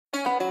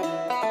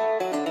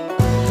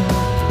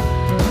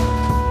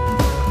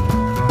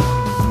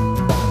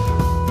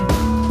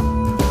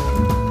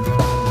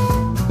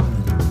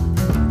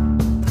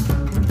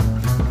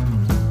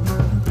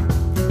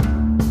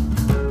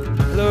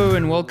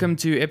welcome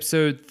to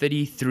episode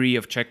 33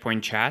 of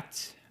Checkpoint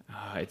Chat.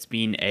 It's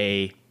been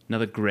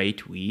another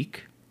great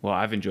week. Well,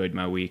 I've enjoyed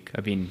my week.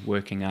 I've been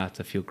working out.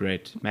 I feel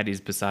great. Maddie's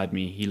beside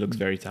me. He looks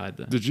very tired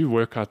though. Did you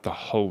work out the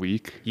whole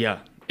week? Yeah,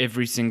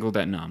 every single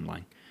day. No, I'm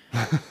lying.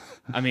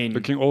 I mean,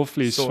 looking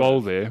awfully swole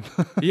there.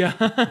 Yeah.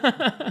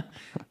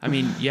 I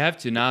mean, you have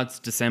to. Now it's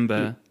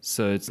December,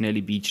 so it's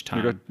nearly beach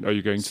time. Are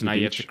you going to so the now beach?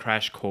 you have to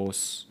crash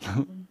course.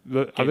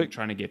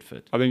 Trying to get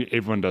fit. I think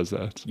everyone does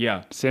that.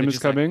 Yeah. December's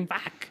coming.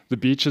 Like, fuck. The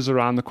beach is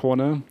around the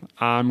corner.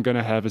 I'm going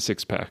to have a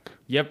six-pack.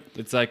 Yep.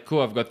 It's like,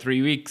 cool, I've got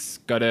 3 weeks.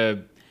 Got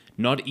to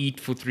not eat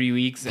for 3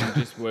 weeks and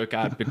just work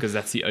out because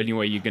that's the only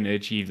way you're going to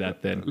achieve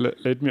that then.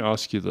 Let me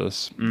ask you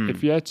this.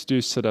 If you had to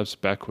do sit-ups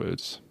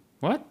backwards,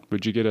 What?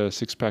 would you get a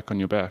six-pack on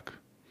your back?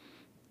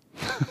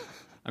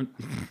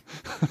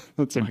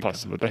 That's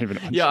impossible. Don't even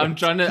answer. Yeah, I'm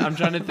trying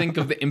to think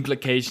of the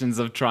implications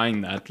of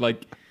trying that.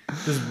 Like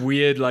this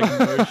weird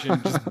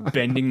motion, just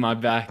bending my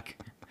back.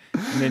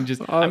 And then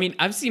just, I mean,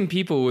 I've seen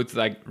people with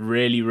like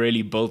really,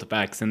 really built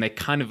backs and they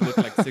kind of look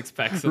like six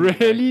packs.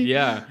 Really?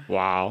 Yeah.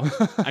 Wow.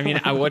 I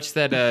mean, I watched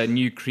that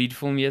new Creed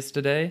film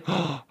yesterday.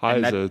 How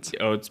is it?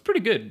 Oh, it's pretty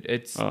good.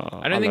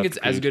 I don't think it's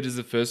as good as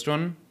the first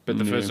one, but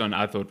the first one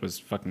I thought was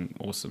fucking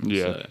awesome.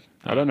 Yeah. So,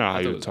 I don't know how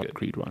thought you it would was top good.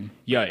 Creed one.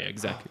 Yeah,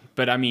 exactly.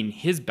 But I mean,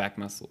 his back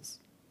muscles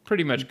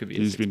pretty much could be.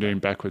 He's been doing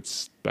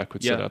backwards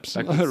sit-ups.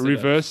 backwards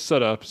Reverse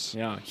sit-ups.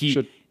 Yeah,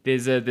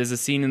 there's a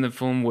scene in the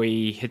film where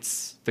he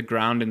hits the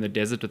ground in the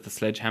desert with the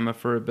sledgehammer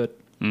for a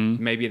bit.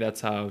 Maybe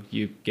that's how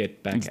you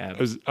get back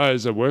abs.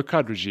 As a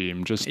workout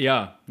regime, just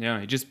Yeah.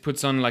 He just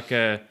puts on like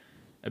a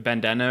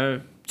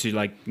bandana to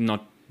like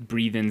not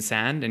breathe in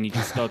sand, and he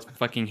just starts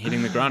fucking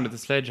hitting the ground with a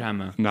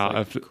sledgehammer. now.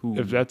 It's like, cool.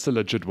 If that's a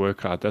legit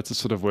workout, that's the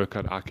sort of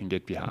workout I can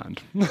get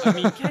behind. I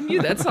mean, can you?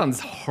 That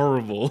sounds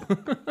horrible.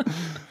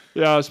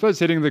 Yeah, I suppose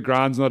hitting the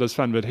ground's not as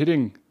fun, but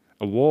hitting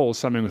a wall,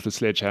 something with a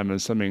sledgehammer,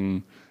 is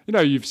something.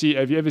 Have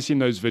you ever seen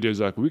those videos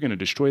like, we're going to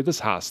destroy this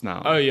house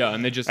now? Oh yeah,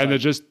 and they just they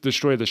just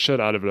destroy the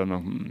shit out of it. I'm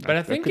like, But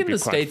I think in the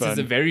States it's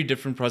a very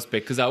different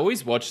prospect because I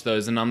always watch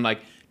those and I'm like,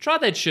 try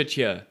that shit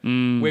here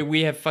where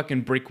we have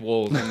fucking brick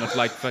walls and not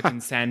like fucking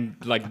sand,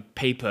 like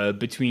paper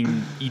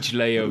between each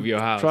layer of your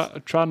house.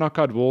 Try knock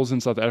out walls in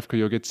South Africa,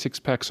 you'll get six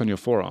packs on your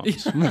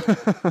forearms.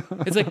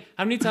 It's like,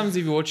 how many times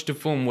have you watched a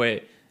film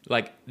where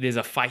like there's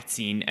a fight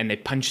scene and they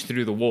punch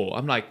through the wall?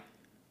 I'm like,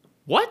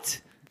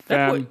 what?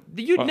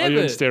 You'd Are never. you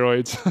on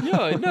steroids?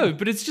 Yeah, no,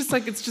 but it's just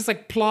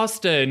like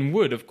plaster and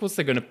wood. Of course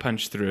they're going to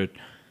punch through it.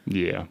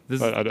 Yeah,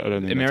 I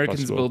don't think Americans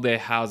that's possible. build their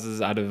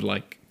houses out of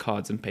like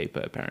cards and paper.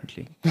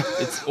 Apparently,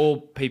 it's all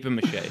paper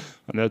mache.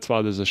 And that's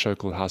why there's a show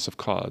called House of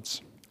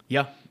Cards.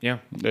 Yeah.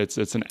 It's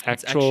an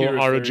actually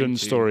actual origin referring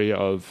to- story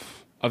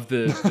of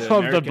The Of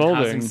American the building.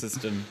 housing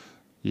system.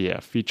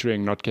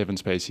 featuring not Kevin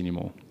Spacey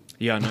anymore.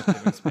 Yeah, not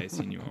Kevin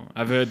Spacey anymore.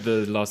 I've heard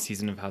the last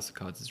season of House of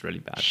Cards is really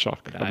bad.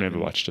 Shock. but I've I never haven't-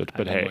 watched it,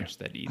 but I haven't hey. watched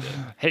that either.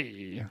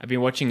 Hey, I've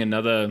been watching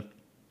another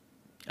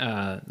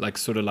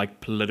sort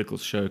of political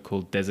show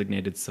called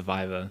Designated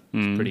Survivor.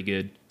 It's pretty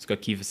good. It's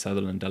got Kiefer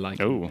Sutherland. I like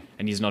him. Oh.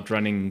 And he's not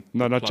running.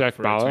 No, the not clock Jack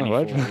for a Bauer,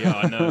 24. what? Yeah,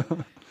 I know.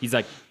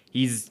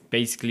 He's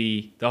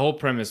basically the whole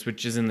premise,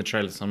 which is in the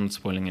trailer, so I'm not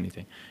spoiling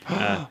anything.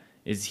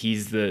 Is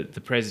he's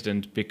the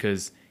president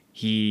because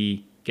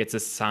he gets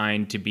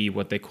assigned to be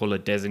what they call a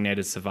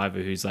designated survivor,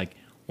 who's like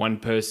one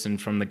person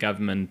from the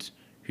government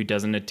who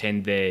doesn't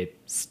attend their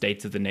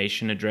State of the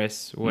Nation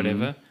address or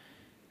whatever.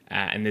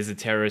 And there's a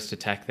terrorist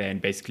attack there,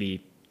 and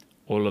basically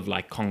all of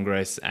like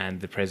Congress and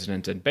the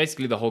president and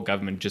basically the whole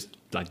government just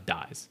like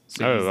dies.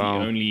 So he's the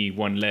only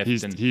one left.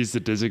 he's the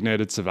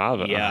designated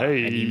survivor. Yeah,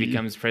 Hey. and he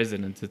becomes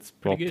president. It's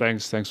pretty Well,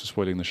 good. thanks for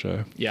spoiling the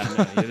show. Yeah,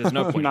 no, there's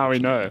no point. Now we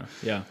watching know. it now.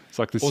 Yeah. It's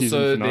like the season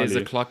Also, finale. there's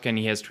a clock and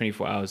he has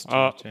 24 hours to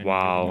Oh, turn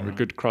wow. everything A around.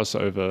 good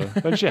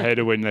crossover. Don't you hate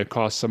it when they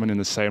cast someone in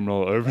the same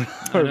role over and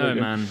I over know, again?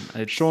 man.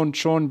 It's,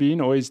 Sean Bean,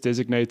 always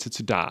designated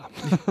to die.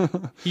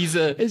 he's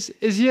a... Is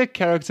he a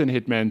character in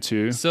Hitman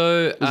 2?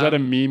 So... Is that a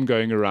meme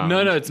going around?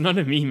 No, it's not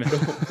a meme at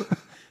all.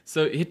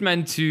 So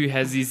Hitman 2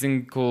 has these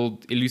thing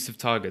called elusive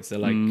targets. They're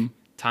like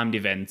timed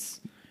events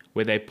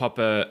where they pop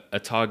a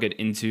target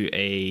into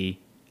a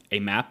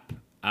map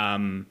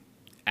and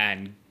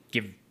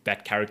give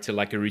that character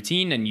like a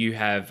routine, and you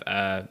have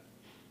I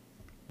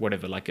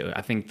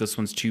think this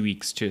one's 2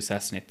 weeks to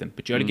assassinate them,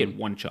 but you only get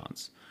one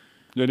chance.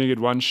 You only get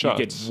one shot.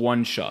 You get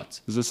one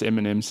shot. Is this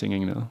Eminem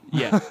singing now?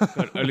 Yeah,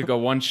 only got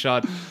one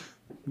shot.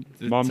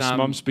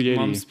 Mom spaghetti.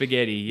 Mom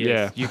spaghetti, yes.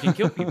 Yeah. You can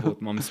kill people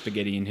with mom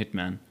spaghetti in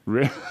Hitman.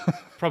 Really?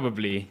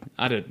 Probably.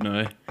 I don't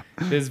know.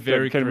 There's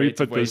very Can we creative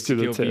put this ways to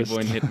to kill the people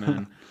in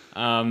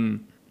Hitman.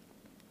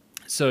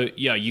 So,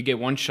 yeah, you get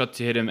one shot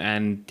to hit him,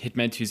 and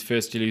Hitman 2's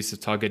first elusive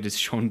target is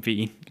Sean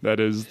Bean. That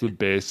is the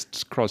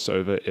best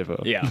crossover ever.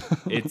 Yeah,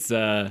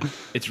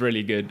 it's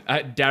really good.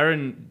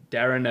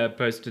 Darren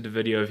posted a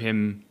video of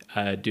him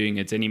doing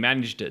it, and he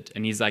managed it.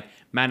 And he's like,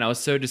 man, I was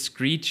so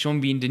discreet. Sean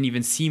Bean didn't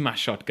even see my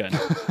shotgun.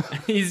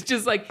 He's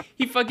just like,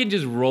 he fucking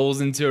just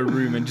rolls into a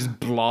room and just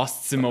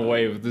blasts him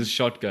away with this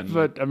shotgun.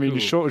 But I mean,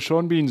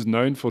 Sean Bean's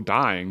known for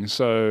dying,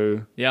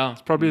 so yeah,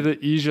 it's probably the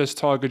easiest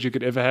target you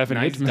could ever have in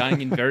he's Hitman.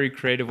 dying in very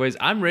creative ways.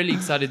 I'm really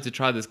excited to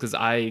try this because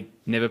I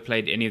never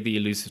played any of the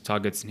elusive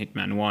targets in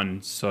Hitman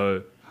 1.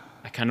 So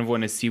I kind of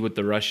want to see what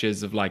the rush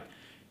is of like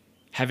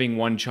having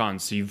one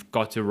chance. So you've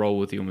got to roll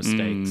with your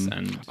mistakes.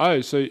 And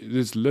Oh, so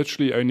there's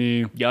literally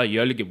only yeah,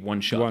 you only get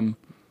one shot. one.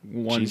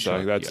 One Jeez, shot.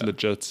 like, that's yeah.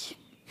 legit.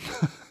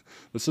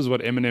 This is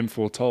what Eminem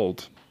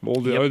foretold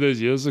all Yep.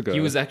 those years ago. He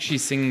was actually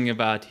singing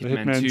about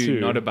Hitman, 2,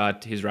 not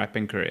about his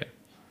rapping career.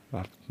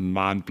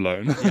 Mind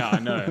blown. Yeah, I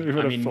know. Who I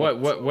would've mean, thought?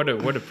 what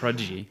a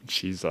prodigy.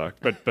 Jeez, like,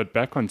 but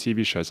back on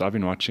TV shows, I've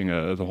been watching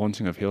The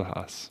Haunting of Hill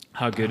House.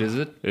 How good is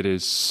it? It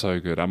is so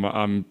good.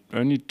 I'm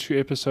only 2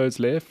 episodes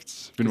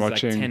left. Been It's like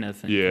watching 10, I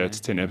think, yeah, yeah. it's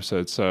 10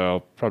 episodes, so I'll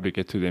probably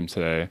get to them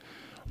today.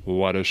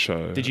 What a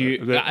show! Did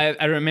you?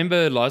 I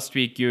remember last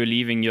week you were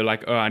leaving. You're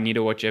like, oh, I need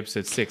to watch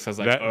episode 6. I was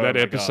like, that oh that my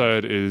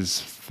episode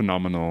is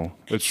phenomenal.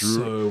 It's God.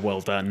 So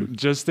well done.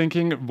 just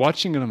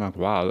watching it, I'm like,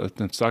 wow,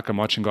 it's like I'm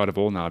watching God of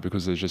All now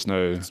because there's just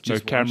no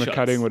just camera one-shots,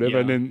 cutting, whatever.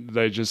 And yeah. then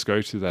they just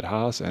go to that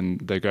house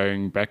and they're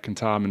going back in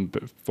time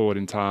and forward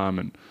in time.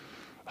 And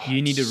You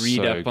need to read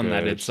so up on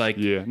that. good. It's like,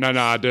 yeah, no,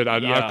 I did. I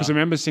Yeah. because I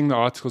remember seeing the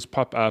articles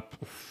pop up.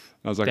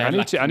 I was like, They I had, need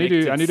like, to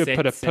connected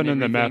put a sets and pin in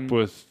the map everything.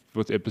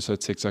 with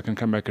episode 6. I can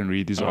come back and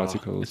read these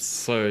articles.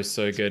 It's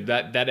so good.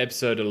 That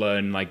episode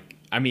alone, like,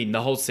 I mean,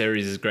 the whole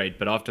series is great,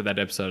 but after that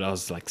episode, I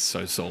was like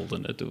so sold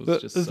on it. It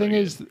was just The so thing good.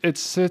 is, it's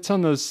set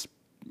on this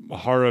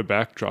horror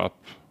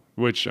backdrop,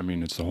 which, I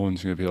mean, it's the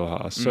Haunting of Hill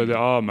House. So there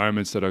are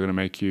moments that are going to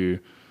make your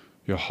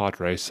heart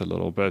race a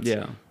little. But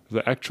Yeah.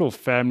 the actual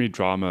family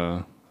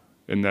drama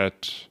in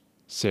that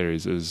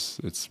series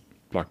it's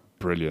like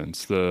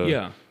brilliant.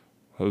 yeah.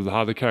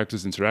 How the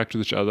characters interact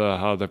with each other,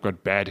 how they've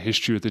got bad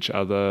history with each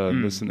other.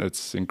 And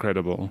it's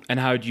incredible. And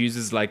how it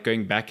uses like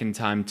going back in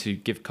time to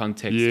give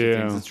context to Yeah.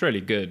 things. It's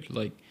really good.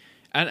 Like,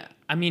 and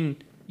I mean,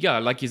 yeah,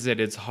 like you said,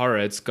 it's horror.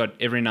 It's got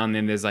every now and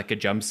then there's like a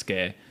jump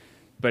scare,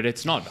 but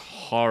it's not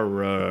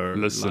horror.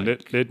 Listen,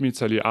 like, let me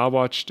tell you, I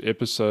watched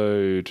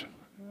episode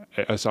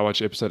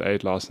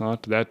 8 last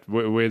night. That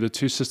where the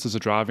 2 sisters are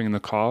driving in the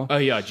car. oh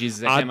yeah, Jesus,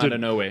 that came out of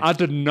nowhere. I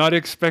did not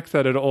expect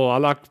that at all.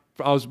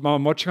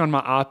 I'm watching on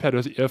my iPad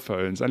with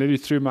earphones. I nearly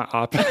threw my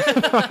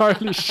iPad.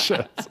 Holy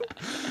shit!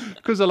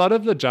 Because a lot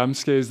of the jump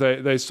scares,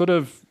 they sort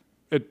of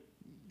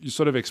you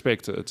sort of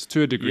expect it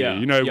to a degree. Yeah.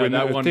 You know, Yeah, when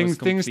that one was things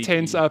completely-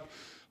 tense up.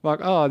 Like,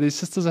 oh, these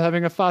sisters are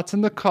having a fight in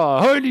the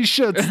car. Holy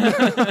shit!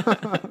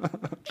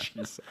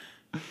 Jeez.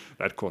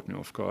 That caught me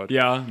off guard.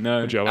 yeah,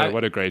 no. Joe,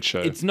 what a great show.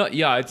 It's not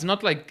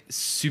like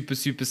super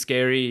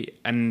scary,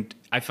 and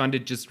I find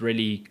it just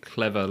really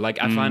clever.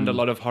 Like, I find a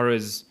lot of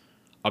horrors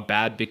are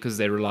bad because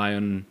they rely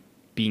on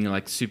being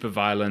like super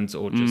violent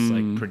or just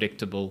like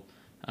predictable.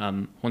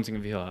 Haunting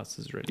of Hill House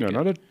is really Yeah,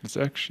 good. it's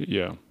actually,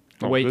 yeah.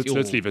 Oh, Wait,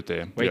 let's leave it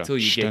there. Wait Yeah. till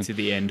you get Don't- to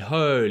the end.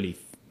 Holy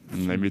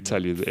And let me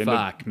tell you, the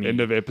Fuck me. end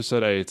of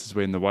episode 8 is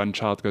when the one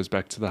child goes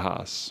back to the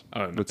house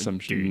with some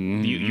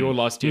dude, your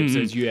last 2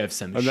 episodes, you have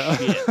some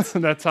shit.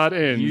 That's how it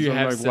ends. You I'm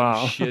have like, some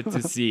wow. shit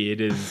to see.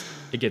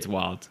 It gets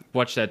wild.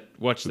 Watch that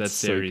It's so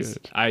series.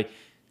 good.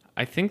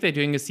 I think they're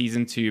doing a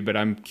season 2, but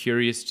I'm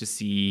curious to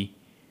see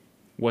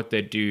what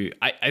they do.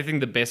 I think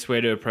the best way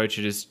to approach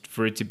it is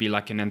for it to be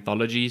like an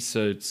anthology,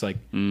 so it's like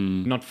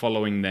not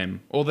following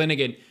them. Or then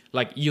again,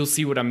 like you'll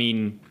see what I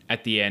mean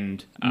at the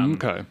end.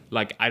 Okay.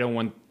 Like I don't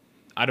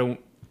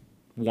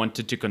want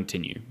it to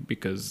continue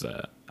because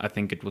I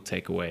think it will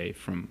take away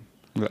from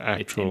The its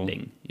actual.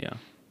 ending. Yeah.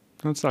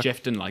 It's like,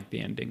 Jeff didn't like the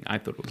ending. I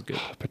thought it was good.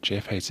 but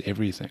Jeff hates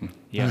everything.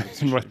 Yeah.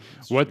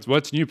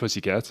 What's new,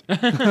 pussycat?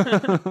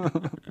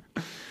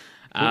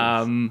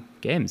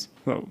 Games.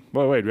 Oh,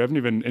 well, wait, we haven't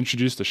even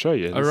introduced the show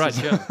yet. All right,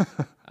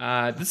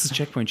 yeah. This is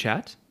Checkpoint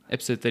Chat,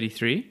 episode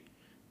 33.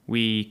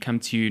 We come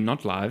to you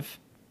not live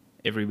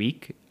every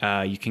week.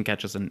 You can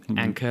catch us on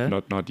Anchor.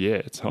 Not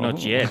yet. Oh.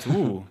 Not yet.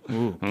 Ooh,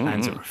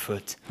 plans are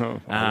afoot.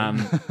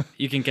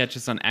 You can catch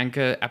us on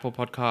Anchor, Apple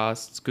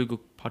Podcasts, Google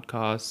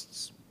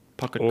Podcasts,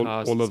 Pocket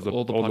Casts, all of the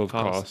podcasts,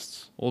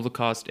 casts. all the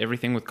cast,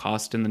 everything with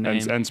cast in the name,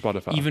 And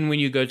Spotify. Even when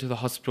you go to the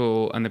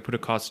hospital and they put a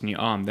cast in your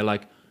arm, they're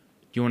like, "Do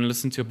you want to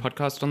listen to a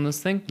podcast on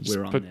this thing?"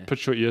 We're on there.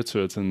 Put your ear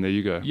to it, and there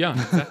you go. Yeah,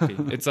 exactly.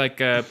 It's like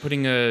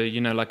putting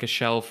like a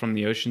shell from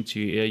the ocean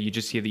to your ear. You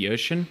just hear the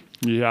ocean.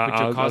 Yeah, Put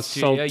your cast to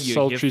your ear, you hear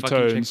sultry fucking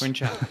tones. Checkpoint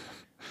Chat.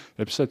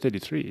 Episode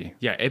 33.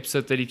 Yeah,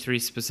 episode 33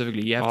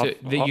 specifically. You have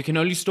you can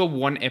only store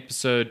one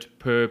episode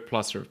per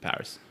plaster of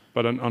Paris.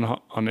 But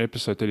on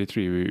episode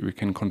 33, we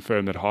can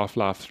confirm that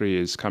Half-Life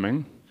 3 is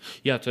coming.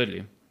 Yeah,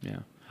 totally. Yeah.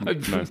 No.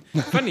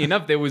 Funny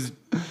enough,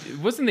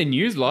 wasn't there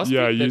news last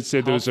Yeah, week? you that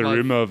said there was a Half-Life-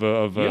 rumor of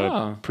a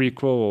Yeah.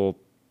 prequel or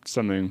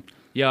something.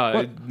 Yeah,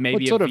 What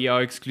maybe a sort of-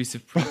 VR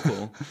exclusive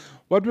prequel.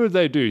 What would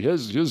they do?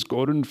 Here's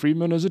Gordon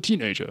Freeman as a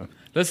teenager.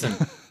 Listen,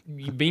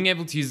 being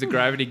able to use the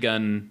gravity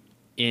gun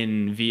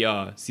in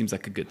VR seems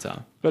like a good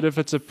time. But if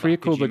it's a could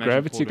prequel, you the imagine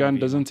gravity Portal gun VR?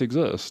 doesn't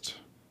exist.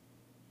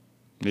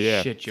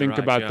 Yeah, Shit, you're think right,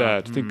 about yeah.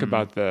 that. Think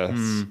about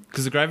this.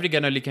 Because the Gravity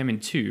Gun only came in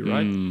 2,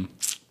 right?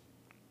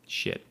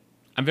 Shit.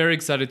 I'm very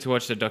excited to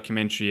watch the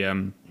documentary.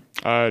 No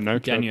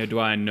clip. Danny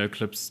O'Dwyer and No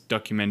Clips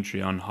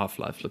documentary on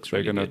Half-Life looks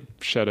They're really going good.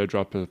 to shadow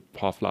drop a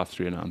Half-Life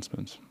 3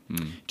 announcement.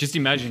 Just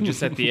imagine,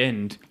 just at the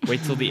end,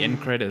 wait till the end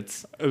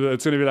credits.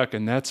 It's going to be like,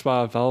 and that's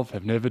why Valve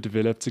have never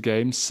developed a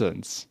game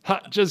since.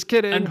 Ha, just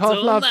kidding.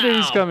 Until Half-Life 3 is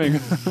now. coming.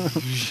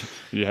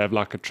 You have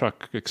like a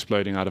truck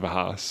exploding out of a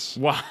house.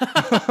 Wow.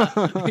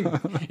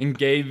 And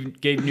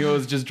Gabe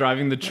Newell's just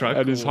driving the truck.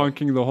 And he's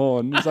honking the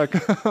horn. He's like,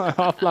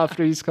 Half-Life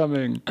 3 is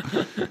coming.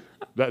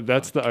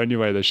 That's the only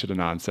way they should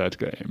announce that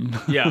game.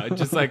 Yeah,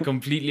 just like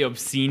completely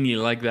obscenely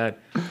like that.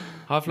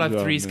 Half-Life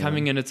Yeah, 3 is man.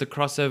 coming and it's a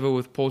crossover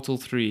with Portal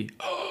 3.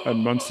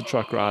 And Monster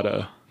Truck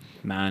Rider.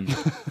 Man,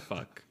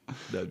 fuck.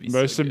 That'd be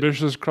Most so good.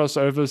 ambitious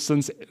crossover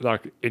since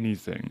like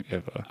anything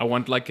ever. I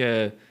want like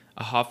a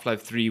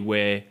Half-Life 3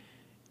 where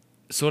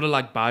sort of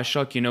like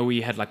Bioshock, you know, where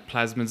you had like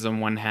plasmids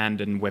on one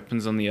hand and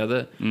weapons on the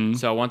other.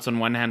 So I want on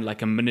one hand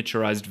like a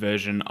miniaturized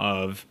version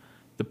of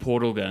the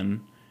portal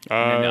gun,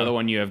 and then the other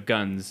one you have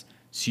guns,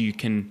 so you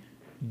can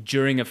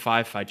during a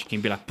firefight you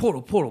can be like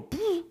portal,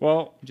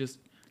 Well, just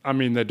I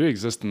mean, they do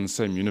exist in the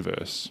same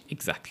universe.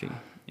 exactly.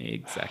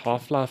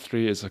 Half-Life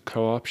 3 is a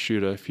co-op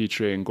shooter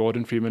featuring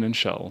Gordon Freeman and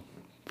Shell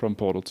from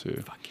Portal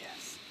 2. Fuck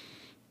yes.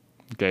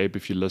 Gabe,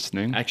 if you're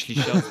listening, Actually,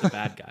 Shell's the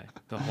bad guy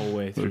the whole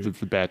way through.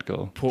 the bad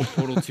girl.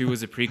 Portal 2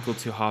 was a prequel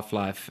to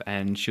Half-Life,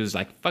 and she was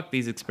like, fuck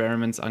these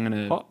experiments, I'm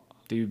going to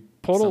do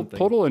something.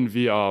 Portal in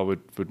VR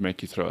would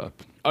make you throw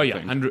up. Oh I yeah,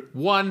 think.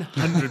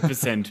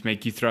 100%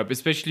 make you throw up,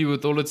 especially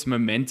with all its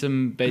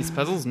momentum-based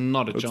puzzles.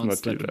 Not a Let's chance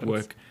not do that would that.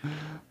 work.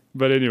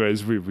 But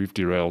anyways, we've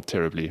derailed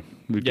terribly.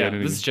 Yeah,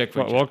 this is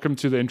Checkpoint Jack. Welcome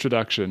to the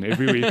introduction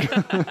every week.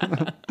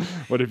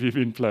 What have you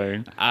been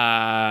playing?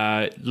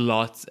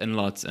 Lots and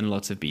lots and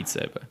lots of Beat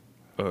Saber.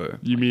 Oh,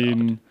 You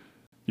mean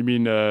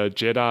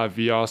Jedi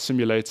VR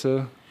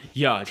simulator?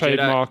 yeah,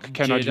 trademark,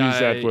 cannot use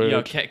that word.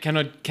 Yeah,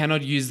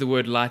 cannot use the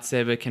word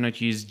lightsaber.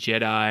 Cannot use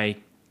Jedi.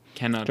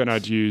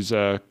 Cannot use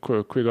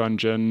Qui-Gon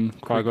Jinn,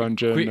 Qui-Gon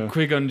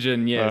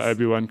Jinn, yes.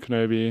 Obi-Wan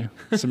Kenobi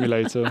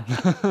simulator.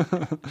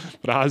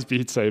 But how's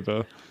Beat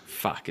Saber?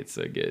 Fuck, it's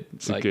so good.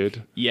 It's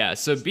good. Yeah,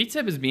 so Beat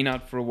Saber's been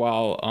out for a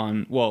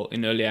while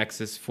in early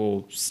access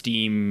for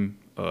Steam,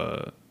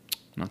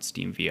 not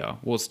Steam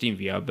VR, Steam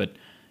VR, but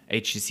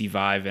HTC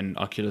Vive and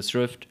Oculus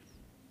Rift.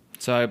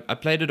 So I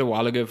played it a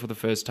while ago for the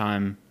first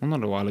time. Well,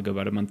 not a while ago,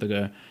 but a month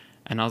ago.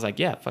 And I was like,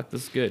 yeah, fuck,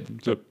 this is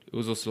good. So- But it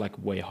was also like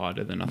way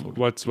harder than I thought.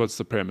 What's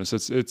the premise?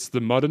 It's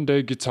the modern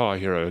day Guitar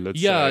Hero. Let's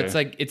Yeah,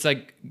 say. it's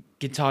like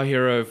Guitar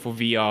Hero for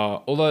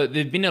VR. Although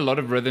there've been a lot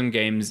of rhythm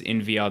games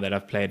in VR that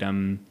I've played.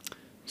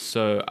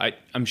 So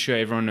I'm sure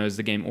everyone knows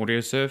the game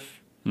Audio Surf.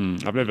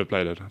 I've never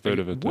played it. I've heard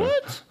of it. Though.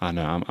 What? I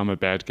know. I'm a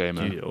bad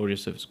gamer. Dude, Audio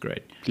Surf is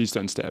great. Please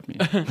don't stab me.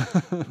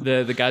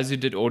 The guys who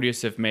did Audio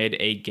Surf made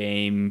a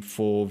game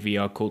for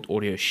VR called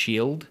Audio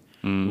Shield,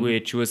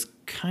 which was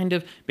kind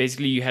of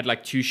basically you had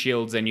like two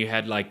shields and you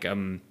had like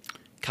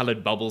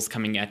colored bubbles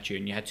coming at you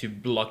and you had to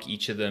block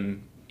each of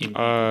them in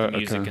the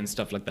music okay. and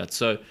stuff like that.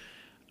 So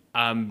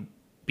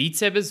Beat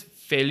Saber's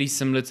fairly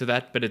similar to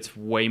that, but it's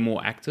way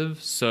more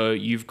active. So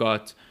you've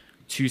got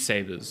two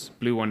sabers,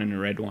 blue one and a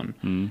red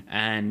one,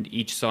 and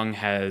each song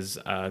has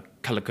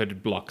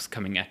color-coded blocks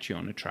coming at you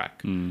on a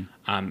track,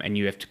 and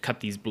you have to cut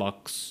these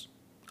blocks.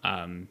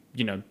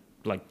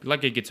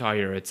 Like a Guitar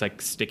Hero, it's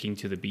like sticking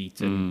to the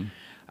beat, and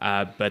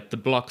but the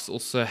blocks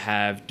also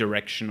have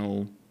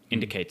directional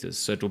indicators,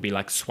 so it will be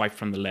like swipe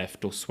from the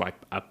left or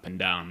swipe up and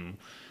down.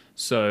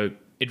 So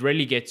it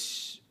really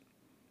gets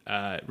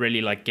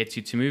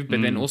you to move,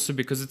 but then also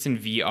because it's in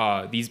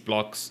VR, these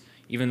blocks,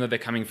 even though they're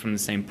coming from the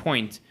same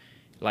point,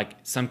 like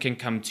some can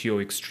come to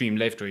your extreme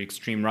left or your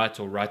extreme right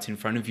or right in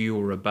front of you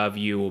or above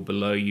you or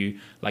below you.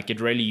 Like it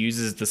really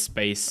uses the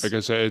space. Okay,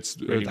 so it's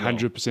Really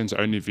 100%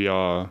 only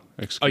VR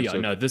exclusive. Oh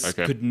yeah, no, this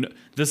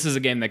this is a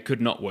game that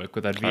could not work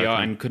without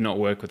VR and could not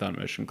work without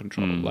motion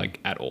control, like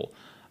at all.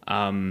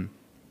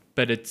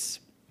 But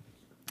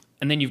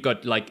and then you've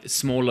got like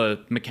smaller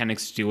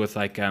mechanics to deal with,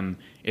 like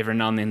every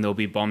now and then there'll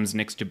be bombs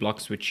next to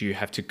blocks which you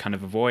have to kind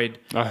of avoid.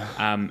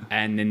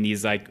 And then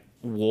these like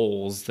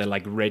walls, they're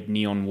like red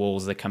neon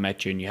walls that come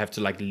at you and you have to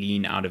like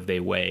lean out of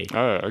their way.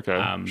 Oh, okay,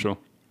 sure.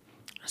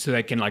 So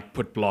they can like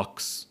put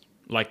blocks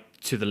like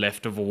to the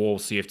left of a wall,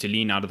 so you have to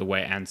lean out of the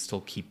way and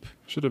still keep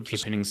Should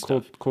hitting have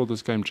stuff. just called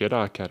this game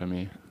Jedi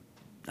Academy.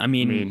 I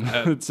mean,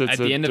 it's at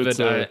the end of it's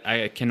it,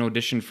 I can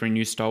audition for a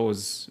new Star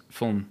Wars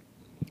film.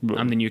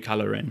 I'm the new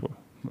Kylo Ren.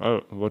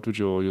 Oh, what would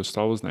your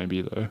Star Wars name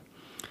be though?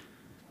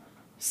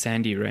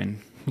 Sandy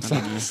Ren.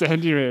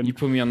 Sandy Ren. You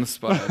put me on the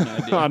spot. I have no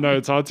idea. I know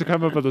it's hard to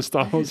come up with a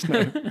Star Wars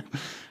name.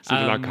 So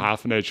you like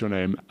hyphenate your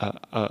name.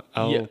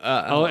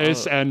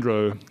 LS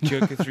Andro.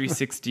 Joker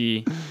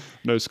 360,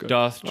 No scope.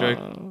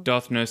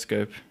 Darth No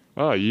Scope.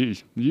 Oh, you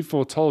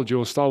foretold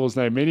your Star Wars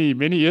name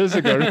many years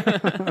ago.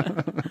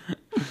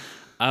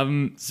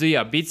 So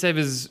yeah, Beat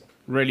Saber's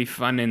really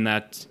fun in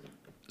that.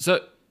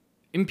 So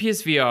in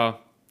PSVR,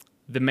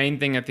 the main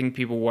thing I think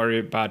people worry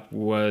about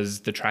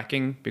was the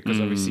tracking, because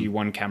obviously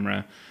one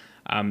camera,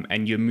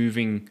 and you're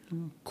moving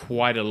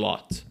quite a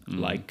lot.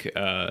 Like,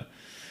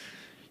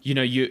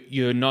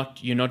 you're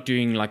not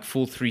doing like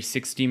full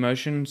 360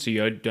 motion, so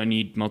you don't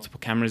need multiple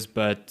cameras,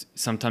 but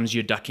sometimes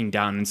you're ducking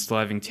down and still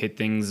having to hit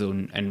things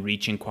and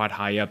reaching quite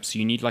high up. So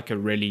you need like a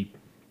really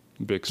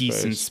Big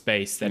decent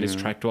space that is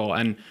tracked well.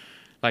 And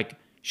like,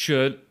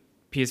 sure,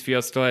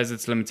 PSVR still has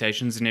its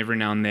limitations, and every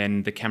now and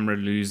then the camera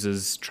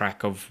loses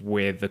track of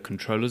where the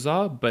controllers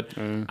are, but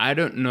I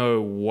don't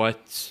know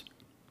what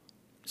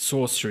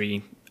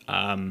sorcery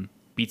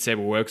Beat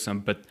Saber works on,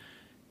 but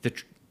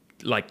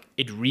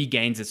it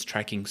regains its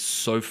tracking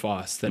so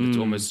fast that it's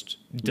almost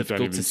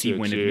difficult to see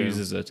when it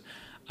loses it.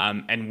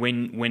 And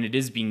when it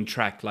is being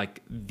tracked,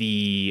 like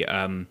the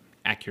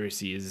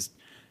accuracy is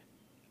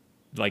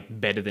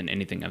like better than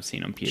anything I've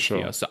seen on PSVR.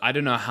 Sure. So I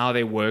don't know how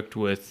they worked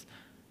with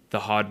the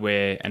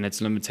hardware and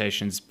its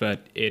limitations,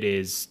 but it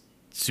is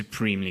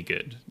supremely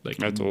good. Like,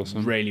 that's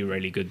awesome. Really,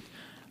 really good.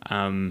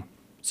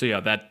 So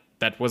yeah,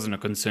 that wasn't a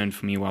concern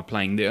for me while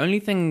playing.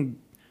 The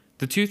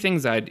two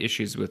things I had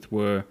issues with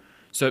were,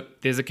 so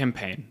there's a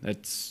campaign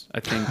that's, I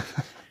think,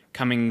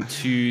 coming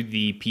to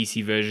the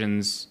PC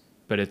versions,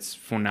 but it's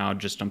for now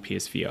just on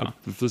PSVR.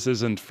 If this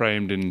isn't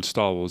framed in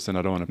Star Wars, then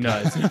I don't want to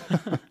play.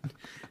 No, it's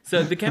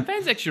so the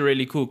campaign's actually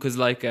really cool, because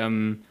like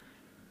when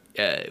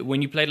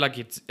you played like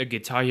it's a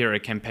Guitar Hero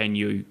campaign,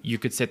 you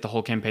could set the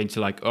whole campaign to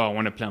like, oh, I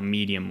want to play on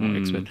medium or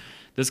expert.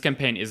 This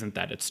campaign isn't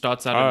that. It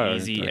starts out on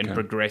easy and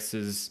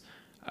progresses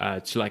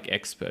to like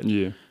expert.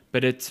 Yeah.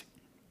 But it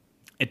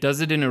does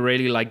it in a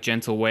really like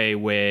gentle way,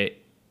 where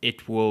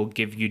it will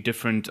give you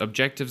different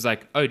objectives,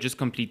 like, oh, just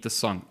complete the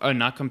song. Oh,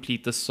 now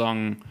complete the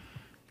song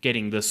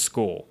getting the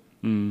score.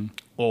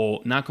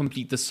 Or now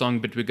complete the song,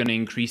 but we're going to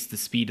increase the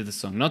speed of the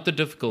song. Not the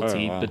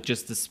difficulty, but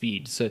just the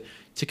speed. So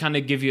to kind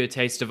of give you a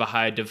taste of a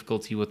higher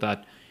difficulty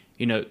without,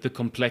 the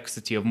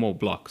complexity of more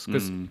blocks.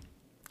 Because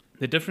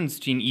the difference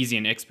between easy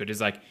and expert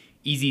is like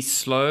easy,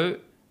 slow,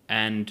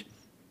 and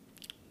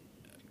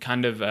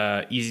kind of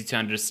easy to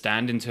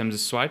understand in terms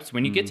of swipes.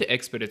 When you get to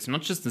expert, it's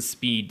not just the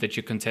speed that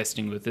you're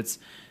contesting with, it's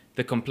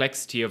the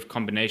complexity of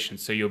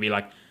combinations. So you'll be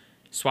like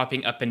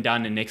swiping up and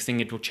down, and next thing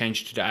it will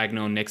change to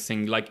diagonal, next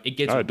thing, like it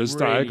gets it does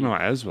really, diagonal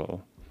as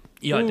well.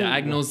 Yeah, Ooh.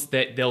 diagonals,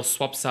 they'll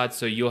swap sides,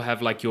 so you'll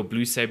have like your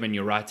blue saber in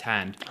your right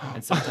hand,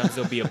 and sometimes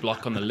there'll be a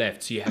block on the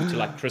left, so you have to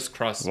like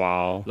crisscross.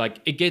 Wow.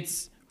 Like it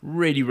gets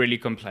really, really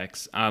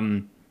complex.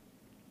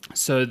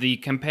 So the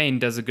campaign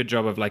does a good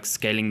job of like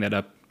scaling that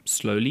up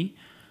slowly.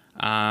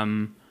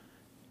 And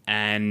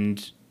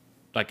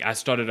like I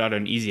started out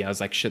on easy, I was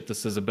like, shit,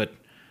 this is a bit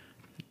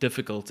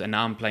difficult, and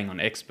now I'm playing on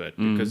expert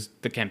because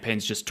the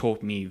campaign's just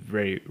taught me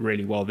very,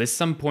 really well. There's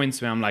some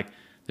points where I'm like,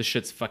 this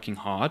shit's fucking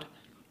hard.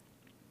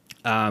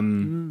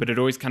 But it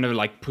always kind of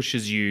like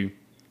pushes you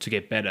to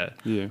get better.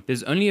 Yeah.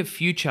 There's only a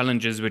few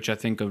challenges which I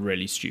think are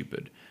really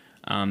stupid.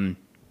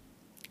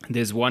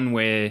 There's one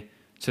where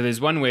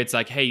it's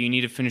like, hey, you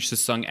need to finish the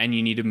song and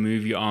you need to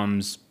move your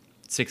arms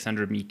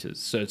 600 meters.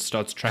 So it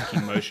starts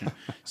tracking motion.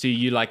 So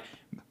you like,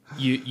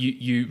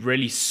 you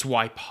really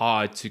swipe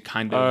hard to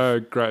kind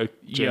of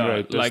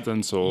generate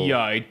distance,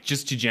 or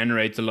just to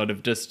generate a lot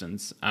of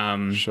distance.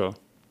 Sure.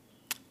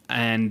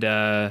 And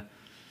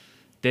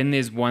then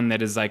there's one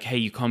that is like, hey,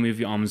 you can't move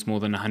your arms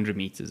more than 100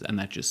 meters, and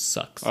that just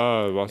sucks.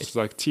 Oh, well, it's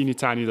like teeny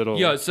tiny little.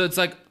 Yeah, so it's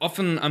like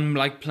often I'm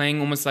like playing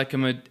almost like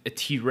I'm a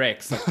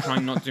T-Rex, like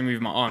trying not to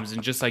move my arms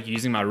and just like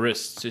using my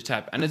wrists to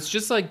tap, and it's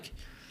just like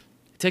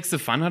takes the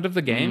fun out of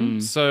the game.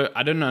 So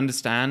I don't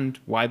understand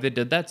why they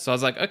did that. So I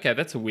was like, okay,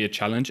 that's a weird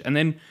challenge. And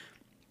then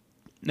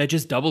they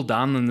just doubled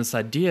down on this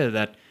idea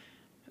that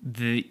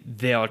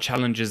there are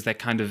challenges that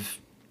kind of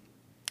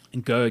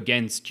go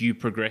against you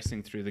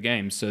progressing through the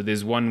game. So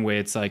there's one where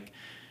it's like,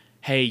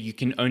 hey, you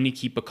can only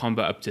keep a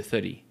combo up to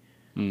 30.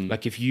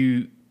 Like if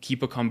you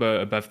keep a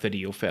combo above 30,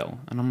 you'll fail.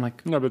 And I'm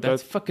like, no, but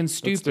that's fucking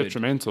stupid. That's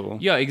detrimental.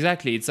 Yeah,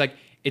 exactly. It's like,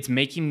 it's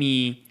making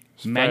me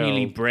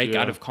manually break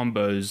out of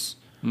combos.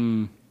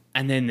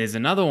 And then there's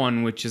another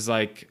one which is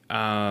like,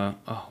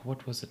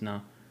 what was it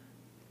now?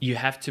 You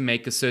have to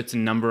make a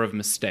certain number of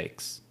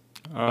mistakes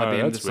by the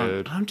end of the song.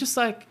 Weird. I'm just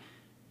like,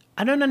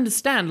 I don't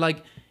understand.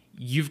 Like,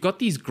 you've got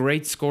these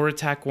great score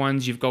attack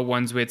ones. You've got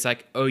ones where it's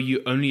like, oh,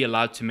 you're only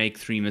allowed to make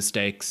 3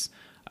 mistakes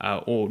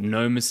or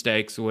no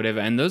mistakes or whatever.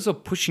 And those are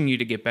pushing you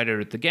to get better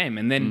at the game.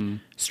 And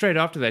then straight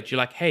after that, you're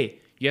like, hey,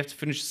 you have to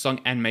finish the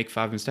song and make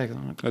 5 mistakes.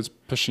 I'm like, that's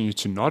pushing you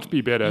to not be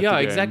better at the game. Yeah,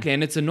 exactly.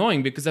 And it's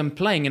annoying because I'm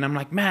playing and I'm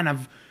like,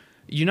 man,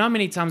 you know how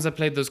many times I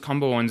played those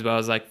combo ones where I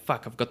was like,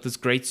 fuck, I've got this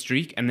great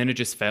streak, and then it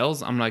just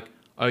fails? I'm like,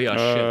 oh yeah,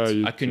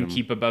 shit. I couldn't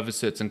keep above a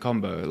certain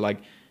combo. Like,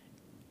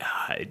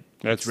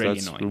 it's really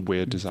annoying. A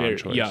weird design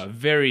choice. Yeah,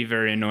 very,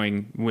 very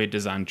annoying, weird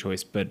design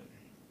choice. But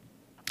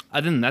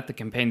other than that, the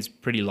campaign's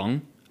pretty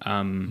long.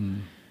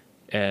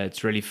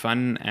 It's really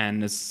fun,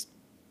 and it's,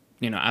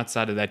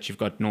 outside of that, you've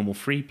got normal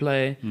free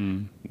play,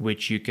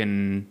 which you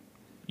can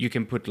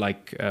put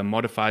like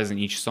modifiers in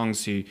each song.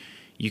 So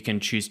you can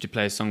choose to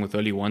play a song with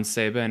only one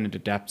saber, and it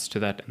adapts to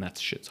that, and that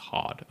shit's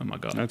hard. Oh my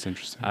god, That's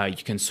interesting.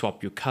 you can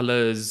swap your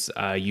colors.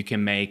 You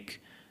can make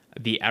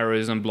the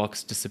arrows on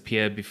blocks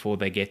disappear before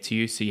they get to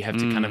you, so you have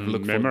to kind of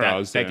look for that.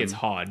 memorize That them. gets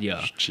hard,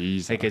 yeah.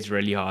 Jeez. That gets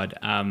really hard.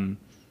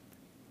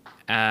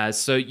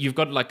 So you've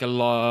got like a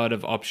lot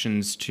of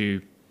options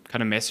to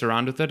kind of mess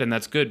around with it, and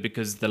that's good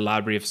because the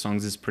library of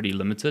songs is pretty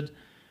limited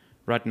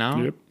right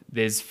now. Yep.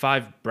 There's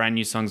 5 brand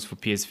new songs for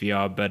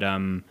PSVR, but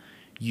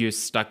you're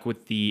stuck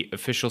with the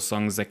official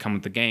songs that come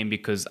with the game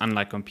because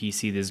unlike on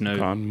PC, there's no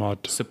Can't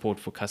mod support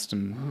for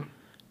custom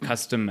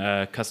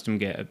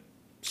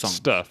songs.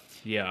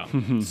 stuff. Yeah.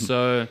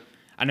 So,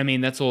 and I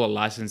mean that's all a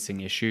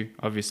licensing issue,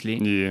 obviously.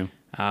 Yeah.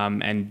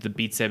 And the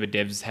Beat Saber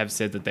devs have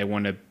said that they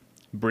want to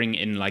bring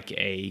in like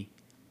a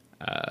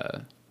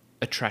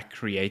track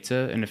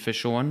creator, an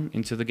official one,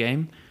 into the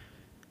game.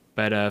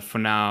 But for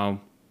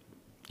now,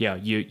 yeah,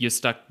 you're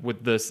stuck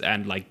with this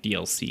and like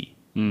DLC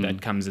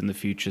that comes in the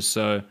future.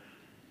 So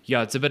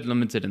yeah, it's a bit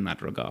limited in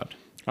that regard.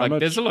 How Like much-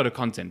 there's a lot of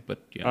content, but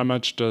yeah, How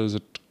much does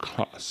it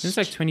cost? it's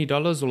like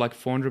 $20 or like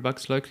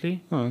 $400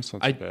 locally. Oh, that's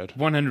not I too bad.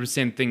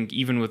 100% think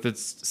even with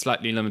its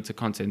slightly limited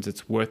content,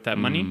 it's worth that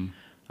money.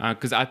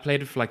 Because I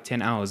played it for like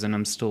 10 hours and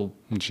I still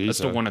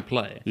Jesus. want to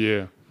play.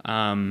 Yeah.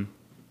 And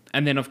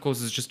then of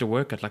course it's just a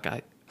workout.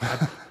 Like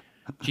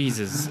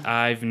Jesus,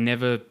 I've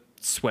never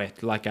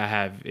sweat like I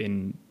have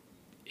in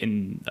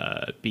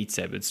Beat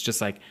Saber. It's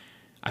just like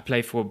I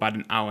play for about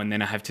an hour and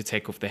then I have to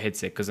take off the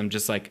headset because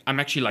I'm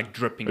actually like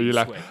dripping you in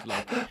like- sweat.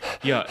 Like,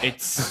 yeah,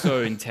 it's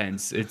so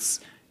intense. It's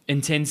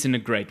intense in a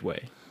great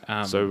way.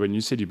 So when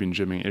you said you've been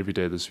gymming every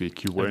day this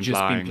week, you weren't just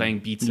been lying. playing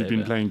Beat You've been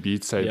Saber. playing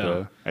Beat Saber,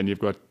 Yeah. and you've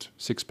got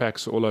 6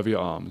 packs all over your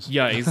arms.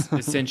 Yeah,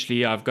 essentially,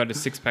 yeah, I've got a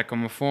 6-pack on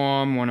my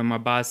forearm, one on my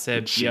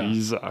bicep. Yeah,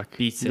 Jeez,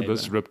 Beat you're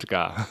this Saber. ripped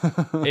guy.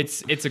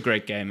 it's a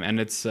great game, and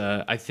it's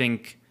I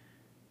think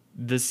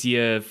this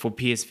year for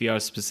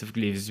PSVR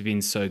specifically has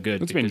been so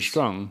good. It's been because-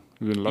 strong.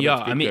 There's been a lot Yeah, of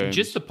good I mean, games.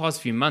 just the past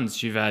few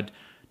months, you've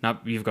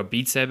got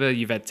Beat Saber,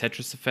 you've had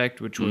Tetris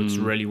Effect, which works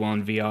really well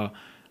in VR.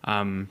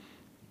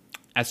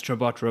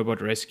 Astrobot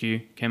Robot Rescue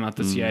came out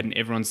this year, and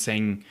everyone's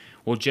saying,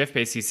 well, Jeff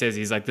basically says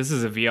he's like, this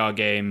is a VR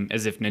game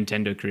as if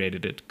Nintendo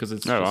created it because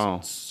it's Oh, just wow.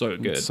 so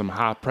good. Some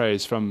high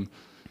praise from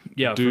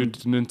Yeah, dude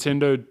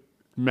Nintendo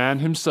man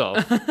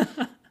himself.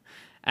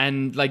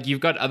 and like you've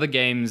got other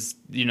games,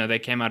 they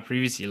came out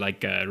previously,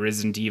 like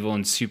Resident Evil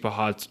and Super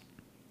Hot.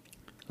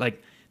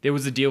 Like there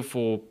was a deal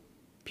for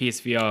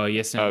PSVR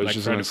yesterday, I was like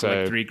just for gonna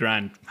say, like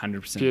 $3,000,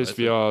 100%.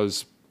 PSVR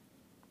is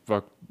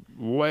like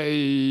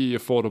way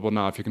affordable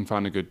now if you can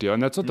find a good deal.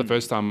 And that's not the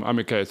first time. I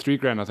mean, okay,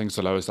 $3,000 I think is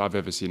the lowest I've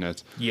ever seen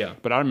it. Yeah,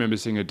 But I remember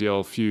seeing a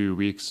deal a few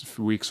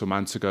weeks or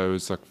months ago. It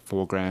was like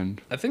 $4,000.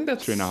 I think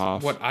that's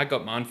 3.5. what I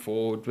got mine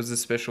for. It was a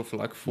special for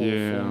like four Yeah.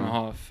 and a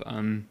half.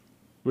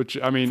 Which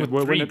I mean, For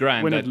when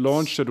 $3,000, when it that's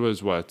launched, it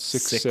was what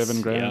six,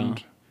 $7 grand.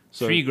 yeah.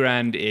 So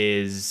 $3,000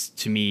 is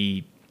to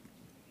me,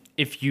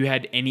 if you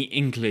had any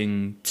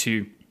inkling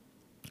to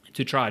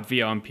try it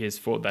VR on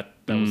PS4, that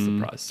was the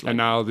price. Like, and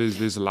now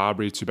there's a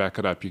library to back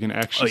it up. You can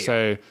actually yeah.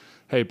 say,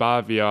 hey,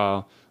 buy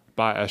VR,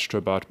 buy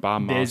Astrobot, buy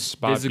Mouse,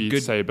 buy there's a Beat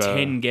good Saber.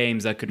 10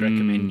 games I could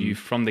recommend you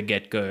from the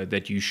get-go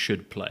that you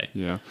should play.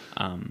 Yeah,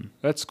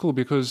 that's cool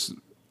because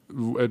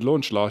it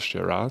launched last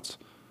year, right?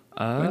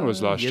 I think it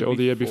was last year or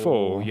the year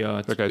before.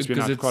 Yeah, Okay, it's been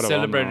because out it quite a while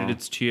celebrated now.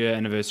 its 2-year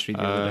anniversary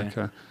the other day.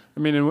 Okay. I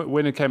mean, and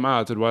when it came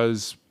out, it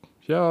was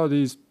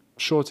these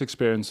short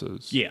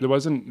experiences. Yeah. There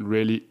wasn't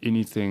really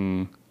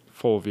anything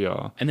for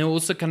VR. And they were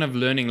also kind of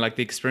learning, like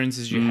the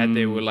experiences you had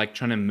there were like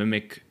trying to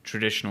mimic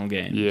traditional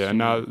games. Yeah, and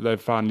now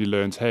they've finally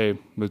learned, hey,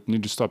 we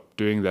need to stop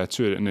doing that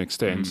to an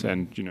extent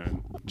and,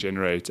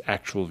 generate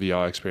actual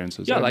VR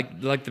experiences. Yeah, And-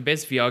 like the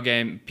best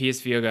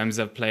PSVR games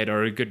I've played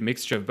are a good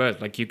mixture of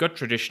both. Like you've got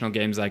traditional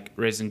games like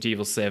Resident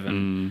Evil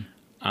 7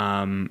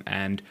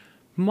 and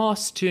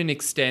Moss to an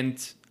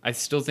extent. I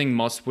still think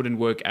Moss wouldn't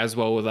work as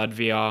well without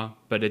VR,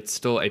 but it's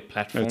still a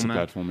platformer. it's a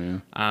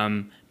platform,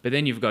 yeah. But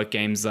then you've got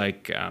games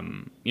like,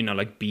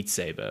 like Beat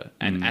Saber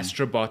and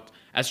Astrobot.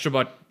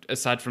 Astrobot,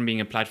 aside from being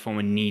a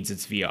platformer, needs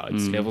its VR.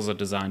 Its levels are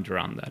designed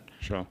around that.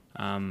 Sure.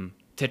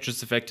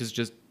 Tetris Effect is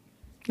just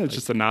It's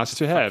just a nice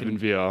to have in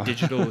VR.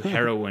 digital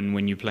heroin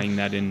when you're playing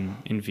that in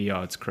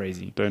VR. It's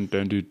crazy. Don't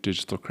do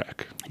digital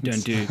crack.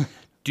 Don't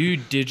do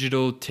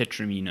digital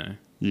Tetramino.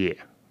 Yeah,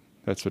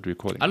 that's what we're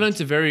calling I it. learned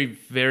a very,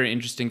 very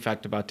interesting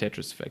fact about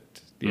Tetris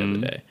Effect the other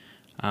day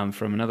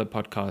from another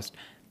podcast,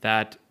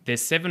 that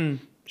there's 7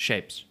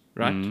 shapes,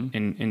 right,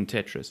 in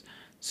Tetris.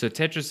 So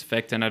Tetris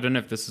Effect, and I don't know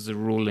if this is a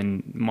rule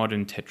in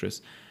modern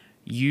Tetris,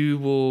 you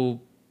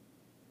will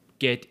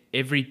get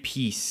every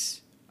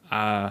piece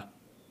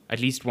at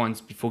least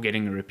once before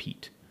getting a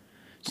repeat.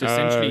 So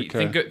essentially,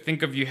 okay.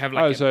 think of you have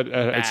like so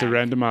it's a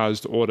bag.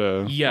 randomized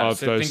order Yeah, of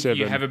so those think 7.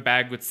 you have a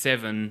bag with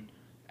 7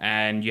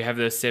 and you have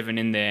those 7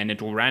 in there and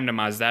it will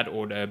randomize that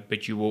order,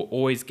 but you will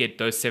always get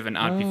those 7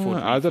 out before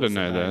it I didn't refills the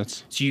know bag.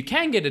 that. So you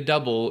can get a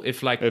double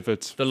if If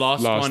it's the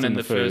last one and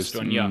the first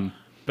one, yeah. mm.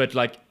 But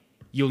like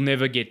you'll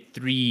never get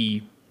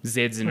 3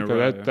 Zeds in a Okay,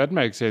 row. that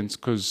makes sense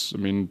because,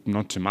 I mean,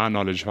 not to my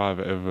knowledge, if I've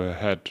ever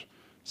had,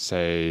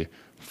 say,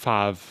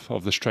 5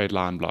 of the straight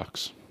line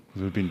blocks. It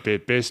would have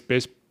been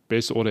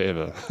best order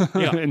ever.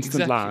 Yeah, Instant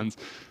exactly. lines.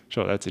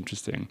 Sure, that's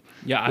interesting.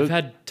 Yeah, I've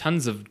had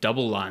tons of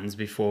double lines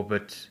before,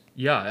 but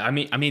yeah, I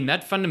mean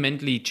that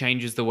fundamentally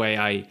changes the way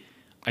I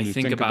You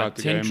think about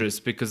the game.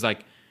 Tetris because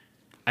like,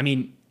 I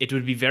mean, it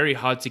would be very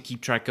hard to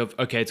keep track of.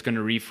 Okay, it's going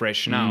to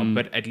refresh now,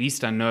 but at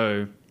least I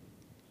know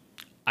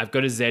I've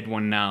got a Z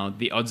one now.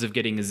 The odds of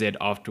getting a Z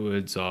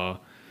afterwards are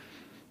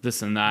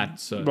this and that.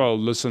 So Well,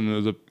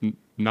 listen,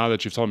 now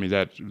that you've told me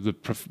that,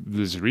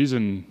 there's a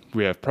reason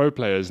we have pro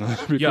players now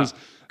because 'cause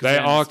they they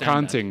are understand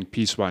counting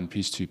piece 1,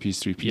 piece 2, piece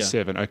 3, piece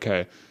 7.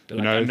 Okay, they're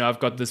you like, know, oh, no, I've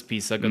got this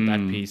piece. I got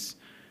that piece.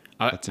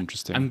 that's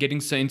interesting. I'm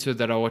getting so into it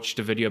that I watched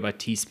a video about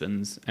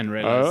T-spins and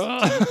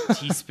realized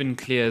T-spin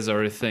clears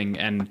are a thing,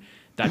 and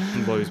that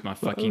blows my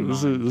fucking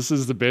mind. This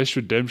is the best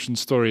redemption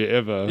story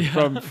ever.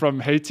 From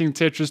hating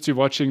Tetris to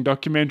watching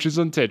documentaries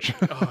on Tetris.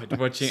 Oh,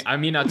 watching. I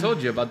mean, I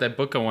told you about that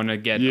book I want to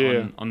get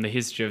Yeah. on the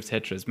history of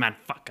Tetris. Man,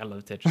 fuck, I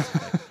love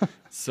Tetris. Like,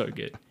 so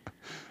good.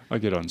 I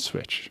get on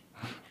Switch.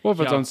 Or if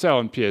it's Yeah. on sale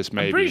on PS,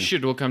 maybe. I'm pretty sure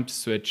it will come to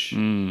Switch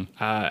and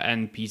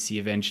PC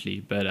eventually.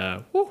 But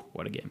whew,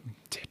 what a game!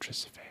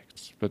 Tetris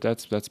effects. But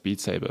that's Beat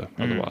Saber.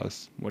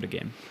 Otherwise, What a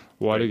game!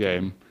 what a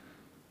game.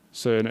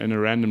 So in a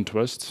random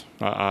twist,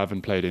 I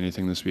haven't played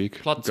anything this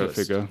week. Plot Go twist.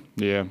 figure.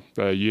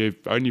 Yeah, you've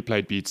only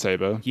played Beat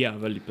Saber. Yeah,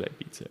 I've only played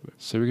Beat Saber.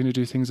 So we're going to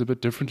do things a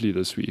bit differently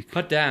this week.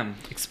 Hot damn!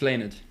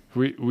 Explain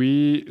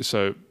it.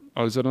 So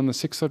is it on the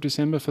 6th of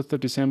December, 5th of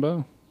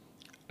December?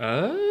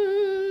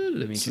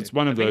 Let me. So it's check.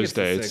 one of I think those it's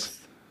the days.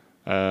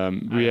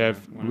 6th. We yeah,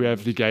 have one we of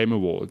have the Game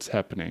Awards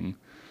happening.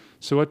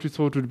 So what we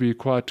thought would be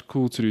quite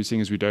cool to do,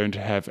 seeing as we don't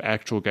have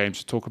actual games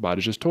to talk about,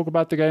 is just talk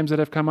about the games that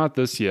have come out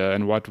this year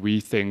and what we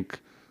think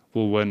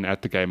will win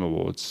at the Game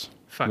Awards.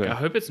 Fuck, Yeah. I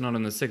hope it's not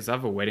on the 6th. I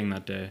have a wedding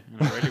that day.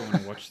 And I really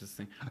want to watch this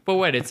thing. But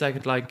wait, it's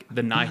like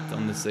the night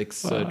on the 6th.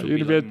 So it'll You'd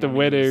be be like at the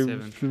morning on wedding,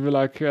 7th. you'd be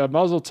like,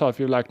 Mazel Tov.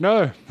 You're like,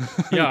 no,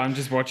 Yeah, I'm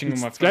just watching on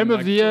my phone. Game of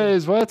like, the Year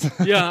is what?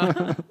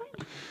 Yeah.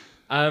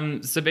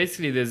 So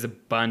basically, there's a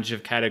bunch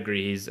of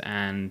categories,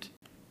 and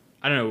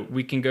I don't know.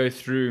 We can go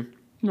through.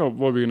 No,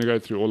 well, we're going to go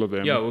through all of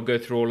them. Yeah, we'll go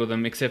through all of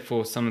them except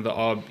for some of the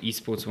ARB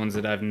esports ones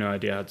that I have no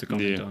idea how to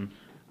comment Yeah.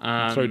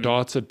 on. Throw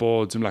darts at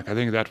boards. I'm like, I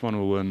think that one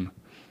will win.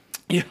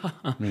 Yeah.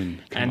 I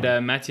mean, come And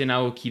on. Matthew and I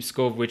will keep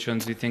score of which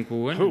ones we think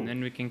will win, Cool. and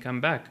then we can come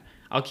back.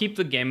 I'll keep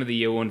the game of the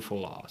year one for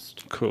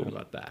last. Cool. How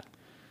about that?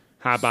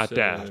 How about So,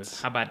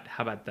 that?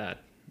 How about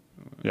that?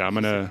 Yeah, I'm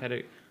Is this a gonna.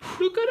 cate-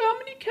 Look at how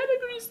many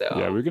categories there are.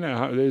 Yeah, we're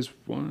gonna. There's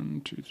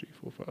 1, 2, 3,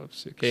 4, 5,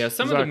 6. Okay, yeah,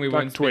 some There's of them we like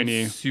won't spend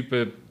 20.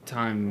 super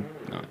time.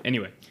 No.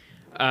 Anyway,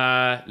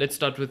 let's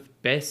start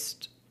with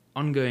best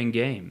ongoing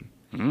game.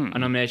 Our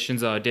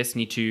nominations are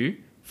Destiny 2,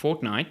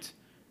 Fortnite,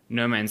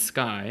 No Man's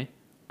Sky,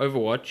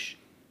 Overwatch,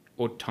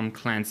 or Tom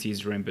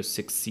Clancy's Rainbow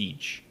Six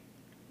Siege.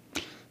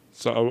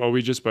 So are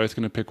we just both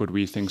gonna pick what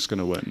we think's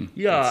gonna win? Let's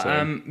Yeah,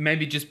 say.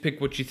 maybe just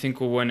pick what you think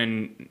will win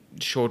and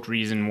short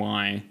reason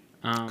why.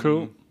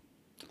 Cool.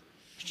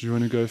 Do you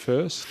want to go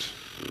first?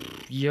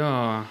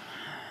 Yeah.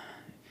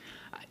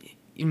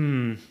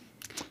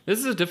 This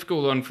is a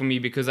difficult one for me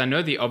because I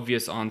know the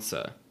obvious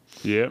answer,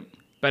 Yeah.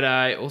 but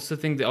I also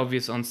think the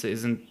obvious answer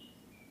isn't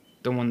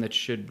the one that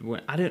should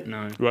win. I don't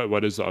know.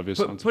 What is the obvious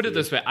answer? Put it for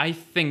this way: I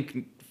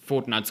think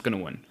Fortnite's going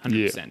to win,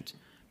 100%.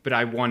 But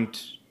I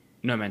want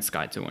No Man's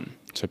Sky to win.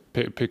 you? So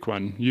pick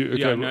one. You okay?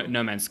 Yeah,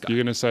 no Man's Sky.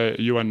 You're gonna say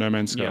you want No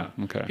Man's Sky.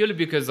 Yeah. Okay. Purely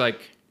because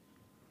like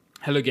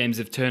Hello Games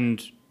have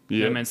turned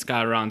Yeah. No Man's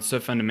Sky around so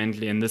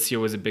fundamentally, and this year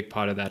was a big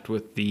part of that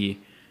with the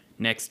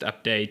next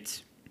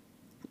update.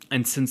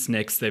 And since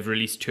next, they've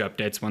released 2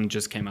 updates. One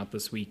just came out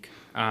this week.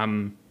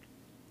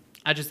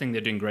 I just think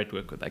they're doing great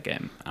work with that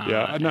game.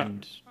 Yeah, no,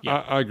 and,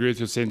 yeah. I agree with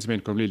your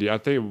sentiment completely. I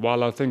think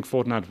while I think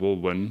Fortnite will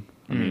win,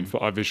 I mean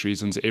for obvious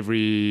reasons,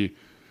 every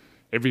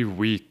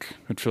week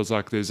it feels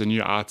like there's a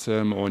new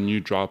item or a new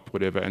drop,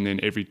 whatever, and then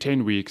every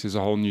 10 weeks there's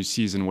a whole new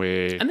season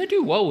where And they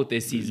do well with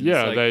their seasons.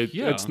 yeah, like,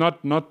 it's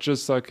not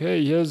just like,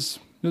 hey, here's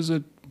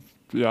a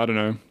I don't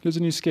know, here's a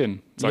new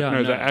skin. It's like Yeah,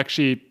 no, no. they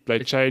actually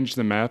change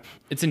the map.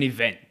 It's an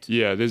event.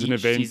 Yeah, there's an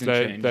Each event. season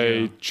They change, they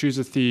yeah. choose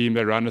a theme,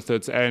 they run with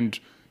it, and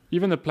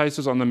even the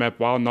places on the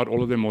map, while not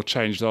all of them will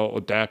change, they'll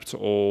adapt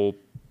or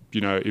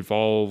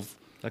evolve.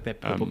 Like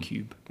that purple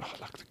cube. Oh, I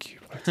like the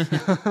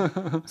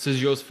cube. So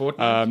is yours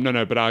Fortnite?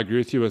 No, but I agree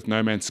with you with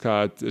No Man's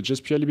Sky.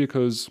 Just purely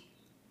because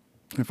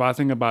if I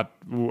think about,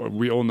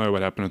 we all know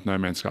what happened with No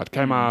Man's Sky. It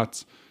came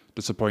out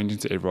disappointing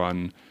to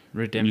everyone.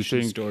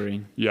 Redemption think-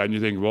 story. Yeah, and you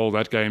think, well,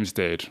 that game's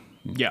dead.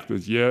 Yeah. It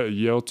was a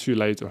year or two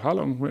later. How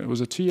long? Was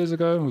it 2 years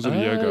ago? Or was it a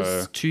year ago?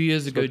 It's 2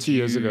 years ago. about 2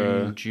 years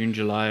ago. June,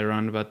 July,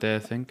 around about there, I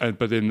think.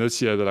 But then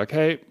this year they're like,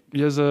 hey,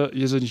 here's a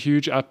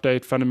huge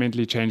update,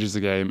 fundamentally changes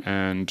the game,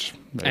 and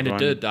And it everyone-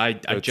 did. I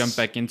it's- jumped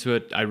back into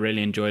it. I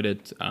really enjoyed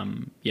it.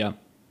 Yeah.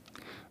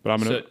 But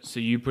I'm gonna So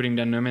you putting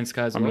down No Man's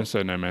Sky as I'm well? gonna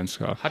say No Man's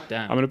Sky. Hot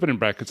damn. I'm gonna put in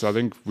brackets. I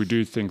think we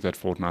do think that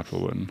Fortnite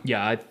will win.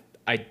 Yeah,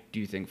 I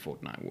do think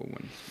Fortnite will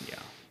win. Yeah.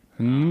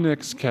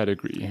 Next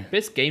category.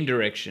 Best game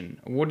direction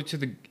awarded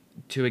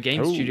to a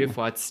game studio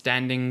for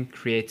outstanding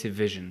creative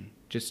vision.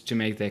 Just to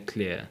make that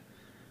clear,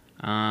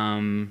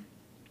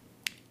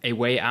 A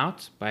Way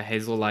Out by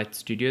Hazelight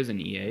Studios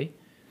and EA,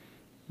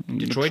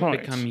 Detroit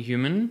Become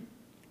Human,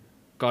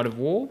 God of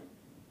War,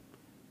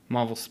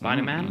 Marvel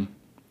Spider-Man,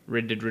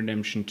 Red Dead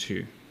Redemption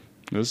 2.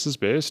 This is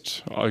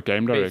best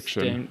game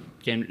direction.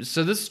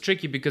 So this is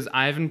tricky because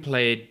I haven't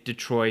played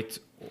Detroit,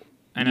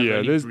 and I've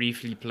only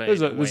briefly played.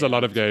 There's a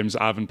lot of games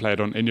I haven't played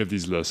on any of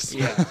these lists.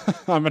 Yeah.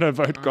 I'm going to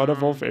vote God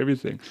of War for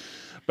everything.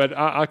 But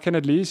I can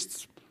at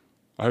least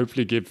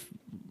hopefully give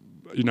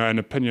an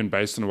opinion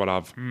based on what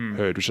I've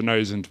heard, which I know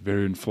isn't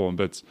very informed.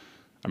 But,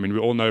 I mean, we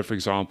all know, for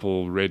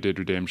example, Red Dead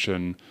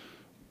Redemption,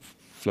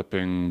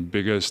 flipping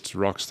biggest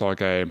Rockstar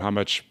game, how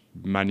much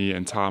money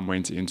and time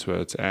went into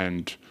it.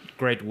 And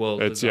great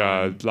world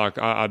design.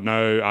 I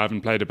know, I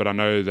haven't played it, but I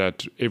know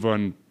that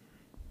everyone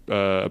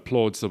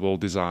applauds the world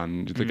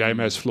design. The game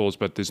has flaws,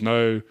 but there's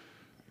no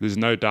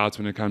doubt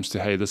when it comes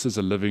to, hey, this is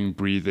a living,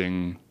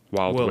 breathing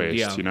Wild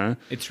West,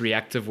 Its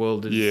reactive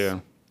world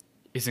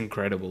is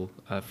incredible,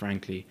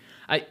 frankly.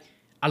 I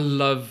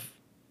love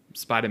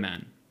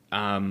Spider-Man.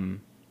 And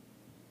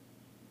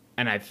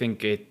I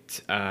think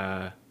it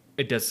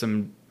does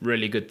some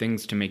really good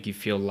things to make you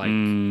feel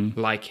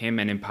like him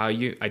and empower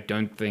you. I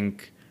don't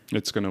think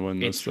it's going to win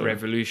this. It's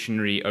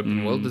revolutionary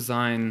open world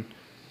design,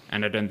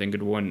 and I don't think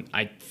it won.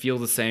 I feel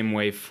the same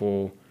way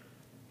for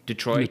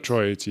Detroit.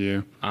 Detroit,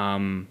 yeah.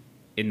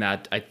 In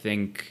that I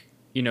think,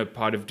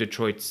 part of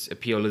Detroit's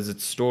appeal is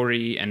its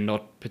story and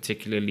not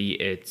particularly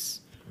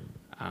its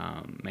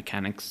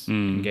mechanics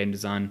in game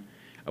design.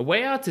 A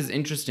Way Out is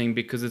interesting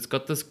because it's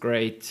got this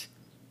great,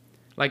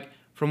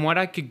 from what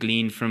I could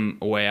glean from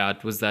A Way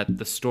Out was that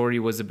the story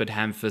was a bit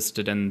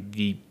ham-fisted and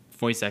the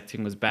voice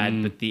acting was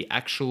bad, but the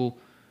actual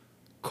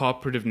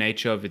cooperative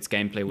nature of its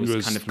gameplay was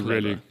kind of clever.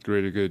 Really,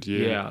 really good,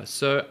 yeah. Yeah,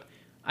 so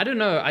I don't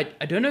know.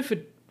 I don't know if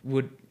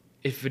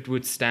it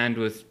would stand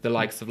with the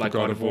likes of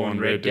God of War and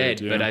Red Dead,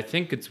 but I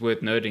think it's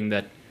worth noting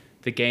that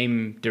the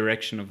game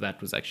direction of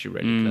that was actually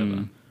really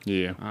clever.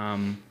 Yeah.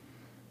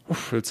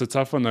 It's a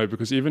tough one though,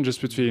 because even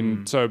just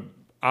between so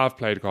I've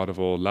played God of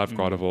War, love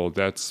God of War.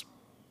 That's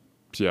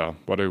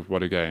what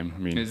a game. I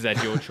mean, is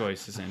that your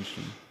choice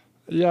essentially?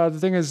 Yeah, the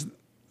thing is,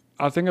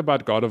 I think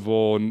about God of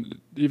War,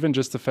 even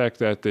just the fact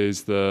that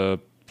there's the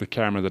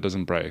camera that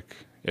doesn't break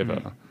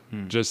ever.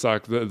 Just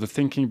like the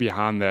thinking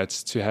behind that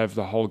to have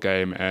the whole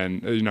game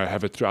and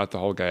have it throughout the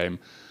whole game.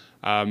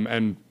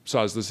 And so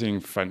I was listening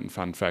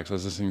fun facts. I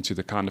was listening to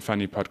the Kind of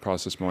Funny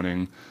podcast this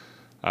morning.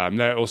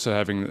 They're also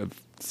having the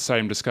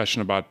same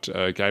discussion about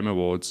Game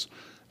Awards,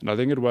 and I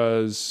think it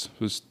was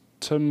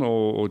Tim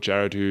or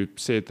Jared who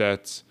said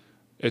that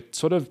it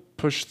sort of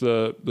pushed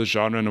the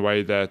genre in a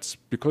way that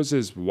because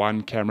there's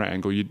one camera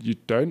angle, you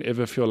don't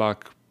ever feel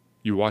like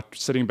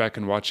sitting back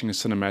and watching a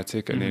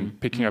cinematic and then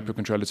picking up your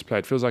controller to play.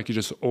 It feels like you're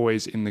just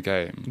always in the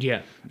game.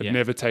 Yeah. It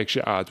never takes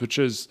you out, which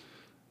is,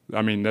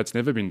 I mean, that's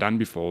never been done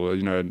before.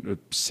 A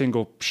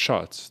single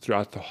shot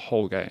throughout the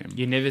whole game.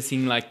 You've never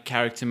seen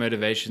character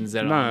motivations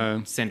that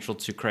are central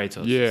to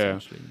Kratos. Yeah.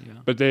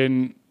 But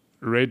then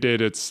Red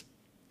Dead, it's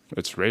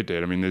Red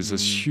Dead. I mean, there's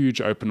this huge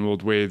open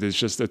world where there's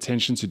just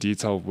attention to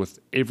detail with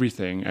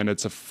everything, and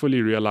it's a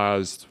fully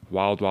realized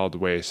Wild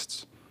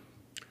West.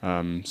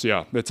 So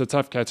yeah, it's a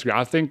tough category.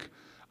 I think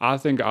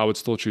I would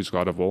still choose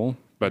God of War,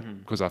 but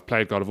because I've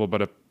played God of War,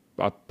 but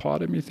a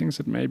part of me thinks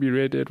that maybe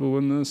Red Dead will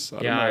win this.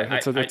 I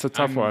don't know. It's a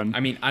tough one. I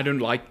mean, I don't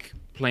like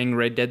playing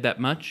Red Dead that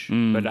much,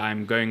 but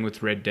I'm going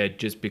with Red Dead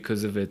just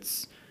because of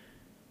its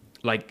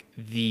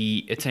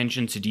the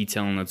attention to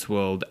detail in its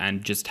world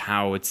and just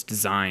how it's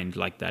designed.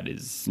 That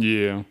is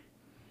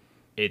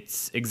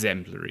it's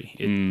exemplary.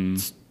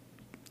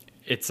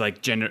 It's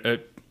like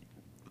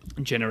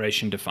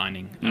generation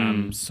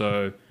defining.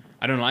 So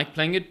I don't like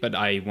playing it, but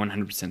I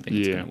 100% think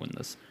it's going to win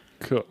this.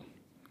 Cool.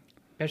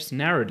 Best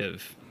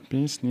narrative.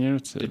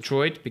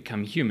 Detroit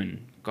Become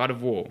Human, God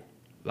of War,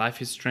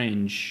 Life is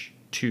Strange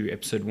 2,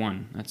 Episode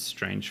 1. That's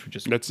strange for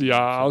just...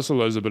 also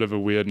was a bit of a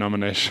weird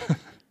nomination.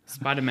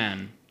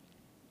 Spider-Man,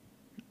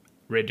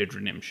 Red Dead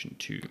Redemption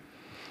 2.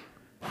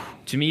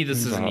 To me,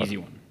 this is an easy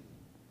one.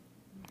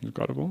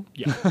 God of War?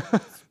 Yeah.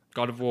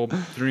 God of War,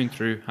 through and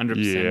through,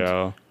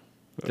 100%.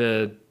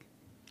 Yeah.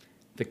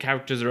 The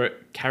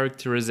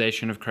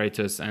characterization of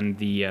Kratos and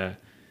the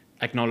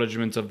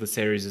acknowledgement of the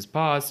series'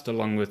 past,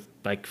 along with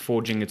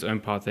forging its own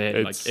path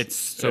ahead. It's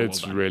so well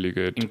done. Really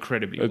good.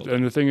 Incredibly well done.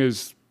 And the thing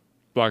is,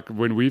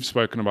 when we've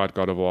spoken about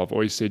God of War, I've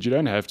always said you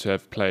don't have to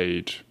have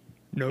played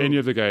any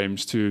of the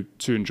games to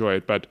enjoy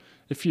it. But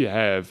if you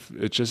have,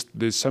 it's just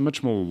there's so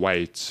much more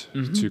weight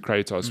to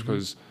Kratos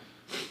because,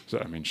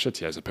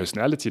 he has a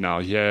personality now.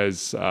 He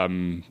has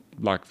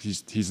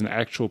he's an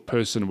actual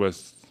person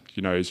with.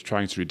 He's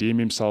trying to redeem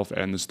himself,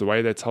 and it's the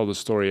way they tell the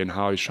story and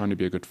how he's trying to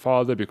be a good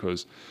father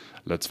because,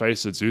 let's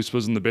face it, Zeus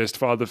wasn't the best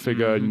father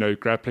figure,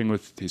 grappling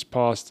with his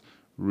past.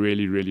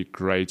 Really, really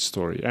great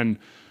story. And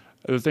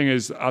the thing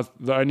is,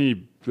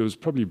 there was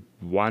probably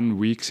 1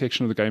 weak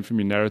section of the game for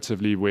me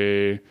narratively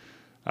where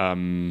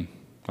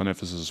don't know if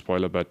this is a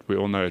spoiler, but we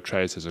all know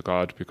Atreus is a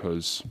god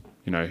because,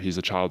 he's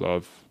a child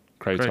of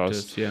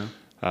Kratos. Yeah.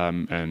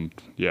 And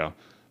yeah.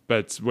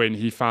 But when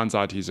he finds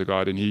out he's a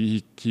god, and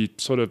he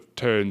sort of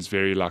turns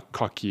very like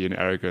cocky and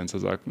arrogant,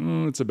 it's like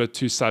it's a bit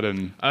too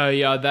sudden. And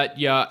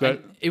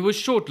it was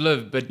short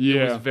lived, but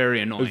it was very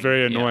annoying. It was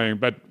very annoying.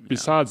 But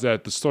besides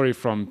that, the story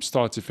from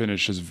start to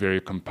finish is very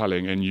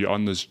compelling, and you're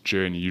on this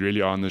journey. You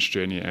really are on this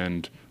journey,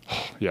 and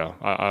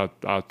I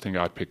think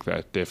I'd pick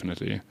that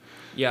definitely.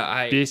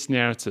 Yeah, best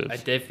narrative. I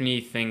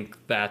definitely think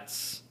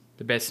that's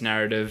the best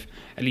narrative,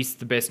 at least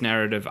the best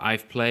narrative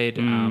I've played.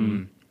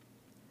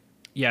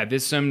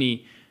 There's so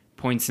many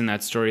points in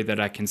that story that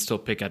I can still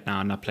pick at now,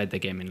 and I played the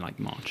game in like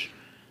March.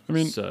 I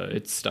mean, so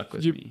it's stuck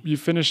with me. You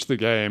finish the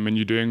game and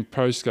you're doing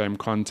post-game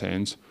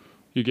content.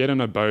 You get on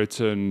a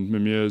boat and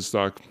Mimir's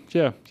like,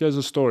 here's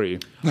a story.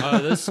 Oh,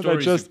 this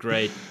story is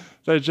great.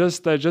 They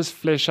just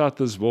flesh out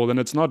this world, and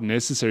it's not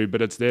necessary,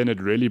 but it's there, and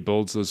it really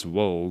builds this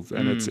world,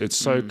 and it's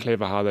so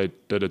clever how they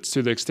did it,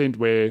 to the extent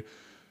where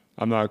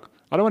I'm like,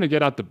 I don't want to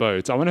get out the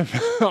boat. I want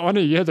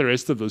to hear the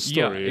rest of the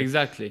story. Yeah,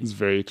 exactly. It's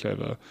very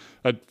clever.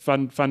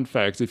 Fun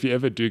fact: if you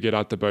ever do get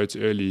out the boat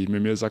early,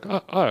 Mimir's like,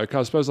 okay,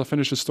 I suppose I'll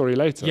finish the story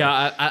later.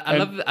 Yeah,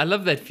 I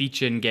love that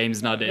feature in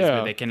games nowadays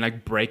where they can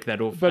like break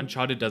that off.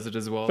 Uncharted does it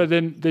as well. But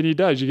then he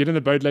does. You get in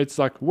the boat late. It's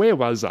like, where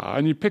was I?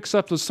 And he picks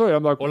up the story.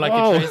 I'm like, or like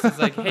Atreus is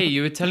like, hey,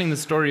 you were telling the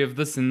story of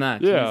this and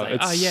that. Yeah,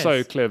 and it's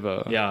so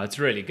clever. Yeah, it's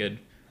really good.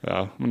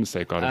 Yeah, I'm gonna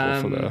say God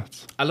of War for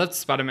that. I loved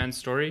Spider-Man's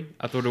story.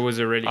 I thought it was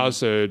a really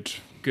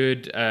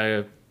good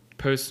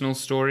personal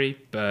story,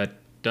 but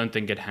don't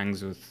think it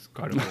hangs with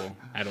God of War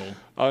at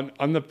all.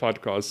 On the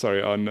podcast,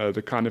 on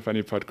the Kind of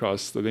Funny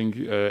podcast, I think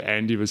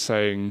Andy was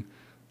saying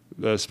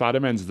the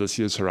Spider-Man's this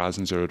year's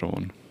Horizon Zero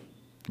Dawn.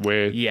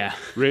 Where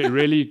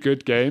really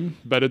good game,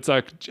 but it's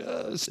like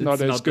just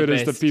not as good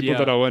as the people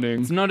that are winning.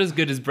 It's not as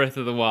good as Breath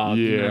of the Wild.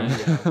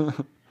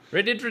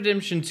 Red Dead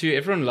Redemption 2,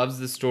 everyone loves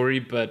the story,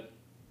 but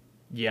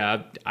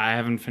I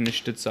haven't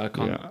finished it, so I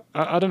can't. Yeah,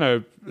 I don't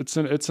know. It's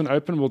an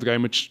open world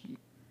game, which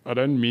I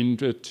don't mean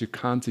to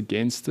count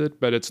against it,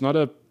 but it's not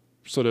a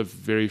sort of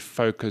very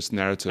focused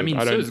narrative. I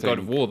mean, so is God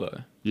of War,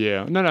 though.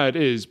 Yeah, no, it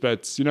is,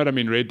 but you know what I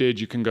mean. Red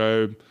Dead, you can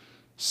go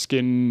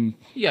skin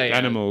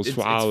animals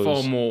for hours.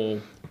 It's far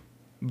more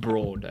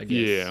broad, I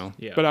guess.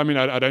 Yeah. But I mean,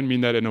 I don't mean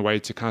that in a way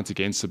to count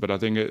against it, but I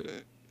think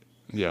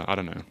I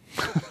don't know.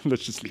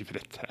 Let's just leave it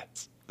at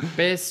that.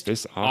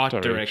 Best art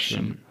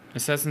direction.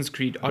 Assassin's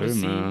Creed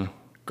Odyssey,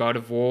 God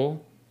of War,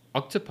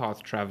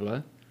 Octopath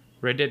Traveler,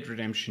 Red Dead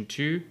Redemption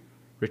 2,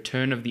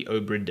 Return of the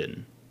Obra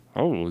Dinn.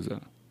 Oh,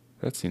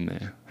 that's in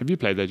there. Have you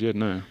played that yet?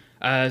 No.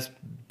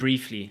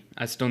 Briefly.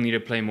 I still need to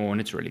play more, and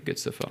it's really good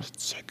so far.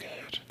 It's so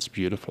good. It's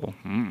beautiful.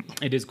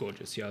 It is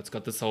gorgeous. Yeah, it's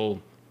got this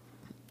whole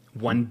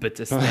 1-bit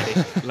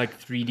aesthetic, like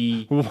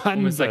 3D,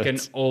 almost like an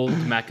old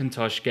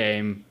Macintosh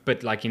game,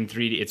 but like in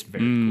 3D. It's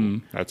very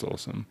cool. That's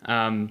awesome.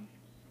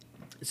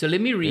 So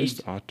let me read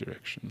Best art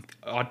direction.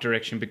 Art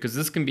direction, because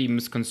this can be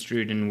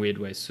misconstrued in weird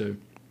ways. So,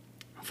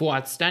 for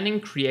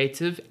outstanding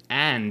creative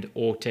and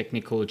or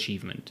technical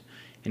achievement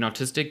in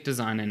artistic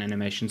design and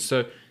animation.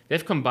 So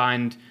they've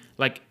combined,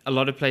 like a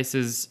lot of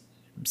places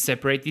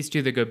separate these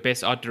two. They go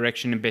best art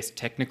direction and best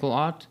technical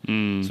art.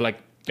 So like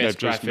best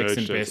graphics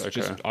and best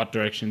just art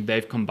direction.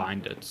 They've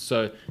combined it.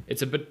 So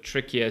it's a bit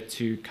trickier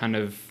to kind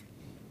of...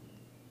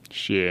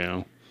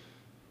 Yeah.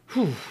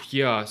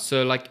 Yeah.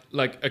 So like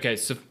okay.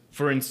 So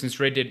for instance,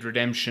 Red Dead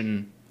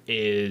Redemption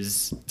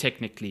is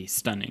technically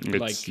stunning.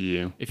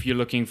 If you're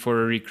looking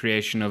for a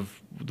recreation of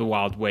the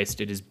Wild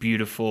West, it is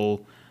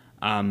beautiful,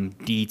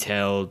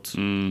 detailed,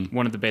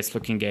 one of the best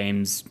looking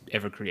games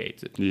ever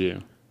created. Yeah.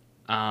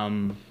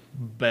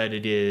 But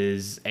it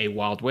is a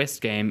Wild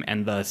West game,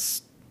 and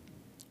thus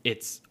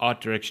its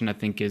art direction, I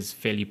think, is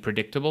fairly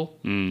predictable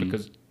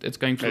because it's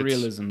going for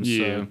realism. Yeah.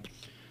 So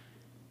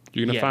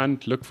you're gonna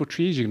look for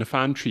trees. You're gonna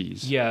find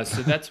trees. Yeah.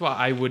 So that's why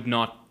I would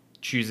not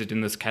choose it in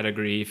this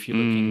category if you're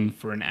looking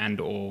for an and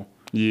or.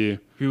 Yeah.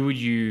 Who would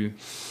you...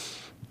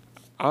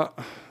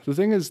 The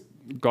thing is,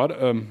 not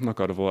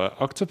God of War,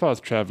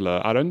 Octopath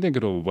Traveler, I don't think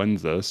it'll win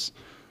this,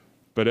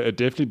 but it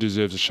definitely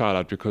deserves a shout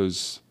out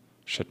because,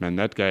 shit man,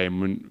 that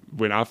game,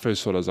 when I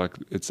first saw it, I was like,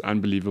 it's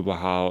unbelievable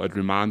how it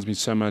reminds me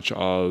so much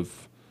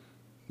of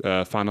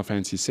Final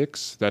Fantasy VI,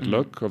 that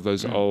look of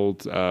those old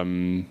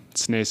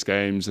SNES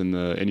games and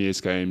the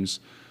NES games,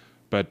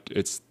 but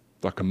it's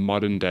like a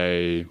modern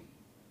day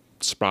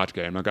sprite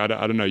game. Like I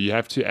don't know, you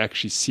have to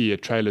actually see a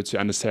trailer to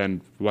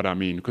understand what I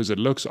mean, because it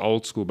looks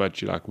old school,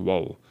 but you're like,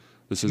 whoa,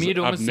 this is...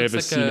 I've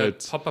never seen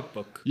it. Pop-up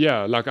book.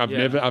 Yeah, like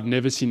I've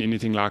never seen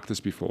anything like this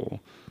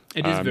before.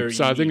 It is very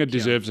so unique, I think it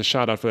deserves a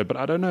shout out for that, but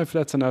I don't know if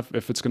that's enough,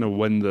 if it's going to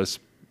win this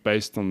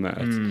based on that.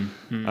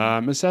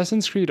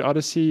 Assassin's Creed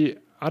Odyssey,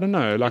 I don't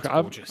know. Like it's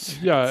gorgeous.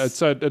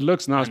 It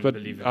looks nice, but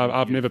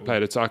I've never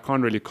played it, so I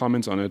can't really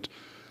comment on it.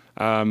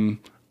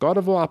 God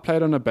of War I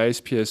played on a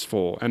base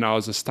PS4, and I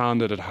was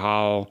astounded at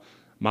how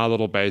my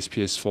little base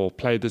PS4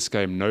 played this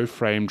game, no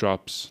frame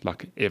drops,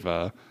 like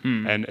ever,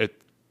 and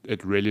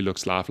it really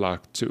looks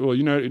lifelike too. Well,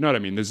 you know what I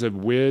mean. There's a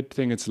weird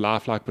thing, it's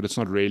lifelike, but it's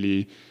not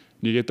really.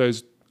 You get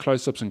those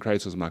close-ups and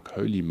Kratos. I'm like,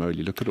 holy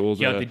moly, look at all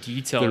the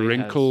detail the he has.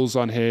 wrinkles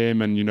on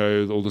him, and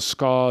all the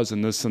scars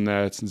and this and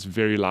that. It's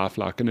very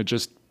lifelike, and it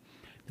just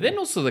Then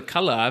also the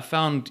color. I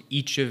found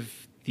each of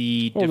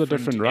the All the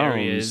different different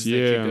areas rounds, that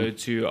yeah. you go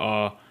to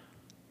are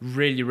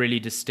really, really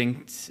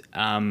distinct,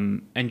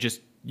 and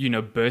just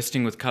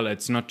bursting with color.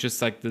 It's not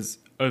just like this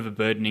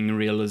overburdening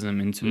realism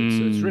into it.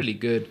 So it's really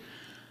good.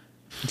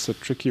 it's a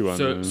tricky one.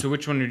 So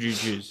which one would you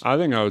choose? I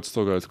think I would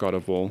still go with God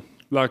of War.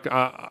 Like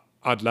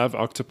I'd love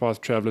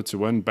Octopath Traveler to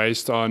win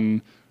based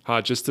on how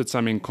I just did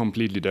something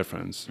completely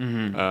different.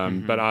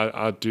 But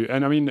I do,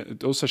 and I mean,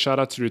 also shout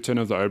out to Return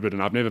of the Obra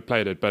Dinn. I've never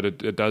played it, but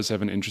it does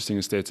have an interesting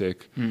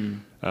aesthetic.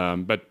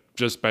 But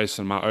just based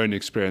on my own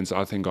experience,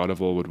 I think God of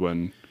War would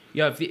win.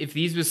 Yeah, if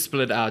these were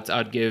split out,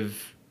 I'd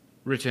give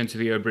Return to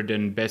the Obra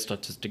Dinn best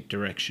artistic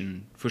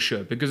direction for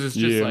sure, because it's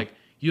just Yeah. like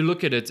you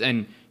look at it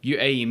and you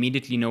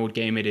immediately know what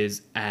game it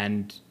is,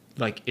 and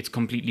like it's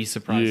completely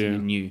surprising Yeah.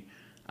 and new.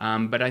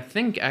 But I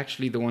think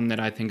actually the one that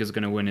I think is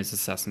going to win is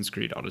Assassin's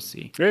Creed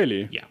Odyssey.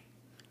 Really? Yeah,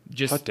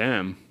 just Hot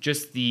damn.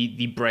 just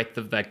the breadth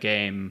of that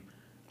game,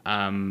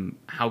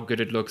 how good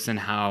it looks, and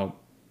how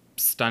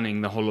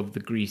stunning the whole of the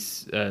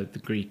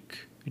Greek.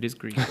 It is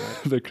Greek, right?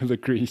 the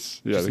Greece.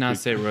 Yeah. Just the now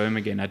Greece. say Rome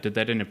again. I did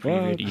that in a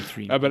preview at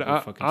E3. But People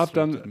fucking I've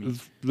slaughtered me. done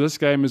this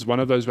game is one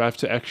of those where I have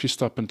to actually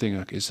stop and think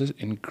like, is this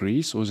in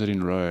Greece or is it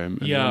in Rome?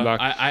 And Yeah, I'm like,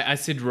 I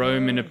said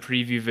Rome in a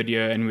preview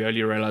video, and we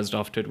only realized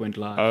after it went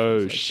live. Oh, I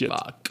was like, shit.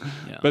 Fuck.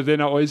 Yeah. but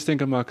then I always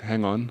think I'm like,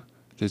 hang on,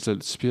 there's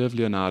a Spear of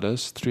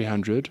Leonidas,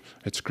 300.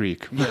 It's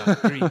Greek. Yeah,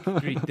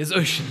 Greek. There's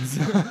oceans.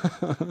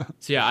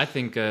 So yeah, I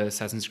think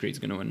Assassin's Creed's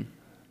gonna win.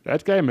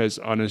 That game has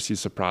honestly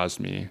surprised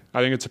me.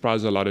 I think it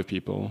surprised a lot of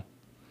people.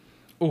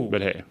 Oh,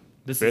 But hey,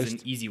 this best, is an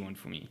easy one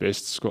for me.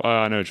 best score. Oh,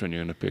 I know which one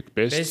you're gonna pick.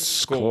 Best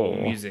Score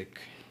music.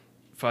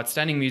 For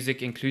outstanding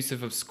music,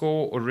 inclusive of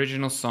score,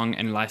 original song,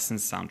 and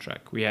licensed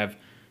soundtrack, we have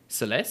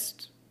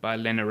Celeste by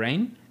Lena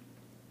Raine,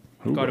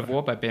 Ooh, God of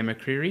War by Bear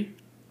McCreary.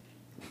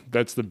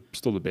 That's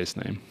still the best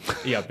name.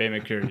 Yeah, Bear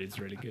McCreary is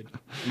really good.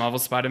 Marvel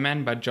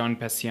Spider-Man by John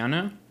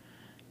Paciano.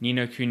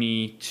 Nino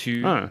Kuni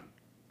 2 Ah,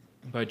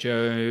 by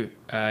Joe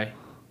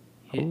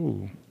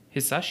ooh,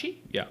 Hisashi?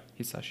 Yeah,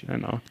 Hisashi. I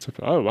know.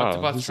 Oh wow,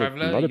 Octopath there's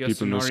Traveler, a lot of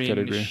people in this Yosunori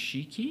category.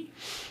 Nishiki.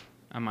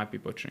 I might be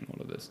butchering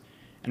all of this.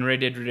 And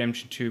Red Dead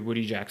Redemption 2,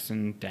 Woody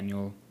Jackson,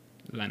 Daniel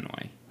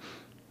Lanois.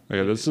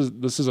 Okay, this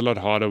is a lot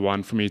harder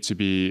one for me to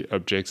be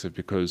objective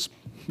because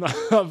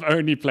I've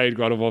only played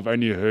God of War. I've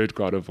only heard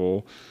God of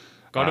War.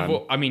 God of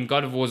War. I mean,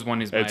 God of War's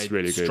one is my It's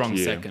really good, strong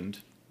yeah. second.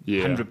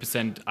 Yeah.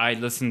 100%. I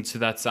listened to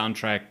that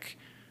soundtrack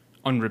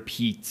on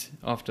repeat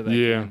after that.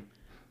 Yeah. game.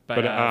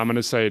 But I'm going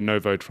to say no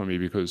vote from me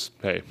because,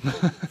 hey.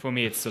 For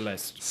me, it's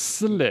Celeste.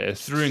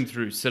 Celeste. Through and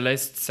through.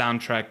 Celeste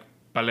soundtrack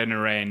by Lena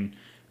Raine.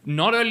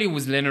 Not only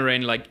was Lena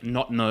Raine like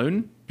not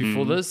known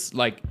before this,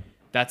 like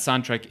that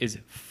soundtrack is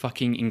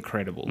fucking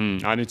incredible.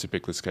 I need to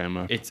pick this game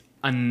up. It's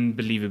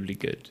unbelievably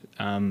good.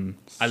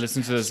 I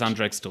listen to the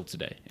soundtrack still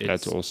today.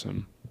 That's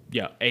awesome.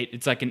 Yeah,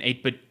 it's like an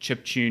 8-bit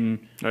chip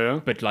tune, Oh, yeah?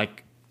 but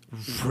like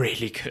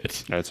really good.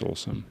 That's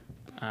awesome.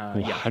 Yeah,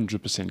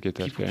 100% get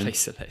that people game. play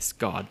Celeste.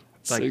 God,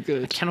 it's So like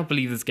good. I cannot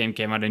believe this game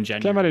came out in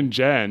January. Came out in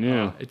Jan,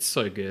 yeah. Oh, it's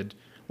so good.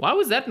 Why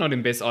was that not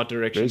in Best Art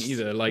Direction Best-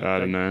 either? Like I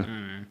don't know.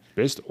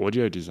 Best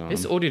audio design.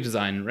 Best audio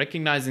design,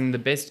 recognizing the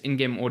best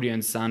in-game audio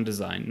and sound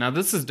design. Now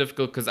this is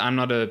difficult because I'm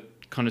not a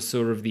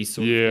connoisseur of these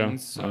sort of yeah,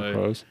 things. of So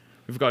course.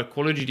 we've got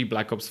Call of Duty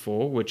Black Ops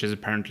 4, which is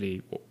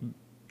apparently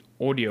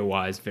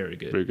audio-wise very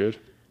good. Very good.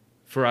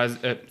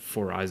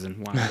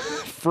 Horizon, wow.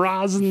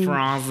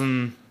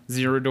 Frozen.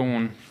 Zero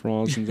Dawn.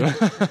 Frozen.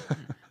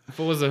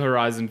 Forza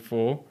Horizon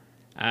 4.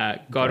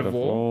 God of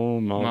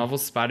War. Marvel. Marvel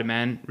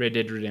Spider-Man. Red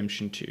Dead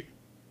Redemption 2.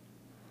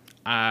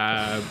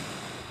 I'm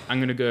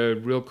going to go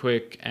real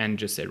quick and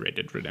just say Red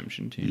Dead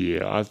Redemption 2.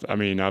 Yeah, I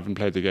mean, I haven't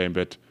played the game,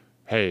 but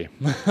hey,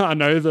 I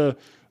know the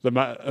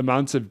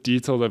amounts of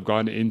detail they've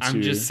gone into.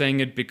 I'm just saying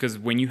it because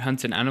when you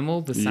hunt an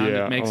animal, the sound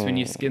Yeah, it makes when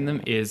you oh. skin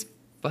them is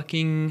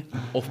fucking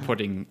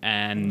off-putting.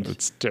 And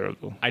It's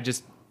terrible. I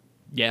just,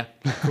 yeah,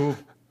 cool.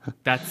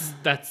 That's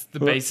the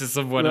basis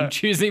of what I'm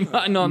choosing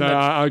mine on.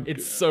 No,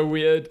 It's so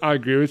weird. I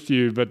agree with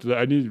you, but the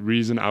only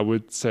reason I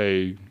would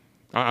say,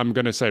 I'm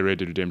going to say Red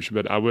Dead Redemption,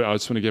 but I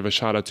just want to give a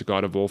shout out to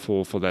God of War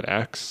for that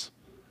axe.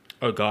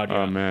 Oh God, yeah.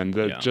 Oh man,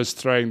 just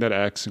throwing that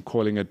axe and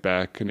calling it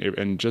back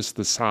and just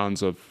the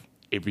sounds of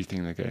everything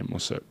in the game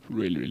also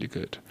really, really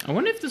good. I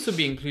wonder if this would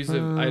be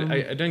inclusive.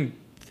 I don't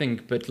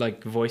think, but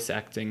like voice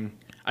acting.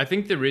 I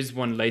think there is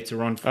one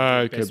later on for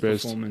Okay, best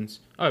best. performance.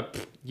 Oh,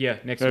 yeah,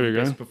 next There one, we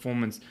go. best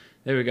performance.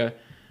 There we go.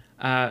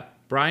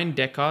 Brian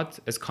Deckard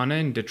as Connor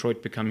in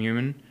Detroit Become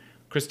Human.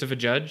 Christopher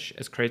Judge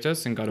as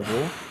Kratos in God of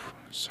War.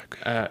 So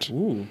good.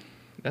 Ooh,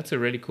 that's a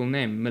really cool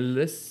name.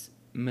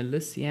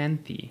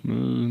 Melisianthe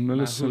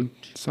Melissa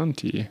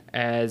Santi.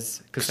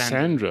 as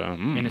Cassandra.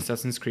 Cassandra. In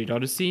Assassin's Creed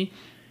Odyssey.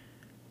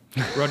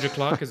 Roger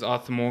Clark as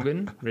Arthur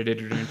Morgan, Red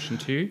Dead Redemption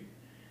 2.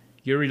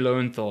 Yuri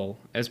Lowenthal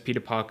as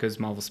Peter Parker's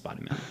Marvel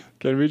Spider-Man.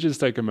 Can we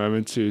just take a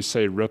moment to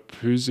say rip?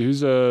 Who's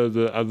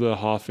the other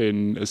half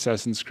in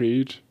Assassin's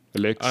Creed?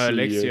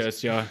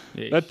 Alexios. yeah.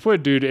 That poor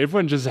dude,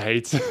 everyone just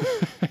hates him.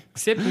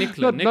 Except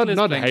Nicola.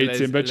 not hates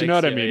him, but you know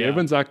what I mean. Yeah.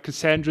 Everyone's like,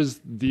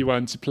 Cassandra's the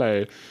one to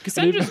play.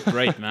 Cassandra's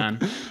great, man.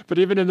 But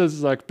even in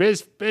this, like,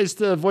 best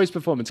voice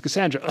performance,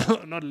 Cassandra,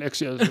 not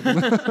Alexios.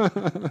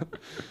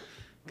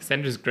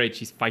 Cassandra's great.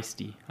 She's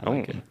feisty. I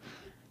like it.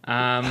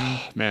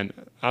 Man,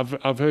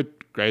 I've heard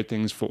great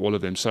things for all of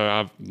them. So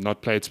I've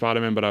not played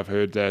Spider-Man, but I've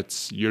heard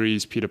that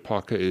Yuri's Peter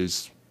Parker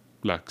is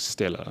like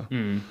stellar.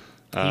 He's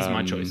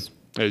my choice.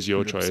 Is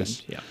your 100%,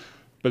 choice. Yeah.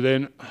 But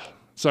then,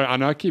 so I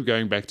know I keep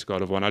going back to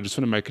God of War. And I just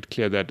want to make it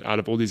clear that out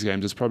of all these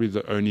games, it's probably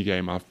the only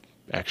game I've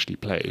actually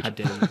played. How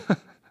dare you?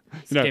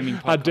 You know,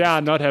 I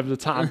dare not have the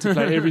time to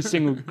play every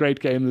single great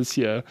game this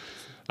year.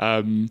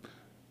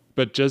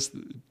 But just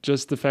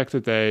the fact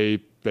that they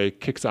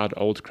kicked out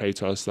old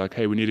Kratos, like,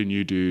 hey, we need a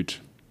new dude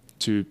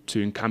to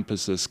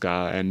encompass this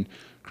guy. And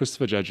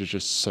Christopher Judge is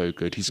just so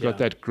good. He's got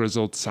that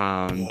grizzled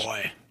sound.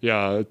 Boy.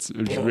 Yeah, it's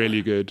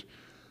really good.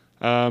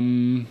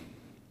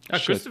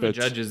 Christopher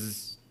Judge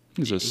is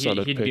he's a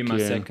solid he'd pick, be my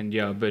second,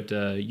 but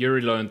Yuri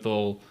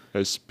Lowenthal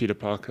as Peter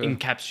Parker.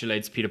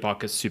 encapsulates Peter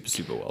Parker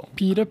super well.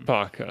 Peter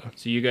Parker.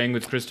 So you're going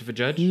with Christopher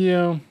Judge?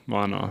 Yeah,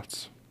 why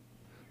not?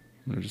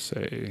 I'm gonna just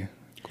say.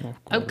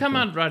 I'll come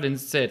out right and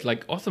say it.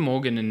 Like, Arthur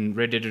Morgan in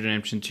Red Dead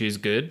Redemption 2 is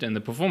good, and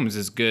the performance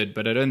is good,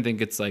 but I don't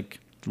think it's like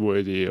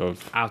worthy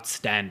of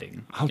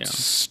outstanding.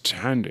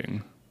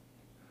 outstanding.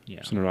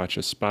 Yeah. I'm gonna write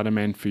a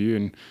Spider-Man for you,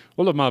 and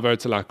all of my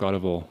votes are like God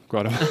of War.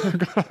 God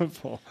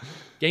of War.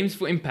 Games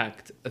for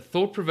Impact, a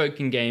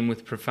thought-provoking game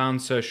with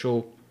profound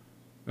social,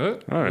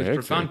 hectic.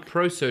 profound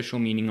pro-social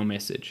meaning or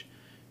message.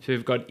 So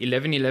we've got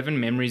 1111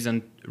 Memories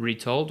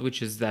Retold,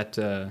 which is that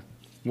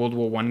World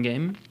War I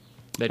game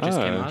that just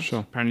came out. Sure.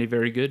 Apparently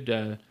very good.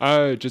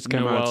 It just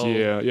came out.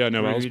 Noel Yeah,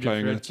 Noel's reviewed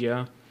playing for it.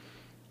 Yeah.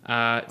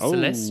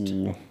 Celeste,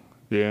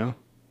 Yeah.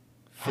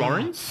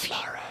 Florence,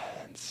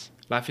 Florence.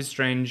 Life is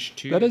Strange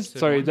 2. That is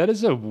episode 1. that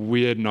is a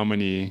weird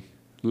nominee.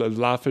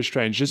 Life is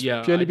Strange, just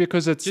purely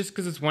because it's just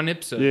because it's one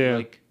episode. Yeah.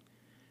 Like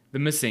The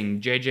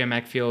Missing, J.J.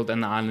 Macfield,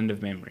 and the Island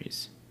of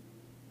Memories.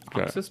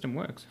 Okay. Arc system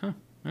works, huh?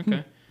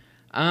 Okay.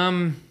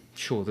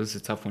 Sure, this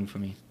is a tough one for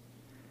me.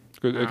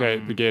 good.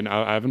 Okay, again,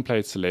 I haven't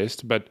played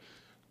Celeste, but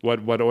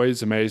what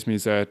always amazed me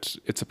is that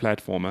it's a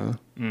platformer,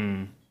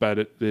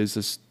 but there's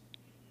this.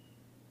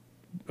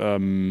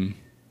 Can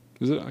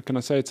I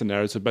say it's a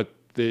narrative? But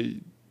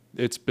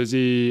it's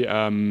busy.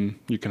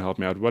 You can help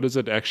me out. What is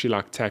it actually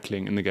like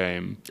tackling in the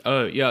game?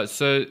 Oh, yeah.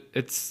 So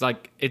it's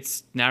like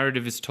its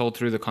narrative is told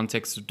through the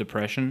context of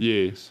depression.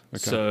 Yes. Okay.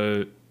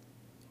 So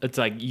it's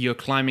like you're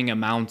climbing a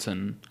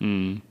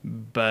mountain,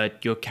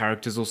 but your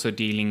character's also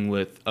dealing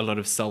with a lot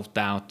of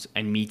self-doubt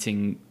and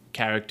meeting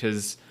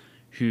characters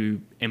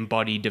who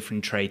embody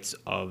different traits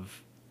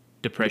of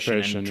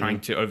depression and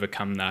trying to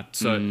overcome that.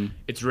 So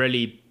it's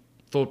really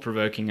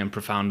thought-provoking and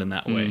profound in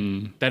that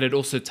way. That it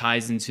also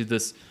ties into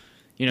this,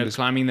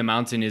 climbing the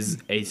mountain is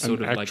a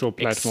sort of like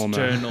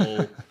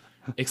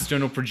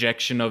external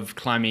projection of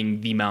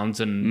climbing the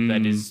mountain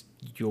that is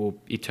your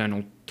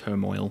eternal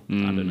turmoil. I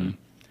don't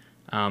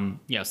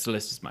know.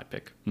 Celeste is my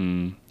pick.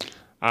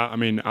 I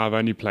mean, I've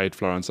only played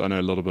Florence. I know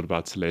a little bit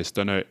about Celeste.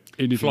 Don't know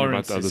anything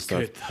Florence about the other is stuff.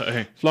 good,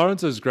 though.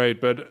 Florence is great,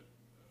 but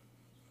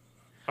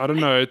I don't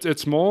know.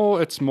 It's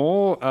more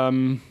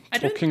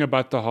talking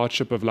about the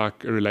hardship of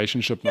like a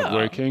relationship not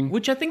working.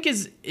 Which I think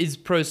is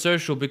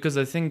pro-social, because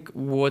I think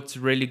what's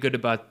really good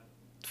about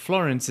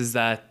Florence is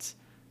that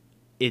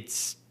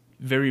it's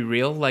very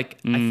real. Like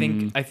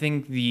I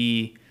think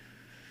the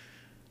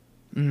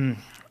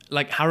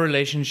like how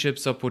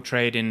relationships are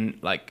portrayed in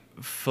like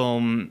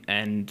film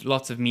and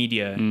lots of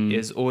media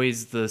is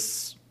always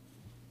this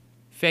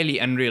fairly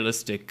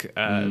unrealistic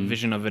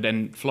vision of it,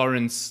 and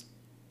Florence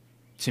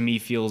to me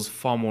feels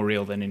far more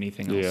real than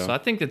anything else. So I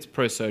think it's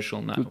pro-social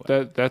in that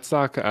way. That's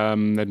like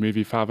that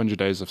movie 500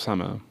 Days of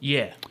Summer.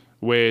 Yeah.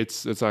 Where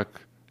it's like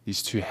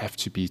these two have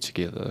to be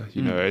together,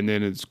 know, and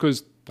then it's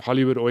because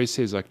Hollywood always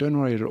says like, don't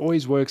worry, it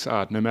always works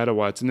out no matter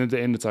what. And at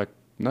the end it's like,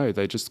 no,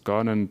 they just go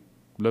on and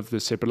live their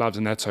separate lives,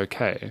 and that's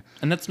okay.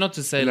 And that's not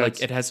to say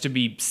like it has to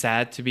be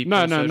sad to be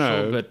no,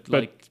 pro-social,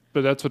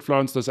 but that's what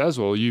Florence does as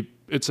well.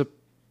 It's a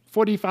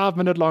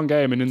 45-minute long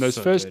game, and in those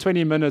first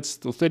 20 minutes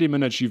or 30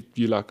 minutes,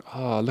 you're like,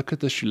 oh, look at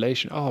this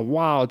relation. Oh,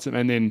 wow.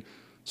 And then,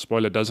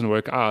 spoiler, doesn't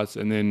work out.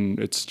 And then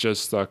it's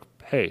just like,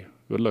 hey,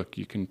 well, look,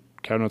 you can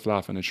carry on with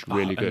life, and it's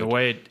really good. And the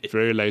way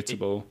very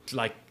relatable. It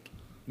like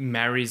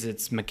marries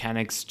its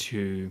mechanics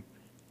to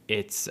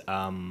its,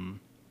 what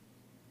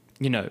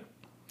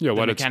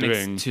it's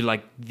mechanics doing. to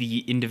like the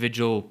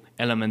individual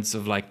elements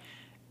of like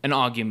an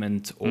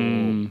argument or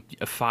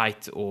a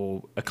fight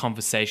or a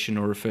conversation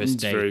or a first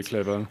date. It's very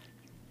clever.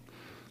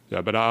 Yeah,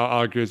 but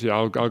I agree with you.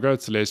 I'll go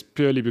with Celeste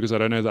purely because I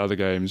don't know the other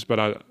games,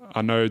 but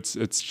I know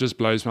it's just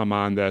blows my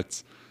mind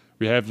that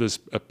we have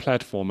a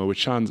platformer,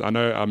 which sounds, I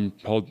know I'm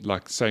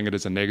saying it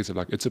as a negative,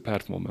 like it's a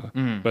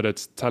platformer, but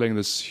it's telling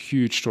this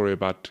huge story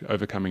about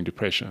overcoming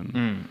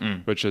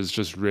depression, which is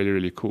just really,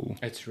 really cool.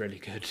 It's really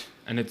good.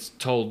 And it's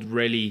told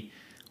really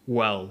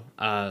well,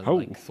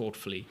 like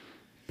thoughtfully.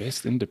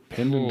 Best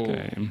independent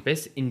game.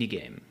 Best indie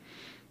game.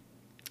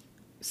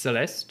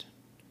 Celeste,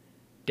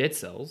 Dead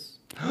Cells,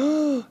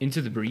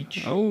 Into the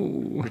Breach, Oh,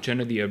 Return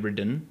of the Obra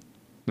Dinn,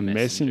 the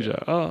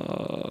Messenger.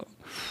 Oh.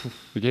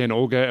 Again,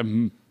 all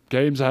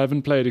games I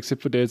haven't played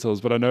except for Dead Cells,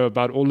 but I know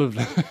about all of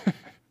them.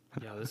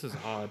 Yeah, this is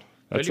hard.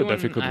 That's The only a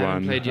difficult I haven't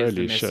one. played yet is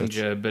the Holy shit.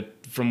 Messenger,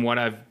 but from what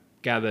I've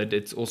gathered,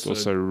 it's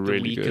also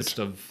really the good. weakest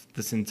of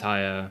this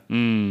entire.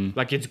 Mm,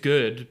 Like, it's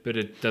good, but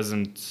it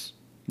doesn't.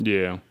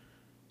 yeah.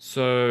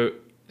 So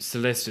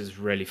Celeste is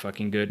really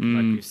fucking good.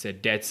 Like you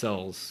said, Dead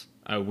Cells.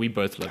 We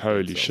both love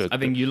Holy Dead Cells. shit. I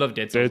think you love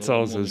Dead Cells. Dead a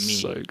lot Cells more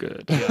is than me. so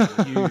good.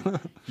 Yeah,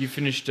 you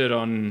finished it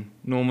on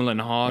normal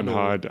and hard. And or-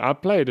 hard. I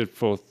played it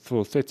for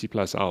 30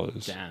 plus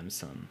hours. Damn,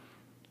 son.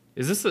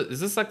 Is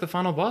this like the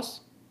final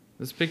boss?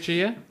 This picture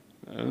here?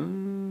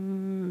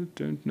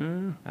 Don't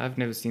know. I've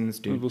never seen this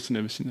I've dude. also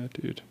never seen that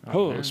dude.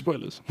 Oh, Oh, man.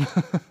 spoilers.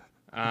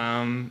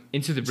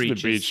 Into the Breach.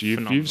 The Breach. Is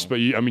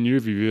phenomenal.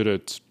 You've reviewed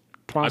it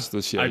twice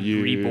this year. I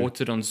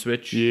rebought it on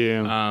Switch.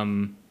 Yeah.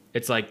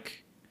 It's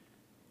like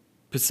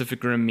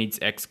Pacific Rim meets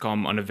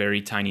XCOM on a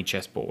very tiny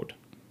chessboard.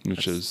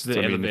 Which That's is, the I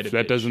mean, elevator if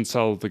that pitch. doesn't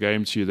sell the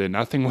game to you, then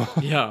nothing will.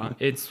 Yeah,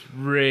 it's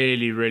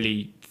really,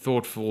 really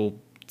thoughtful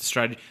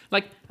strategy.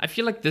 Like, I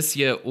feel like this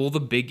year, all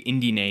the big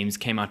indie names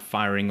came out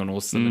firing on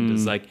all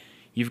cylinders. Like,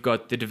 you've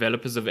got the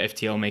developers of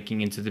FTL making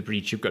Into the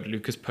Breach. You've got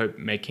Lucas Pope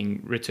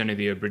making Return of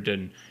the Obra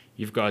Dinn.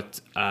 You've got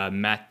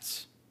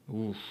Matt...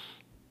 Ooh.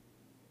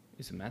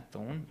 Is it Matt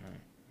Thorne? No.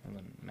 Hold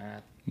on.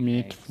 Matt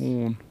Matt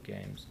Thorne.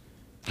 Games.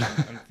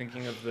 I'm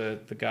thinking of the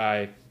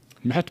guy...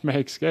 Matt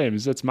makes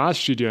games. That's my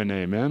studio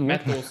name, man.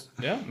 Matt Thorson.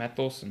 Yeah, Matt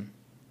Thorson.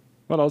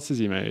 What else has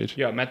he made?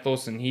 Yeah, Matt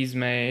Thorson. He's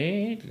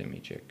made... Let me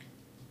check.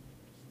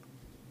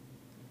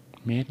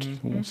 Matt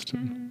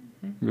Thorsten.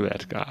 Look at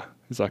that guy.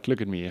 He's like, look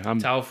at me.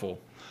 I'm. Towerfall.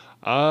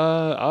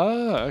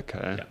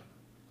 Okay.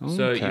 Yeah.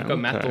 So Okay, you've got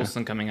Matt okay.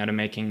 Thorson coming out and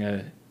making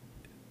a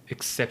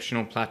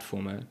exceptional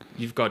platformer.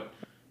 You've got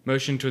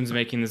Motion Twins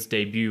making this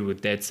debut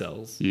with Dead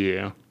Cells.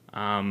 Yeah.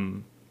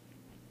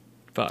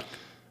 Fuck.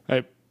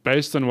 Hey,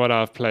 based on what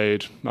I've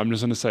played, I'm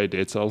just gonna say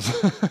Dead Cells.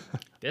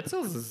 Dead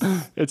Cells is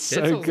It's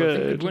Dead so Cells, I think good.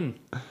 it'd win.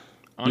 You think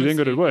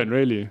Honestly, it would win,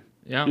 really?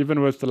 Yeah.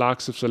 Even with the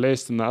likes of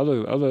Celeste and the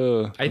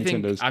other I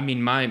contenders. think, I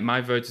mean,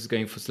 my vote is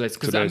going for Celeste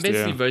because I'm Celeste,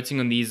 basically yeah. voting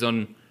on these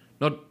on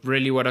not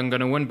really what I'm going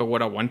to win, but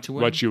what I want to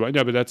win. What you want?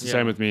 Yeah, but that's the Yeah.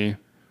 same with me.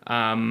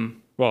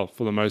 Well,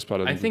 for the most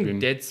part, I it's think been-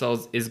 Dead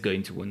Cells is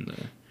going to win,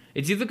 though.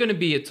 It's either going to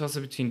be a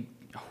toss-up between...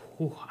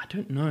 Oh, I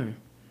don't know.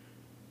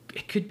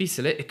 It could be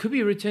Celeste. It could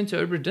be a Return to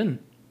Obra Dinn.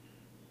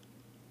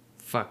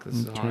 Fuck, this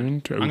is hard. I'm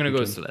Return to going to Obra go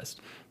with Dinn.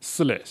 Celeste.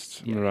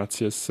 Celeste. I'm gonna write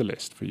here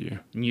Celeste for you.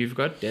 And you've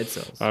got Dead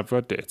Cells. I've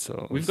got Dead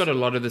Cells. We've got a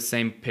lot of the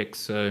same picks,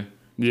 so...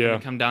 yeah.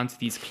 Come down to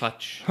these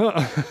clutch.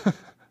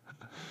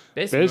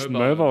 Best Best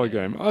mobile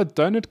game. Oh,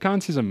 don't it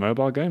count as a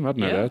mobile game? I don't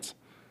know Yeah. that.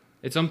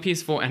 It's on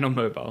PS4 and on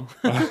mobile.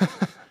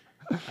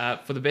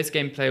 For the best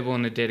game playable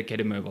on a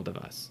dedicated mobile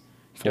device.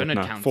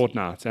 Donut County.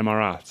 Fortnite. Am I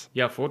right?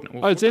 Yeah, Fortnite.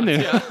 Well, Oh, it's in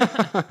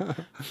Fortnite,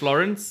 yeah.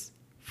 Florence,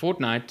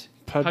 Fortnite,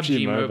 PUBG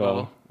PUBG Mobile,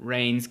 Mobile.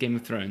 Reigns, Game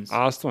of Thrones.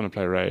 I still want to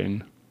play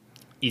Rain.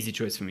 Easy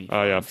choice for me.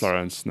 Oh yeah,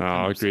 Florence. No,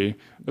 I agree.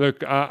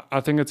 Look, I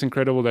think it's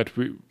incredible that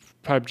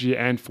PUBG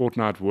and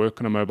Fortnite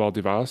work on a mobile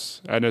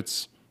device, and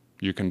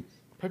you can,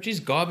 PUBG's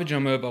garbage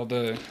on mobile,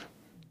 though.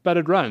 but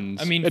it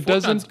runs. I mean, it Fortnite's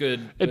doesn't. good.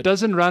 It but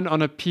doesn't run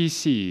on a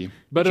PC,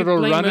 but you it'll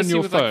play run on mostly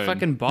your with, phone. Like,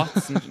 fucking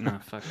bots. And, nah,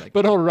 fuck like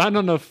But it'll run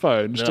on a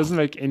phone, which Ugh. doesn't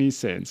make any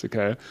sense.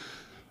 Okay.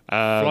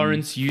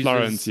 Florence uses...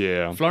 Florence,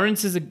 yeah.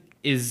 Florence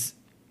is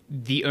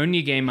the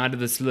only game out of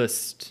this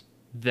list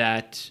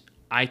that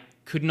I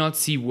could not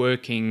see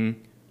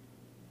working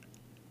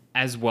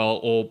as well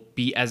or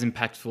be as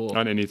impactful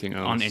On anything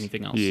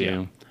else.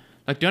 Yeah.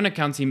 Like Donut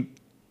County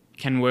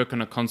can work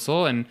on a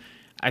console, and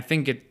I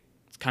think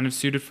it's kind of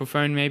suited for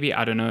phone. Maybe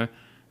I don't know.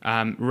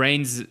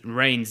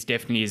 Reigns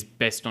definitely is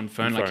best on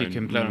phone. Like you Phone,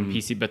 can play it on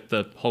PC, but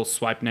the whole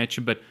swipe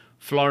nature. But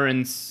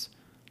Florence,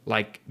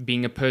 like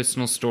being a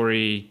personal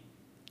story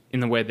in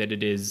the way that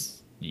it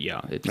is,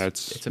 yeah, it's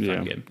a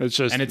fun game. It's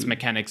just and its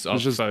mechanics of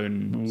it's just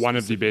phone. one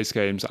of the best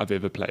games I've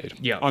ever played.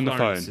 Yeah, on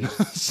Florence the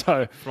phone.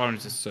 So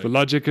Florence is so. the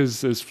logic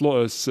is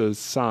flawless as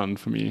sound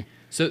for me.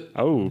 So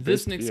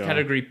this best next VR.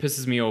 category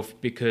pisses me off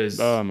because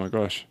Oh my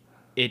gosh.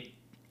 it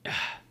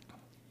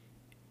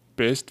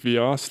Best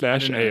VR / I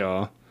don't know.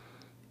 AR.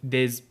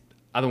 there's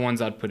other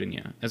ones I'd put in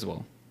here as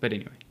well. But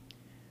anyway,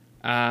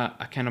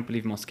 I cannot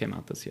believe Moss came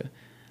out this year.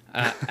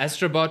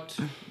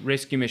 Astrobot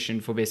Rescue Mission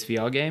for Best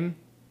VR Game,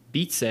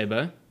 Beat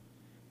Saber,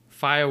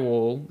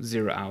 Firewall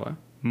 0 Hour,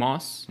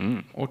 Moss,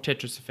 or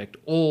Tetris Effect.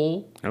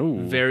 All Oh.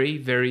 very,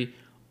 very...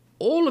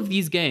 All of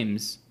these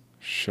games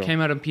Sure.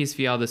 came out on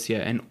PSVR this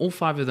year, and all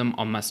 5 of them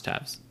are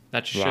must-haves.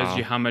 That shows Wow.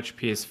 you how much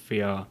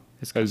PSVR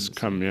has come. Has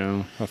come,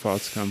 yeah. How far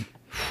it's come.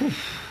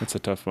 That's a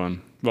tough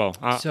one. Well,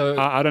 So-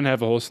 I don't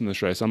have a horse in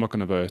this race. I'm not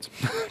going to vote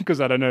because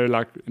I don't know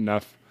like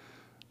enough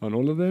on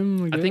all of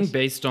them. I I think guess.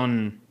 based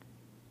on...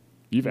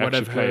 You've what actually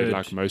I've played heard-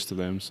 like most of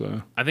them,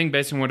 so I think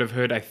based on what I've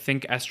heard, I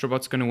think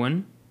Astrobot's going to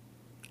win.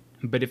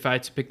 But if I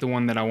had to pick the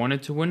one that I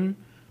wanted to win,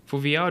 For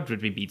VR, it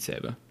would be Beat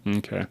Saber.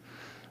 Okay.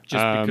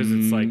 Just because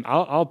it's like,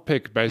 I'll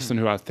pick based on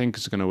who I think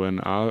is going to win.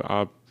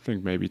 I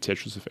think maybe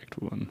Tetris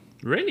Effect will win.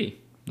 really?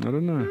 I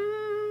don't know.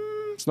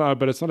 It's not,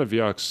 but it's not a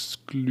VR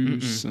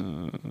exclusive.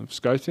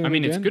 Skything. I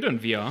mean, it's again? good on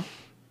VR.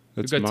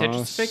 We've It's got Tetris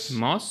Mars, Effect,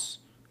 Moss,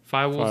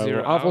 Firewall Zero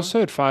I've Hour. also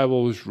heard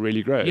Firewall was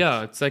really great.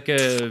 Yeah, it's like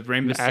a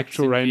Rainbow An Six.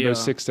 actual in Rainbow VR.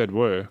 Six that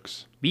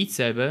works. Beat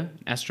Saber,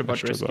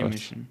 Astrobot Rescue Astrobot.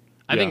 Mission.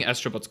 I Yeah. think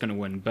Astrobot's going to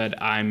win, but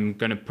I'm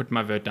going to put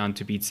my vote down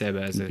to Beat Saber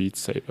as a. Beat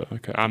Saber.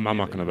 Okay, I'm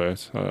not going to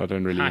vote. I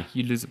don't really. Ha,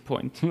 you lose a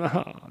point.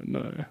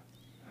 No.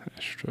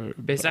 Astro.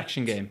 Best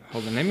action game.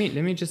 Hold on, let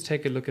me just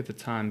take a look at the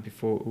time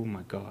before. Oh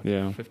my god.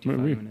 Yeah.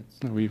 55 we, minutes,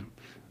 No,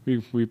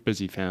 we're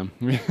busy, fam.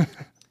 and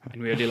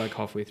we're already like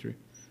halfway through.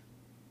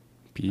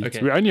 Beat.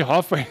 Okay. We're only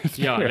halfway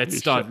through. Yeah, Holy let's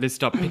start. Let's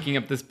start picking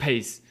up this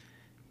pace.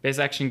 Best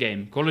action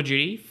game: Call of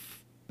Duty,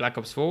 Black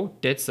Ops 4,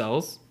 Dead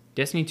Cells,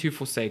 Destiny 2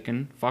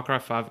 Forsaken, Far Cry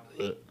 5,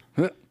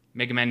 shit.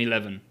 Mega Man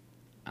 11.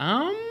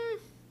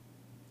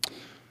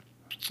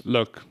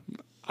 Look,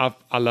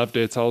 I love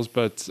Dead Cells,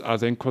 but I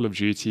think Call of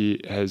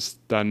Duty has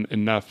done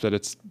enough that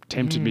it's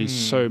tempted me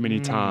so many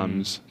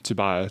times to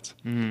buy it.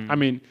 I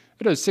mean,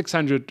 it was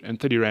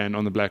 630 Rand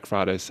on the Black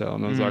Friday sale,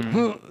 and I was like,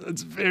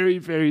 it's very,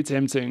 very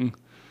tempting.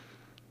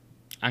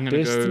 I'm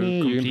gonna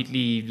Destiny, go you-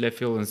 completely left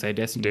field and say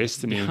Destiny.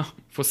 Destiny. Yeah,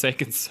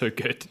 Forsaken's so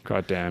good.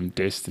 Goddamn,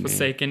 Destiny.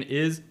 Forsaken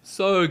is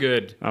so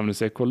good. I'm going to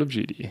say Call of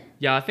Duty.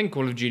 Yeah, I think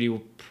Call of Duty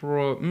will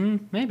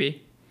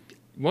maybe.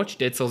 Watch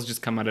Dead Cells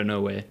just come out of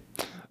nowhere.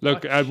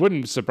 Look, it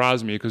wouldn't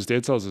surprise me because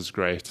Dead Cells is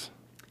great.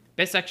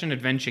 Best action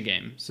adventure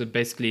game. So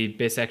basically,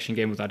 best action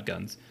game without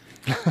guns.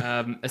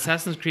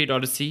 Assassin's Creed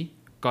Odyssey,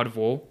 God of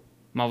War,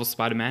 Marvel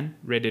Spider-Man,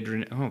 Red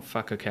Dead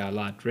I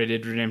lied. Red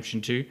Dead Redemption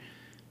 2,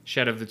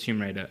 Shadow of the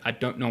Tomb Raider. I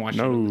don't know why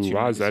Shadow of the Tomb why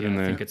Raider is that in here.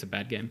 I there? think it's a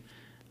bad game.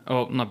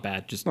 Oh, not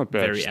bad, just Not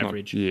bad. very just not-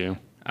 average. yeah.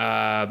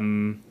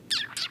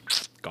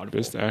 God of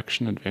Best War.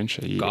 action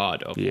adventure. Yeah.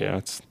 God of War. Yeah,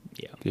 it's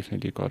Yeah.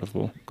 definitely God of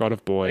War. God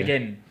of Boy.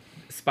 Again,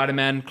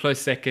 Spider-Man, close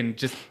second,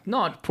 just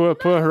not Poor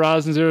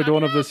Horizon Zero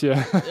Dawn of this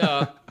year.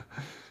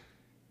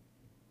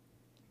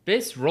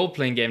 Best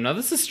role-playing game. Now,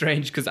 this is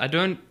strange because I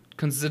don't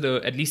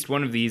consider at least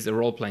one of these a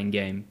role-playing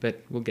game,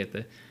 but we'll get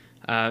there.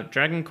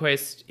 Dragon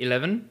Quest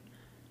 11,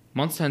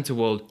 Monster Hunter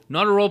World,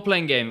 not a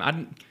role-playing game.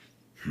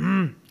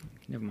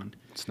 Never mind.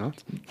 It's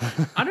not.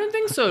 I don't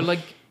think so.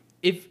 Like,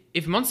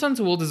 if Monster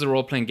Hunter World is a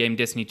role-playing game,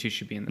 Destiny 2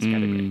 should be in this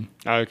category.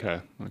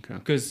 Okay.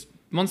 Because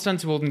Monster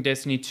Hunter World and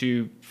Destiny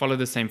 2 follow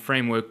the same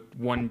framework.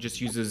 One just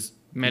uses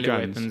melee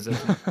Guns.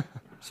 weapons.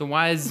 So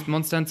why is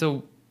Monster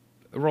Hunter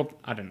a role?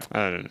 I don't know.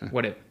 I don't know.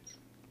 Whatever.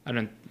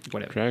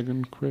 Whatever.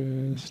 Dragon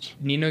Quest.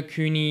 Ni no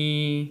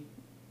Kuni,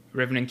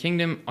 Revenant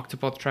Kingdom,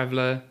 Octopath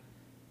Traveler,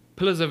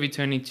 Pillars of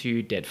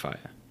Eternity, Deadfire.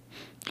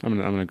 I'm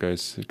gonna go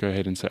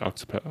ahead and say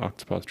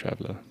Octopath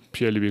Traveler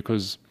purely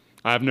because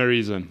I have no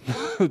reason.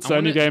 It's the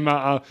only game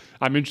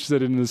I'm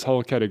interested in this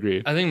whole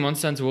category. I think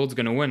Monster Hunter World's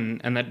going to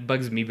win, and that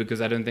bugs me because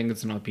I don't think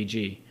it's an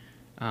RPG.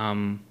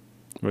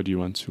 What do you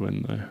want to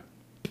win though?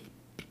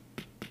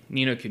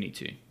 Ni no Kuni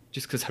 2,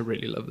 just because I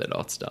really love that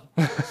art style.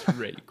 It's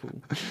really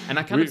cool. And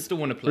I kind of still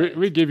want to play it.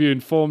 We give you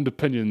informed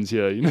opinions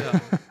here. You know.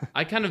 Yeah.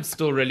 I kind of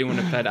still really want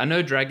to play it. I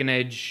know Dragon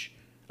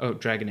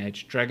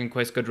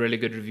Quest got really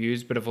good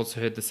reviews, but I've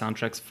also heard the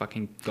soundtrack's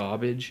fucking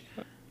garbage.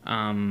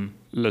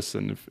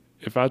 Listen,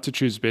 if I had to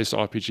choose best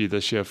RPG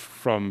this year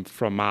from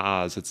my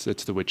eyes, it's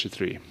The Witcher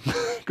 3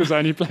 because I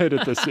only played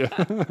it this year.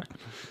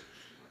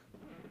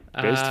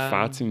 Best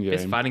fighting game.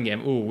 Best fighting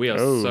game. Oh, we are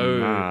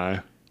My.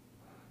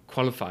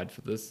 qualified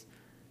for this.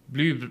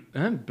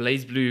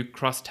 Blaze Blue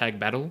Cross Tag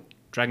Battle,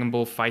 Dragon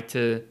Ball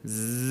Fighter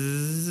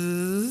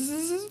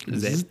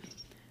Z,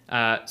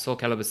 Soul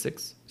Calibur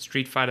 6,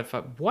 Street Fighter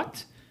 5.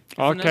 What?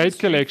 Arcade Street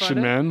collection,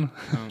 Fighter? man.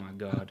 Oh my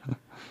god.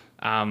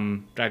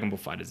 Dragon Ball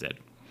Fighter Z.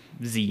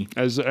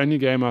 As the only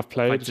game I've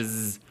played, Fighter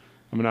Z.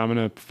 I'm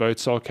gonna vote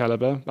Soul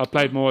Calibur. I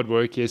played more at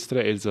work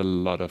yesterday. It's a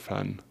lot of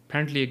fun.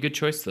 Apparently a good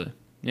choice though.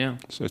 Yeah.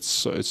 So it's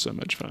so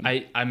much fun.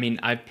 I mean,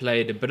 I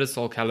played a bit of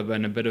Soul Calibur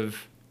and a bit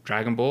of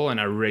Dragon Ball, and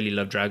I really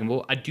love Dragon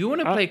Ball. I do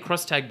want to play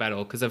Cross Tag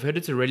Battle because I've heard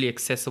it's a really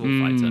accessible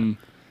fighter.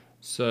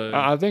 So,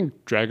 I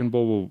think Dragon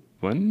Ball will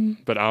win,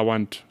 but I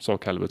want Soul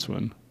Calibur to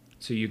win.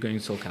 so you're going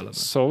Soul Calibur.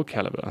 Soul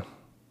Calibur.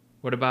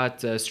 What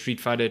about Street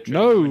Fighter?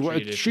 No,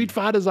 Trilogy Edition? Street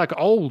Fighter's like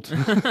old.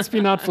 It's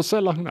been out for so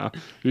long now.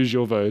 Who's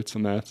your vote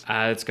on that?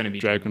 It's going to be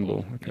Dragon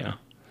Ball. Okay. Yeah.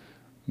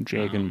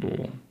 Dragon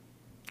Ball.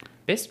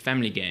 Best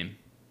family game: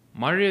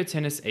 Mario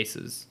Tennis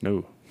Aces,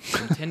 No.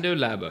 Nintendo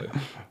Labo,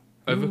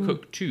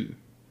 Overcooked 2,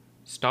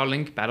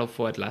 Starlink Battle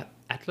for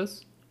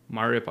Atlas,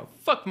 Mario Party.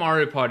 Fuck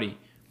Mario Party.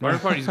 Mario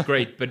Party is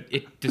great, but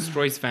it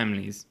destroys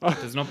families.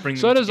 It does not bring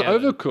them So does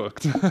together.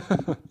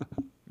 Overcooked.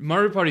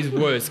 Mario Party is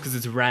worse because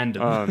it's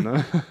random. Oh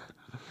no.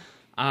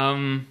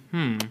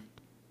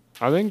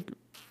 I think,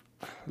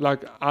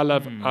 like, I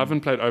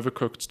haven't played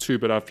Overcooked 2,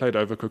 but I've played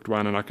Overcooked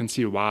 1, and I can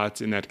see why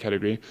it's in that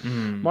category.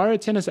 Mario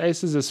Tennis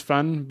Aces is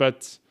fun,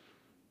 but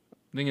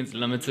I think it's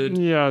limited.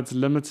 yeah, it's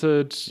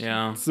limited.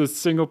 Yeah. It's a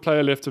single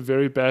player left a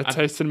very bad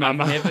taste in my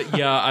mouth.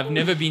 I've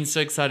never been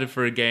so excited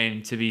for a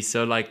game to be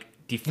so like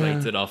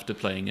deflated after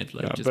playing it.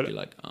 Like, Yeah, just but be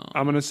like, oh.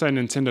 I'm gonna say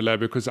Nintendo Lab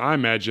because I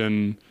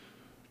imagine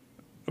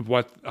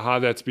how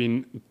that's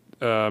been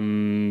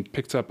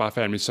picked up by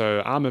families.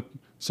 So I'm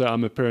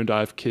a parent. I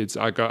have kids.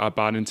 I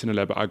buy Nintendo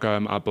Lab. I go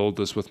home. I build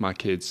this with my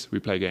kids. We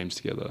play games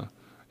together.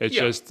 It's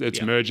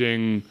Yeah.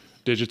 merging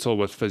digital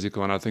with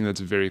physical, and I think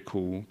that's very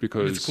cool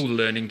because It's a cool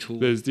learning tool.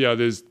 there's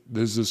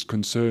this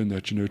concern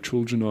that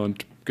children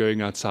aren't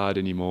going outside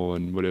anymore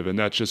and whatever, and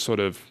that just sort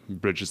of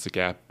bridges the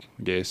gap,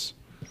 I guess.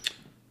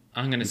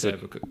 I'm going to say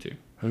Overcooked 2.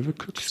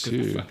 Overcooked Just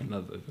because I too. fucking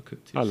love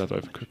Overcooked 2. I love so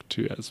much. Overcooked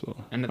too as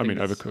well. And I mean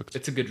think Overcooked.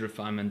 It's a good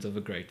refinement of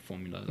a great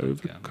formula. Like,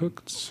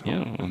 Overcooked.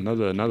 yeah. Oh,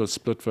 another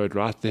split vote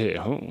right there.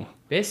 Oh,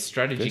 best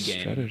strategy best game.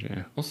 strategy.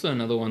 Also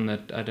another one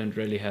that I don't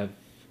really have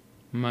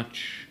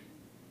much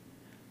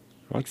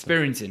What?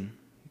 experience in.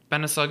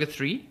 Banner Saga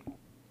 3,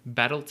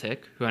 Battletech,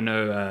 who I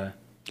know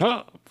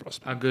Frostpunk.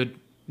 our good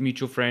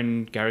mutual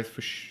friend Gareth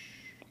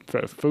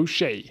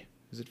Fouché.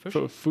 Is it Fish?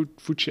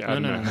 Fouché. I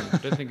No, don't know. I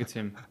don't think it's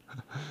him. I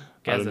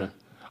don't know. Gaza.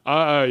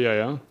 Oh,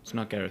 yeah. It's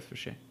not Gareth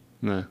Fouché.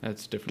 No.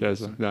 That's different.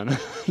 Gaza. No.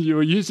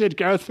 You said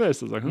Gareth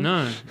first. I was like, huh?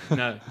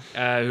 No.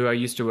 Who I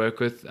used to work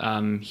with,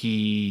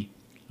 he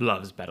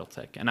loves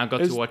Battletech, and I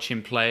got to watch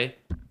him play.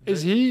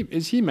 Is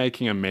he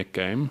making a mech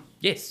game?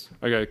 Yes,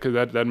 Okay,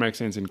 because that makes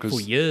sense. for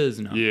Because years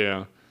now.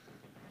 yeah.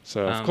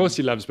 So of course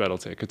he loves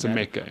BattleTech. It's a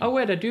mech game. Oh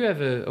wait, I do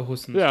have a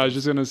horse in the Yeah, I was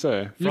just gonna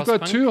say you've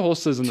got Frostpunk? 2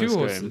 horses in Two this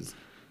horses. game.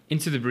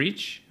 Into the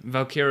Breach,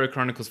 Valkyria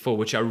Chronicles 4,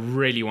 which I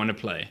really want to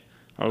play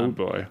Oh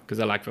boy, because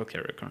I like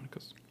Valkyria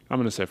Chronicles. I'm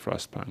gonna say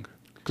Frostpunk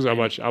because I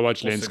watch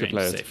Lenska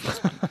play it.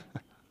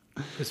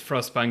 Because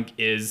Frostpunk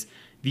is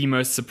the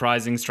most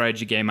surprising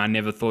strategy game I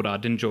never thought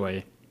I'd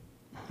enjoy.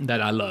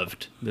 That I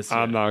loved this year.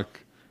 I'm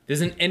like,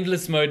 There's an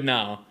endless mode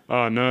now.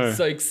 oh no,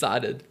 So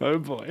excited. oh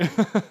boy,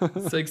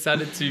 So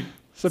excited to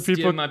So steer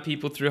people- my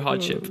people through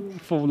hardship.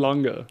 for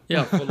longer.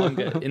 Yeah, for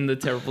longer in the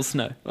terrible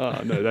snow. Oh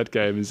no, that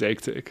game is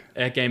hectic.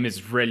 That game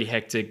is really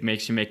hectic,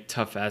 makes you make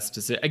tough ass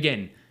decisions.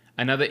 Again,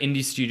 another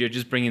indie studio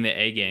just bringing their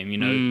A game, you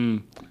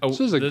know. This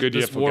is a good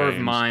year this for War of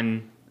games.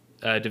 Mine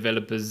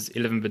developers,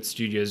 11-bit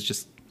studios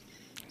just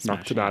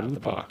Knocked it smashing out of the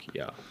park.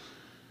 Yeah.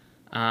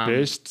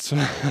 Best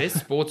Best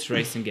sports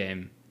racing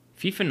game.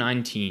 FIFA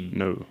 19.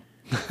 no.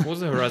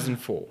 Forza Horizon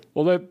 4.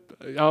 Although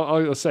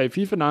I'll say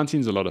FIFA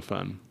 19 is a lot of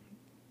fun.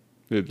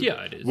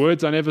 Yeah, it is.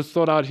 Words I never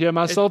thought I'd hear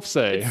myself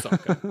say. It's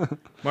soccer.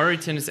 Mario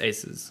Tennis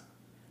Aces.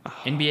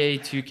 NBA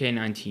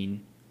 2K19.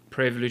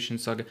 Pro Evolution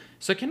Soccer.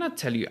 So can I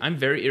tell you, I'm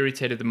very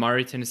irritated that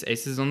Mario Tennis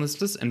Aces is on this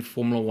list and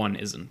Formula 1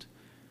 isn't.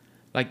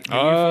 Like, the new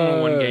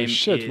Formula 1 game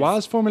shit! is... Why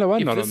is Formula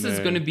One If not on this there? is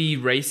going to be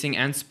racing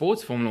and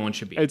sports, Formula 1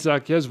 should be. It's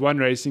like here's one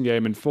racing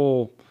game and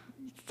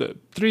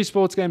 3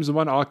 sports games and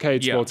 1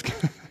 arcade Yeah. sports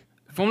game.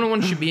 Formula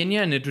 1 should be in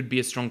here and it would be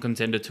a strong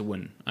contender to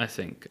win, I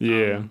think.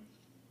 Yeah.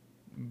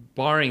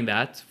 Barring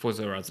that,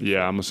 Forza Horizon 4.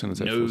 Yeah, I'm just gonna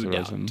say No Forza doubt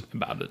Horizon.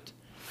 about it.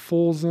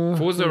 Forza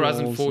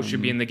Horizon 4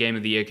 should be in the Game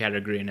of the Year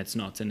category, and it's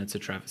not, and it's a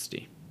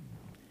travesty.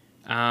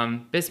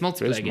 Best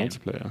multiplayer Best game.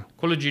 multiplayer.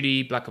 Call of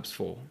Duty Black Ops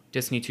 4,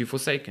 Destiny 2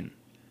 Forsaken,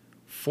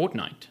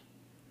 Fortnite,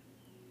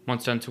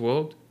 Monster Hunter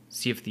World,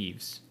 Sea of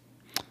Thieves.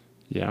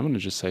 Yeah, I'm gonna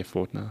just say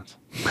Fortnite.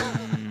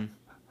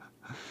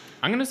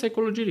 I'm going to say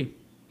Call of Duty.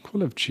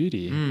 Call of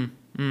Duty.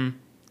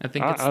 I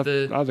think it's I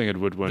the think it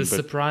would win, the but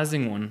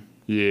surprising one.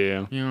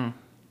 yeah, Yeah.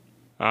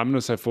 I'm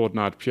gonna say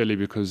Fortnite purely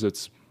because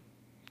it's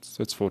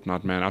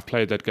Fortnite, man. I've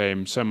played that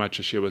game so much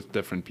this year with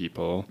different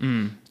people.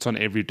 It's on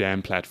every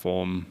damn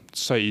platform.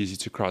 It's so easy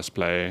to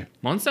cross-play.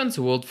 Monster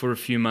Hunter World for a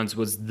few months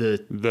was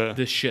the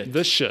shit.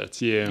 The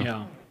shit, yeah.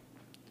 Yeah.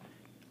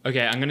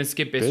 Okay, I'm gonna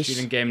skip best Best?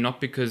 shooting game, not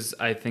because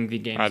I think the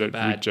games I are don't- we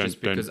bad, don't- just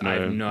because don't I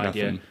have know no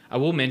idea. nothing. I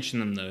will mention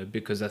them though,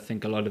 because I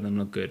think a lot of them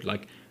look good.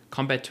 Like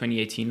Combat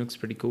 2018 looks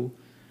pretty cool.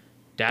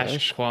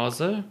 Dash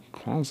Quasar.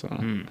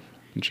 Kwanzaa.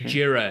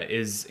 Jira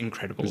is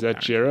incredible. Is that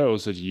Jera or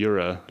is it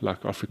Jura,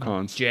 like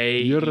Afrikaans?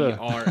 Jera?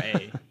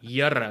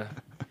 Jira.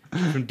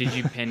 From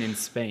DigiPen in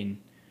Spain.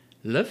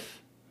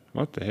 Lif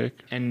What the heck?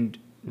 and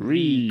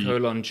Re.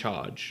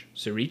 Charge.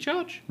 So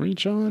Recharge?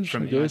 Recharge,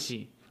 From I guess.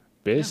 MIT.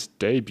 Best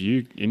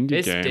debut indie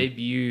Best game.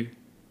 debut.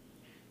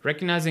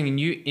 Recognizing a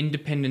new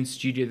independent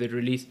studio that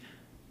released.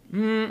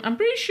 I'm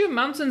pretty sure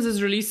Mountains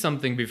has released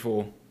something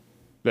before.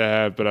 They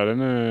have, but I don't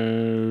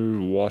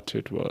know what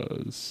it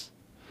was.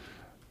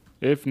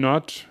 If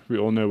not, we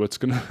all know what's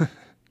gonna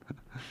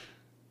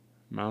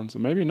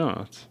Mountain. Maybe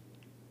not.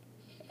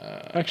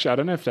 Actually, I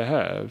don't know if they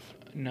have.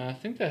 No, I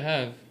think they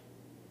have.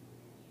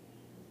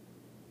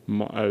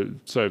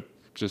 So,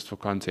 just for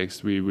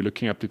context, we're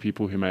looking up the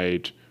people who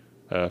made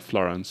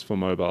Florence for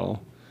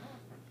mobile.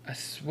 I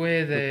swear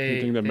You they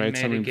think they made made a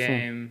something before?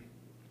 game.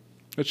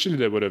 Actually,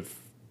 they would have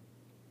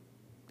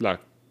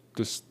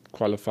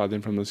disqualified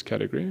them from this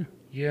category.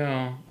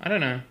 Yeah, I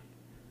don't know.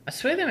 I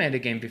swear they made a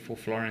game before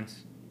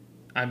Florence.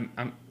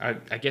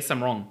 I guess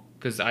I'm wrong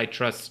because I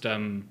trust.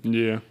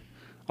 Yeah,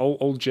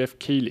 old Jeff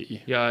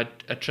Keighley. Yeah,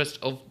 I trust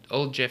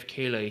old Jeff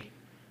Keighley.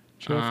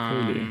 Jeff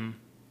Keighley.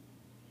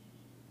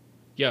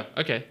 Yeah.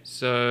 Okay.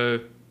 So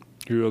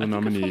Who are the I think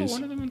I follow nominees?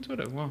 one of them on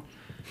Twitter. Wow.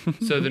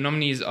 So the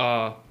nominees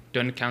are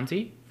Donut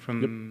County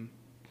from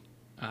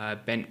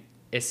Ben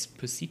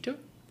Esposito.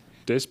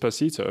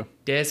 Despacito.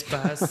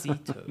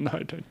 Despacito. No,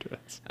 don't do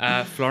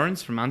it.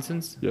 Florence from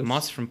Mountains. Yes.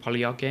 Moss from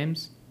Polyarc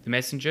Games. The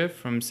Messenger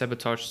from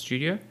Sabotage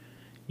Studio.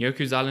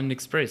 Yoku's Island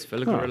Express,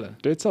 Villa Gorilla.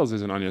 Dead Cells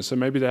isn't on here, so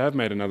maybe they have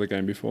made another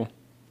game before.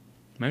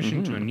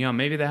 Motion Twin. Yeah,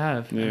 maybe they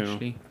have, Yeah.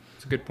 actually.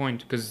 It's a good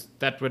point, because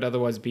that would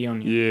otherwise be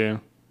on here.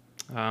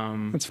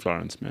 Yeah. It's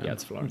Florence, man. Yeah,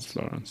 it's Florence. It's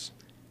Florence.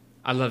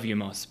 I love you,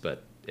 Moss,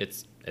 but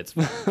it's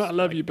I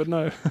love you, but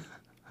no.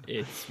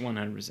 it's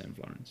 100%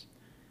 Florence.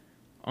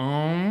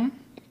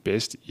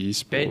 Best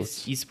esports.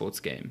 Best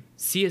esports game.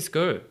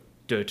 CSGO,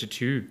 Dota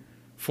 2,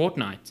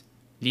 Fortnite,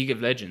 League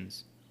of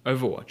Legends,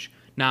 Overwatch.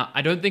 Now,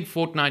 I don't think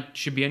Fortnite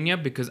should be on here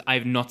because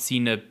I've not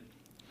seen a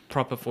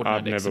proper Fortnite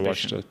I've never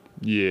exhibition. watched it.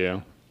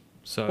 Yeah.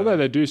 So, Although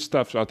they do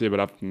stuff out there, but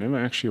I've never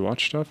actually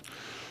watched stuff.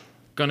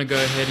 gonna go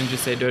ahead and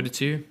just say Dota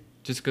 2,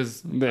 just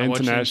because The I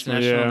watched the international,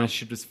 international yeah. and that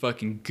shit was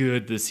fucking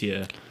good this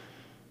year.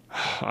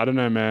 I don't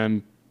know,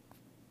 man.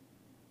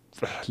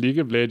 League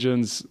of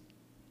Legends.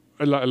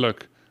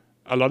 Look,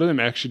 a lot of them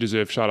actually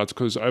deserve shout outs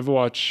because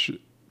Overwatch,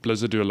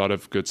 Blizzard do a lot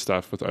of good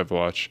stuff with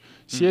Overwatch.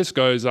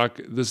 CSGO is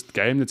like this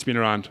game that's been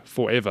around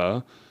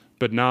forever,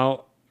 but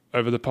now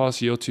over the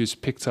past year or two, it's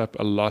picked up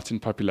a lot in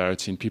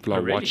popularity and people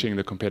are really? watching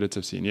the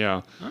competitive scene.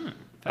 Yeah.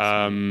 Oh,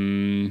 I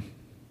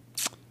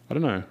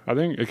don't know. I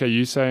think, okay,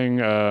 you saying,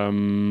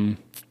 who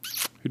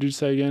did you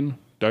say again?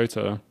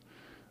 Dota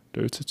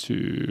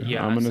 2.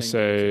 Yeah, I'm I going to think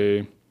say,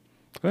 I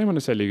think I'm going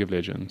to say League of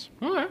Legends.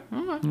 okay.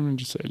 I'm going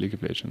to just say League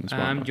of Legends.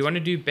 Why Do not? you want to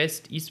do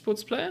best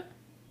esports player?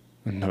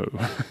 No.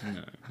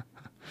 No.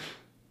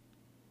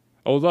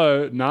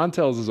 Although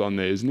Ninetales is on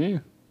there, isn't he?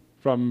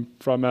 From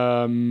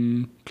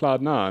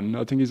Cloud9.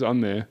 I think he's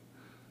on there.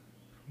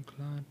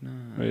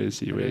 Cloud9. Where is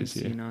he? I Where don't is he?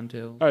 see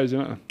Ninetales. Oh, is he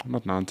not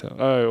Ninetales?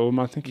 Oh, or am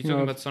I You thinking talking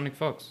of... about Sonic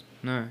Fox?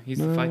 No, he's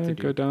No, the fighter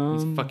go dude. down.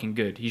 He's fucking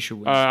good. He should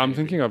win. I'm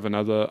thinking of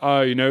another...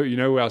 Oh, you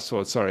know where I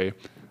saw it? Sorry.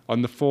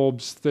 On the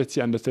Forbes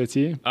 30 under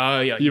 30. Oh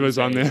yeah, He was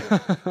on there.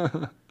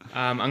 there.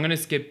 I'm gonna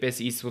skip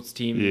best esports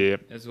team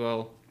Yep. as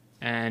well,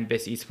 and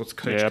best esports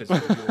coach Yep.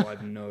 because I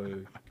have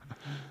no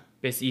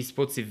best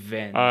esports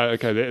event.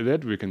 Okay,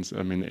 that we can...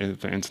 I mean,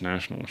 the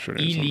international, sure.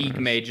 is on E-League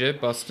there. Major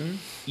Boston,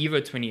 Evo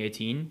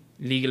 2018,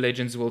 League of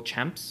Legends World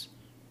Champs,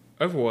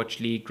 Overwatch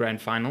League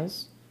Grand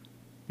Finals,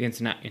 the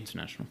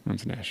international.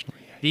 International,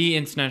 yeah. The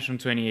international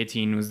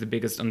 2018 was the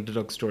biggest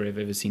underdog story I've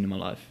ever seen in my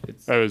life.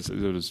 It's It was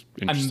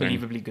interesting.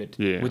 unbelievably good.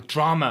 Yeah. With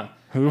drama.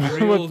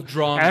 Real With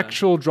drama.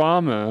 Actual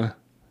drama.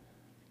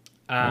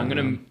 I'm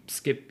going to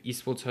skip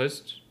esports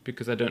host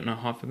because I don't know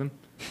half of them.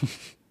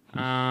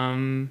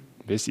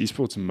 Best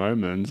esports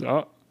moments.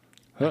 Oh,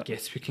 I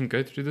guess we can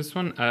go through this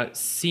one.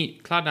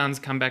 Cloud9's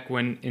comeback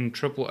win in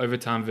triple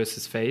overtime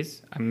versus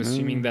FaZe. I'm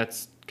assuming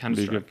that's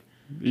Counter-Strike.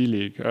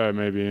 E-League. Oh,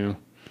 maybe. Yeah.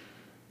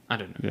 I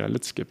don't know. Yeah,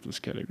 let's skip this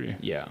category.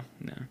 Yeah,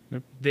 no.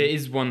 Nope. There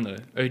is one though.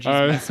 OG's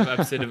Oh. massive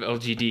upset of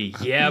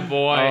LGD. Yeah,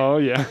 boy. Oh,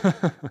 yeah.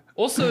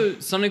 Also,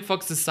 Sonic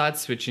Fox's side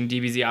switch in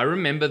DBZ. I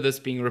remember this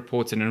being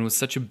reported and it was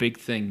such a big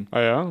thing. Oh,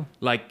 yeah?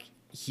 Like,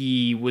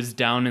 he was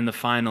down in the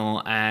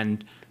final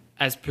and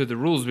as per the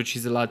rules, which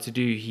he's allowed to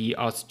do, he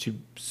asked to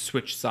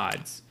switch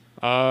sides.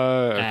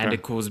 Okay. And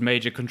it caused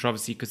major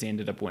controversy because he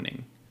ended up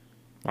winning.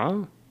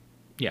 Wow.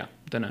 Yeah,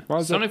 don't know. Why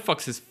is Sonic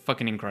Fox is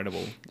fucking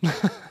incredible.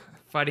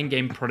 Fighting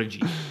game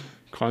prodigy.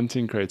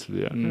 Content creator,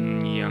 yeah.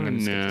 Yeah, I'm gonna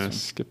skip Yeah,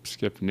 this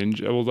skip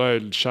Ninja.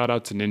 Although, shout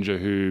out to Ninja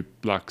who,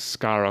 like,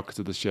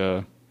 skyrocketed this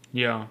year.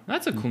 Yeah,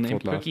 that's a cool name.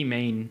 Fortnite.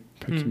 Pokimane.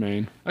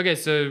 Pokimane. Okay,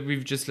 so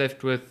we've just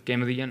left with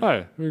Game of the Year. now.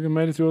 Oh, we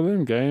made it through all of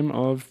them. Game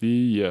of the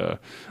year.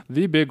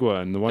 The big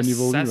one. The one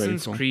you've all been waiting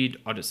Assassin's for. Creed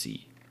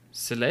Odyssey,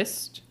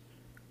 Celeste,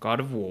 God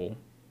of War,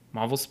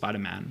 Marvel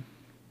Spider-Man,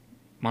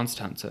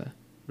 Monster Hunter,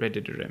 Red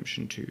Dead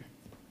Redemption 2.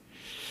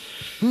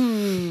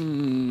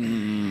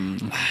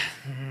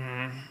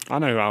 I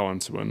know who I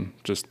want to win.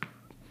 Just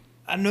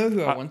I know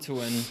who I want to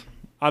win.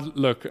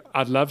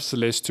 I'd love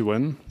Celeste to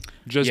win.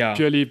 Just Yeah.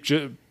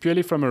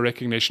 purely from a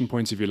recognition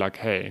point of view, like,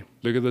 hey,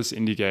 look at this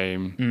indie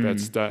game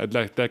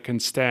that can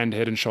stand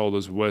head and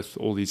shoulders with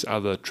all these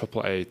other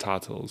AAA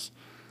titles.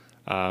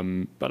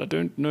 But I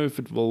don't know if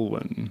it will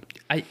win.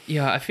 I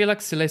feel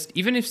like Celeste,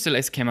 even if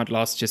Celeste came out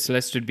last year,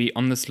 Celeste would be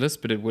on this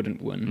list, but it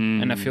wouldn't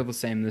win. And I feel the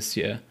same this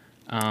year.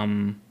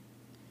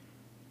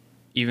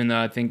 Even though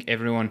I think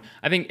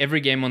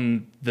every game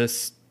on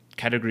this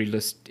category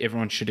list,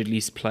 everyone should at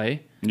least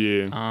play.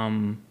 Yeah.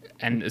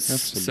 And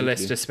Absolutely.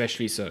 Celeste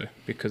especially so,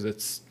 because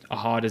it's a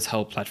hard as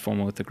hell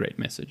platformer with a great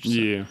message. So.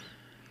 Yeah.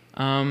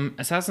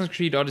 Assassin's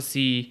Creed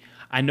Odyssey,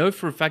 I know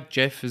for a fact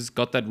Jeff has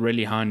got that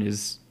really high on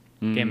his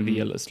Game of the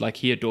Year list. Like,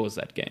 he adores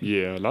that game.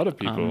 Yeah, a lot of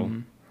people.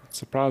 It's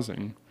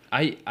surprising.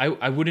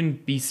 I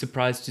wouldn't be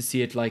surprised to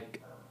see it,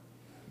 like,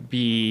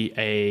 be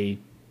a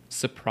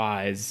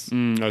surprise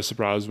No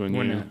surprise when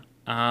winner.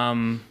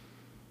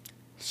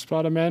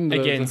 Spider-Man.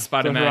 Again,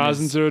 Spider-Man the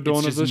Horizon is, Zero it's Dawn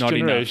of just this not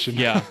generation.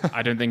 enough. Yeah,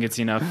 I don't think it's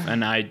enough.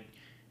 And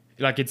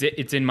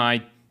it's in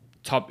my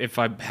top, if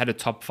I had a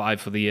top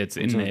 5 for the year, it's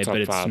in It's there, top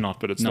but it's five, not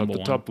but it's number not the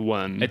one. top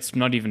one. It's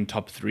not even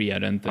top 3, I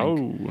don't think.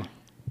 Oh.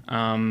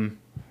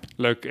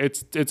 Look,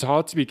 it's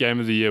hard to be game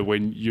of the year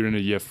when you're in a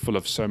year full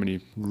of so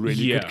many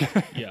really good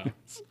games. Yeah.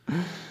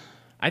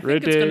 I think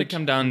Red it's going to Dead.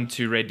 come down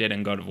to Red Dead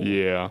and God of War.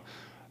 Yeah.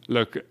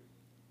 Look,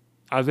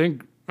 I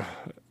think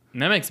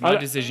And that makes my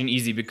decision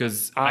easy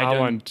because I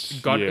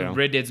want- yeah.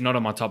 Red Dead's not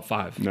on my top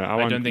 5. No, I I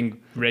want- don't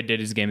think Red Dead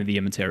is game of the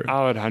year material.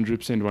 I would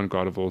 100% want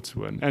God of War to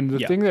win. And the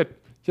Yeah. thing that,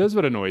 here's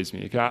what annoys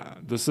me. Okay,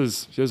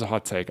 here's a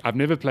hot take. I've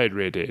never played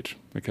Red Dead.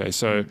 Okay,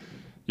 so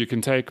you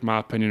can take my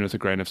opinion with a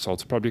grain of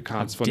salt. It probably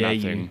counts for dare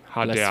nothing. you,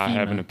 How dare I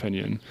have an blasphemer.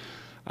 opinion?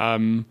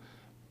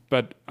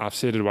 But I've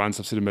said it once,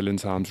 I've said it a million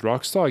times.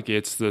 Rockstar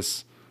gets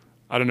this,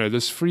 I don't know,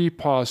 this free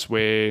pass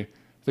where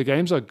the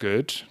games are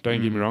good.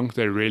 Don't get me wrong,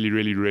 they're really,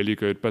 really, really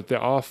good. But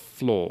there are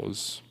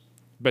flaws.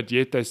 But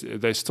yet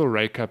they still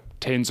rake up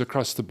 10s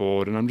across the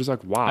board. And I'm just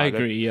like, wow. I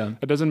agree, yeah.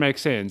 It doesn't make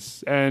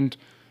sense. And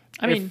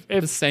I mean,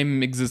 the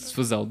same exists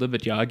for Zelda,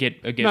 but yeah, I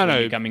get where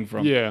you're coming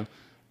from. yeah.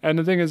 And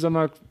the thing is, I'm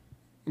like,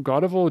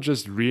 God of War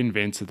just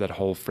reinvented that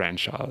whole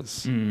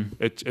franchise.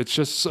 It's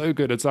just so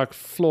good. It's like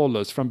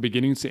flawless from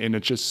beginning to end.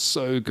 It's just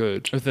so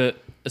good. With a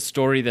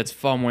story that's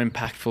far more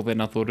impactful than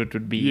I thought it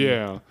would be.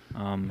 Yeah.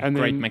 And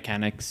great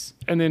mechanics.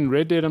 And then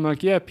Red Dead, I'm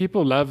like, yeah,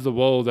 people love the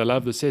world, they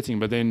love the setting,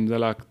 but then they're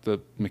like,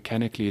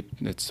 mechanically,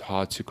 it's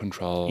hard to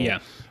control. Yeah.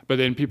 But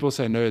then people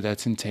say, no,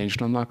 that's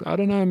intentional. I'm like, I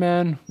don't know,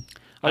 man.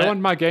 I don't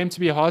want my game to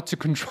be hard to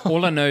control.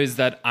 All I know is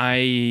that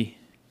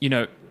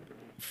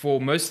for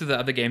most of the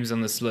other games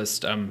on this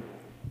list,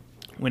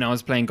 when I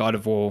was playing God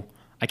of War,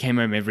 I came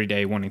home every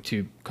day wanting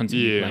to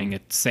continue playing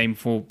it. Same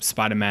for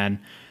Spider-Man.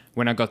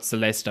 When I got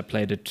Celeste, I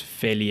played it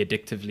fairly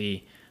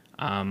addictively.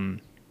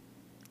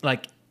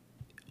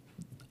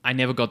 I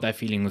never got that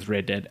feeling with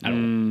Red Dead at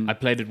all. I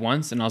played it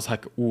once and I was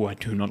like, oh, I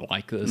do not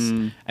like this.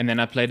 And then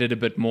I played it a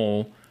bit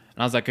more and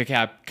I was like, okay,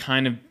 I'm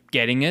kind of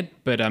getting it,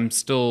 but I'm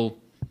still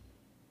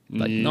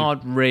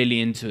not really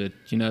into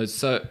it,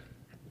 so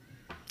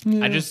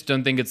I just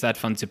don't think it's that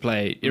fun to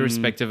play,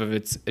 irrespective of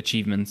its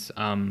achievements.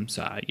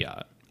 I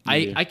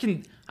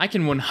can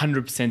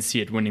 100%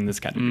 see it winning this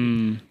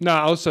category. No,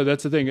 also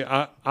that's the thing.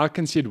 I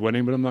can see it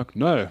winning, but I'm like,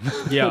 no,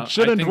 Yeah, it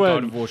shouldn't I think win.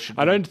 God of War should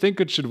I don't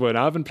think it should win.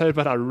 I haven't played,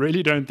 but I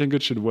really don't think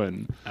it should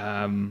win.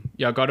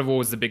 God of War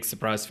was the big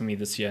surprise for me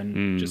this year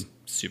and just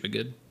super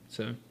good.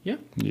 So yeah,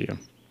 Yeah,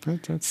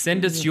 that's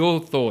send us your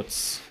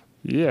thoughts.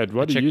 yeah.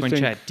 What do you Checkpoint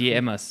think? chat,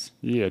 DM us.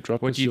 Yeah,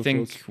 drop What us do you your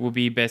think thoughts. will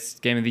be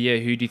best game of the year?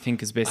 Who do you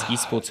think is best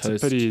esports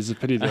host? It's a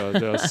pity.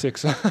 There are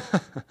six.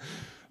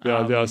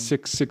 there are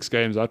six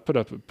games. I'd put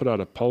out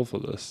a poll for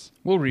this.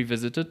 We'll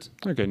revisit it.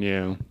 Okay,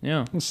 yeah,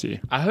 Yeah. we'll see.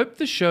 I hope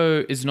the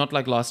show is not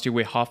like last year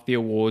where half the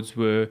awards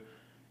were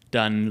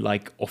done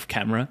like off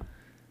camera.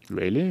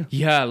 Really?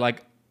 Yeah,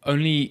 like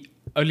only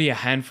a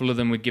handful of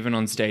them were given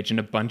on stage and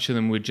a bunch of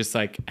them were just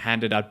like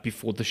handed out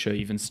before the show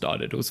even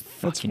started. It was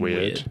fucking That's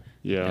weird.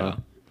 Yeah.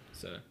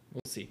 So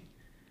we'll see.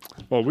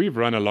 Well, we've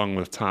run along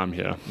with time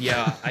here.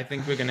 Yeah, I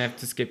think we're gonna have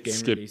to skip game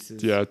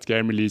releases. Yeah, it's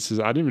game releases.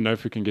 I don't even know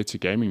if we can get to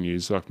gaming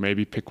news. Like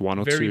maybe pick one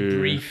or Very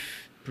two.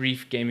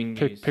 brief gaming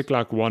news. Pick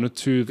like one or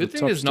two. Good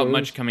thing there's not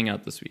much coming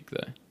out this week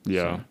though.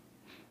 Yeah. So,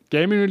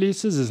 Gaming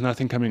releases, there's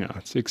nothing coming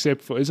out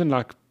except for isn't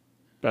like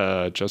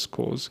Just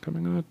Cause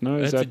coming out? No,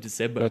 is That's that in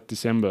December. That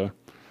December.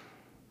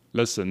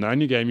 Listen, the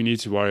only game you need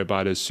to worry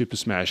about is Super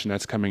Smash, and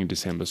that's coming in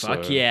December.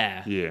 Fuck so,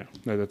 yeah. Yeah,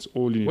 no, that's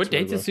all you need. What to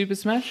worry date is Super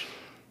Smash?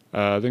 about.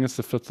 I think it's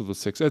the 5th or the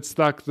 6th. It's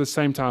like the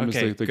same time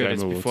Okay, as the good. Game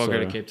It's Awards. before I go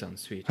to so- Cape Town.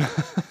 Sweet.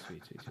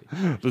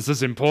 Sweet. This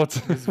is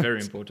important. This is very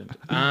important.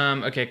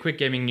 Okay, quick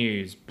gaming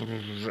news.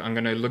 I'm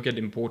gonna look at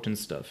important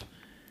stuff.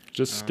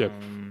 Just skip.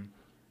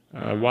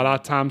 While our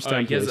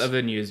timestamp Here's is.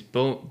 other news.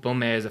 Bill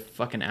Mayer is a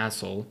fucking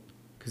asshole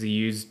because he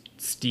used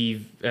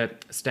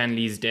Stan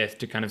Lee's death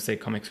to kind of say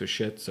comics were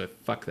shit. So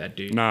fuck that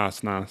dude.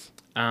 Nice. Wait,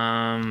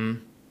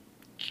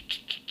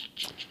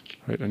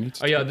 I need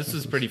to. Oh yeah, type this is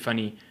this. pretty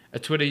funny.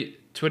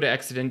 Twitter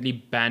accidentally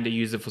banned a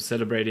user for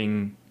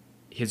celebrating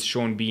his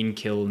Sean Bean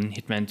kill in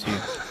Hitman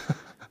 2.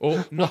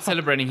 Or not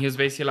celebrating, he was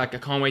basically like, I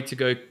can't wait to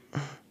go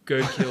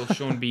kill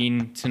Sean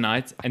Bean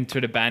tonight, and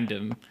Twitter banned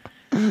him,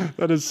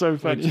 That is so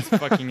which funny. is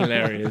fucking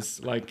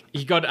hilarious. Like,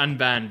 he got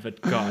unbanned,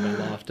 but God, I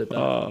laughed at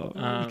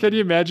that. Can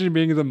you imagine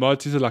being the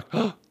mod who's like,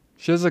 oh,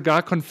 here's a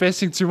guy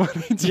confessing to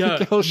wanting to Yeah,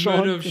 kill Sean.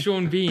 murder of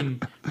Sean Bean.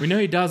 We know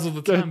he does all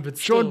the time, but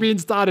Sean still.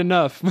 Bean's died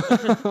enough.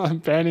 I'm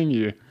banning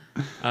you.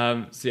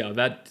 So yeah,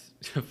 that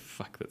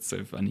fuck, that's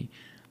so funny.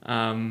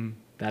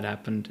 That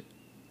happened.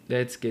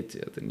 Let's get to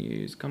the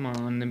news. Come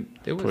on,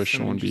 there was Poor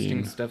some Sean interesting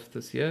Bean. stuff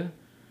this year.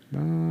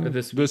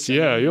 This This week,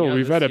 year, yeah,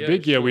 we've this had a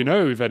big year. sure. We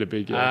know we've had a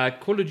big year.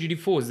 Call of Duty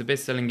 4 is the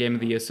best-selling game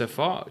of the year so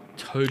far.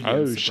 Totally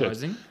Oh,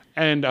 unsurprising.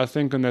 And I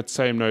think on that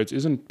same note,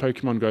 isn't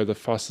Pokemon Go the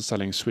fastest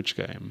selling Switch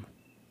game?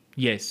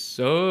 Yes,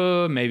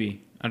 so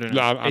maybe I don't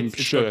know. No, I'm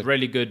it's sure. got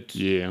really good.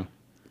 Yeah.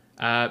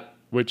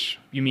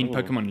 You mean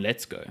Pokemon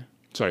Let's Go?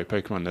 Sorry,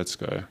 Pokemon Let's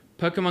Go.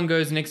 Pokemon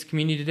Go's next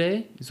community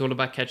day is all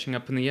about catching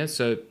up in the year.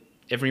 So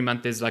every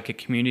month there's like a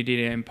community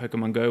day in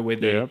Pokemon Go where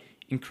they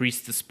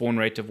increase the spawn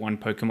rate of one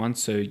Pokemon,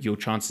 so your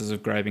chances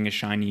of grabbing a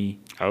shiny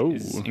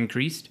is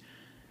increased.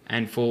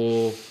 And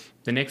for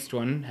the next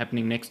one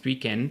happening next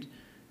weekend,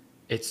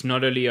 it's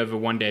not only over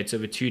 1 day, it's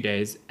over 2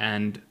 days,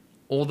 and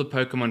all the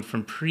Pokemon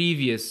from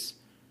previous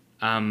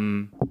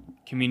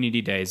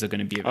community days are going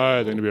to be available. Oh,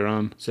 they're going to be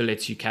around. So it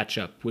lets you catch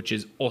up, which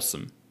is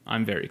awesome.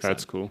 I'm very excited.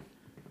 That's cool.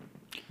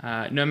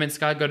 No Man's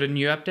Sky got a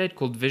new update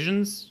called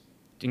Visions.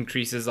 It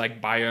increases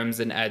like biomes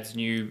and adds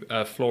new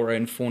flora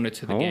and fauna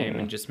to the game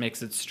and just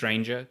makes it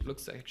stranger. It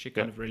looks actually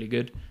kind of really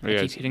good. I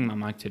keep hitting my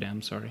mic today.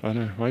 I'm sorry. I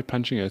know. Why are you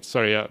punching it?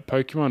 Sorry. Yeah.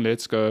 Pokemon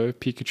Let's Go,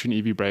 Pikachu and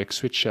Eevee break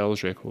Switch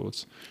shells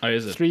records. Oh,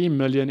 is it? 3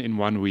 million in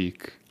 1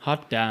 week.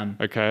 Hot damn.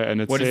 Okay,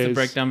 and it What says... is the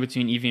breakdown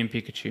between Eevee and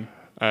Pikachu?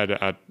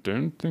 I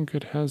don't think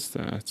it has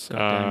that.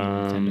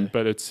 damn you, Nintendo.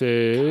 But it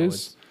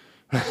says...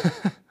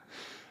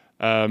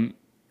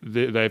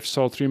 They've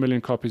sold 3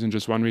 million copies in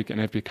just 1 week and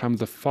have become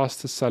the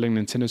fastest selling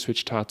Nintendo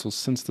Switch title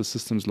since the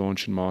system's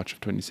launch in March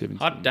of 2017.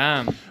 Hot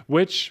damn.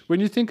 Which, when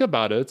you think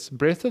about it,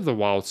 Breath of the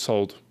Wild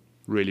sold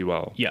really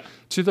well. Yeah.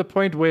 To the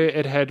point where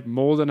it had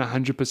more than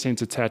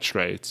 100% attach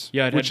rate.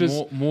 Yeah, it which had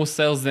is more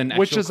sales than actual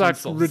which is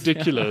consoles. like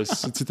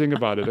ridiculous to think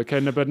about it. Okay,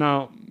 no, but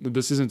now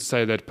this isn't to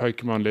say that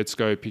Pokemon Let's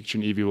Go, Pikachu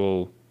and Eevee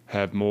will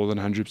have more than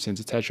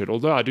 100% attach rate.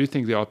 Although I do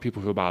think there are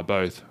people who buy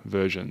both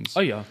versions. Oh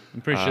yeah,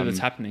 I'm pretty sure that's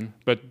happening.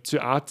 But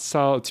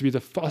to be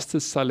the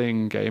fastest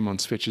selling game on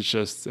Switch,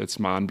 it's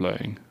mind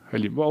blowing.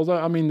 Really. Well, although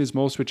I mean, there's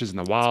more Switches in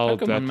the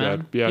wild. Pokemon,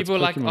 man. Yeah, People are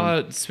like,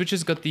 Pokemon. oh, Switch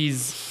has got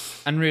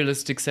these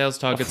unrealistic sales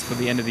targets for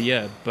the end of the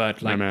year,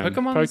 but like man.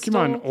 Pokemon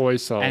still,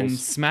 always sells. and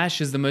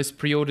Smash is the most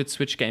pre-ordered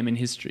Switch game in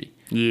history.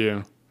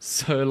 Yeah.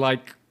 So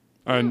like,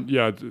 And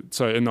yeah,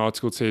 so in the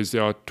article it says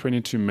there are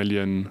 22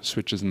 million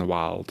Switches in the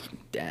wild.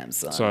 damn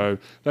son. So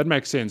that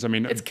makes sense. I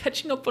mean, It's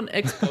catching up on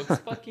Xbox.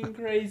 Fucking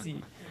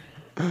crazy.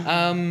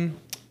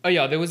 Oh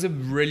yeah, there was a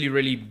really,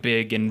 really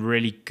big and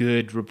really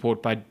good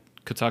report by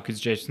Kotaku's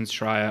Jason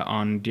Schreier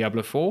on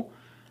Diablo 4.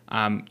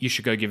 You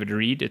should go give it a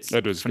read. It's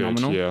that was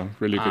phenomenal. good. Yeah,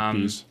 really good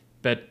piece.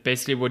 But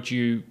basically what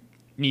you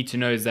need to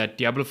know is that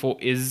Diablo 4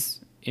 is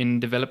in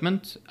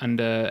development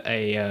under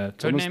a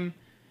codename.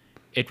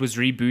 It was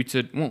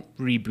rebooted,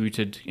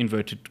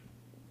 inverted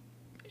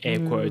air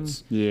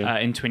quotes,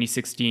 in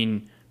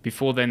 2016.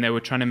 Before then, they were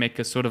trying to make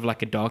a sort of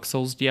like a Dark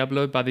Souls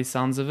Diablo by the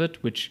sounds of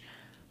it, which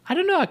I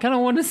don't know. I kind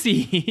of want to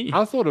see.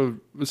 I thought it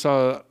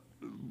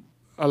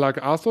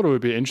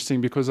would be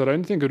interesting because I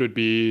don't think it would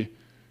be.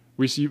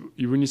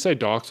 When you say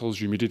Dark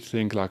Souls, you immediately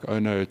think like, oh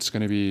no, it's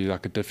going to be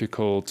like a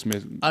difficult.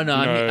 Oh no,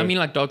 I mean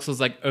like Dark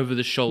Souls, like over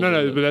the shoulder.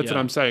 No, but that's what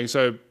I'm saying.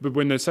 So, but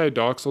when they say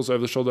Dark Souls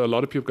over the shoulder, a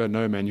lot of people go,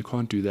 no, man, you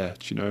can't do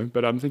that,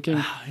 But I'm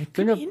thinking, it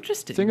could be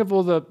interesting. Think of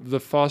all the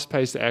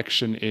fast-paced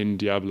action in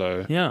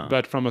Diablo,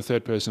 but from a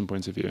third-person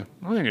point of view.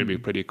 I think it'd be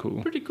pretty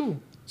cool. Pretty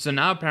cool. So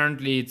now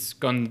apparently it's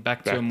gone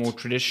back to a more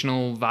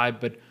traditional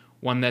vibe, but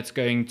one that's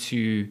going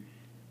to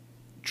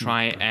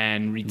try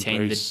and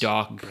retain the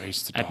dark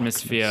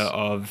atmosphere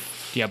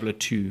of Diablo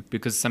 2,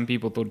 because some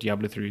people thought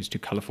Diablo 3 was too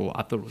colorful.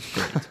 I thought it was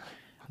great. I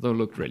thought it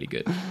looked really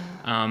good.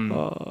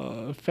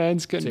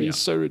 Fans can be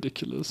so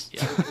ridiculous.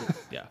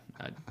 Yeah,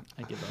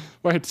 I give up.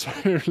 Wait,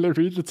 sorry,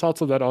 read the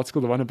title of that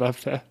article, the one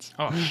above that.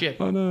 Oh, shit.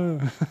 Oh,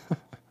 no.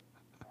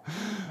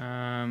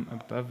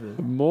 Above it.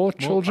 More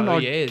children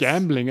are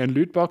gambling, and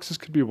loot boxes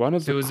could be one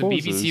of the causes. There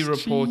was a BBC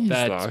report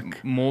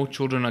that more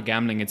children are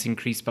gambling. It's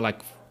increased by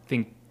like, I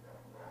think,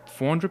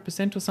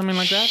 400% or something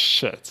like that.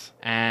 Shit.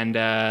 And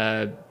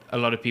a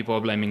lot of people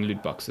are blaming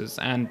loot boxes.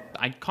 And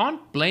I can't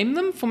blame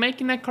them for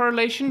making that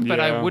correlation, but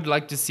I would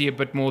like to see a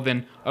bit more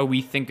than, oh,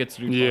 we think it's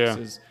loot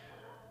boxes.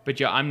 But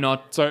yeah, I'm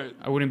not,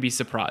 I wouldn't be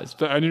surprised.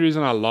 The only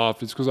reason I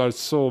laugh is because I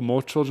saw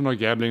more children are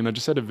gambling, and I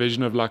just had a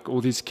vision of like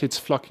all these kids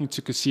flocking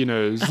to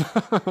casinos,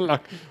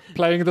 like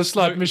playing the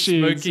slot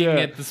machines. Smoking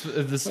at the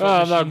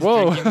slot machines,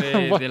 whoa.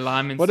 drinking their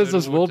lime and what is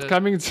this soda world water.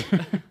 coming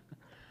to?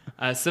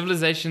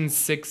 Civilization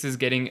 6 is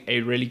getting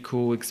a really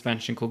cool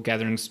expansion called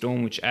Gathering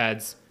Storm, which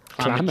adds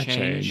climate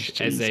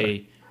change as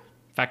a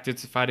factor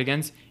to fight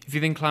against. If you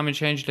think climate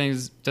change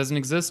doesn't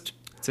exist,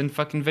 it's in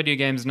fucking video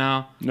games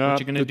now. No, what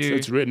you're gonna do?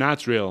 Now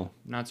it's real.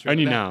 Now it's real.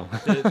 Only now.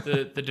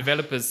 the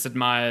developers, Sid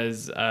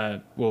Meier's,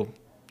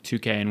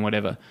 2K and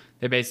whatever,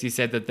 they basically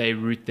said that they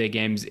root their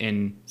games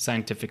in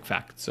scientific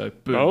fact. So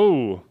boom.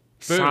 Oh,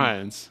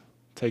 science.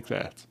 Take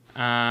that.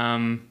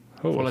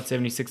 Fallout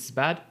 76 is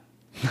bad.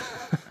 If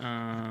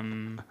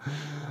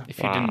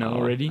you didn't know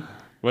already.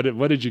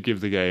 What did you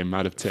give the game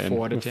out of 10?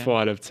 4 out of 10.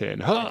 4 out of 10.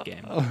 Bad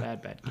game.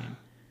 Bad game.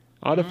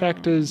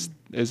 Artifact is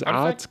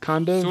out,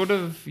 kind of? Sort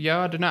of,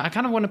 yeah, I don't know. I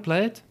kind of want to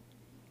play it,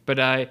 but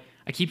I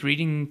keep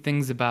reading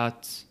things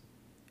about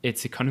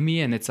its economy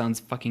and it sounds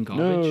fucking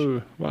garbage.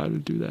 No, why would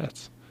it do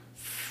that?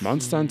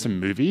 Monster Hunter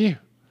movie?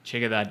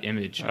 Check out that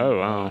image. Oh,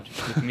 wow.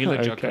 With Mila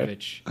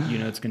Djokovic. You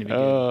know it's going to be good.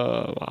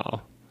 Oh,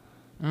 wow.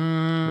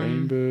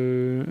 Rainbow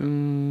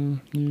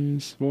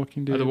news,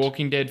 Walking Dead. The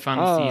Walking Dead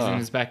final season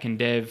is back in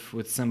dev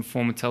with some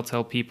former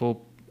Telltale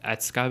people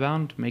at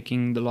Skybound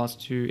making the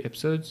last 2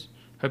 episodes.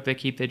 Hope they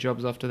keep their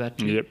jobs after that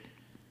too. Yep.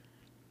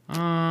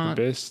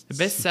 The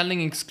best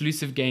selling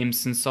exclusive games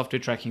since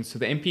software tracking. So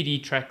the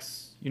MPD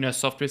tracks,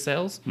 software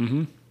sales.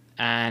 Mm-hmm.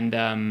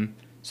 And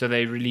so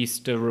they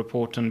released a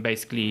report on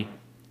basically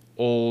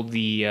all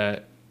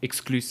the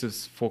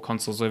exclusives for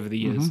consoles over the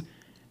years,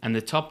 and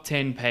the top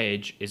 10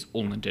 page is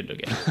all Nintendo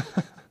games.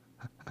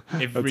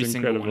 Every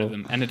single one of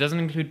them, and it doesn't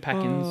include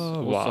pack-ins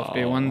or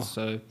software ones.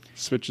 So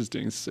Switch is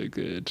doing so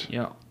good.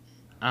 yeah.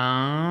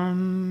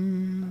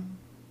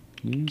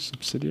 News,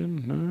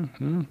 Obsidian,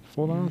 no.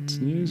 Fallout,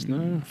 news,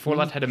 no.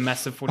 Fallout had a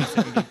massive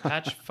 47 gig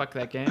patch. Fuck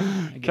that game.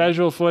 Again,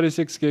 Casual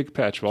 46 gig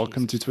patch.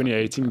 Welcome to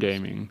 2018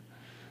 gaming.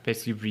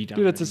 basically redone.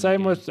 Dude, it's the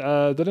same with.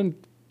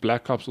 Didn't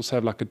Black Ops also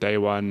have like a day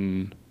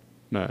one?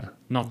 No.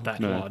 Not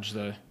that No. large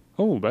though.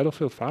 Oh,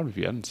 Battlefield 5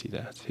 review. I didn't see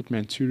that.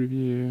 Hitman 2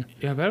 review.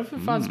 Yeah,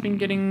 Battlefield 5's been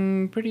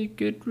getting pretty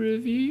good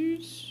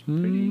reviews. Pretty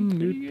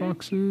Loot good.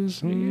 boxes.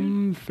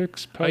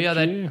 Fix PUBG. Oh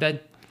yeah,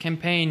 that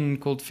campaign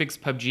called Fix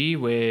PUBG,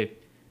 where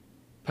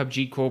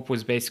PUBG Corp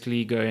was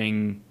basically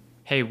going,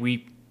 hey,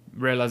 we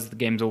realize the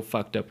game's all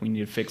fucked up, we need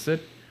to fix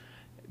it.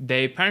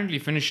 They apparently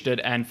finished it,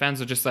 and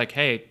fans are just like,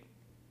 hey,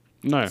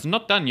 No. it's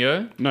not done,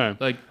 yo. No.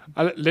 Like,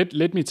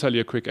 Let me tell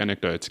you a quick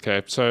anecdote,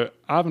 okay? So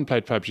I haven't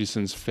played PUBG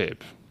since Feb.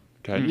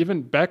 Okay.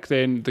 Even back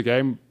then, the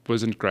game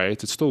wasn't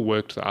great. It still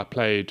worked. I've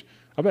played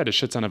a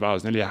shit ton of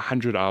hours, nearly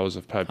 100 hours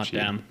of PUBG. Hot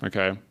damn.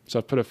 Okay. So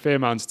I've put a fair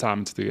amount of time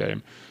into the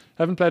game.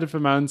 Haven't played it for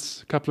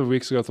months. A couple of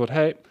weeks ago, I thought,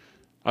 hey,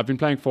 I've been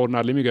playing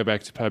Fortnite. Let me go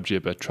back to PUBG a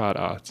bit, try it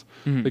out.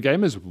 The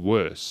game is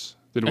worse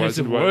than it was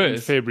in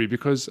February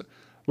because,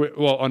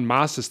 on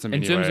my system in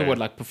anyway. terms of what,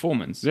 like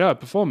performance? Yeah,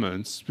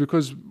 performance.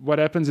 Because what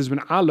happens is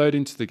when I load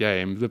into the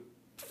game, the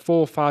 4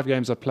 or 5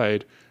 games I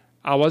played,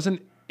 I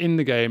wasn't in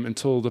the game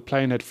until the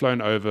plane had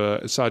flown over.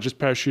 So I just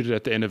parachuted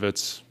at the end of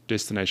its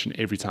destination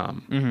every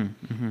time.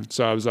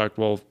 So I was like,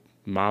 well,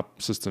 my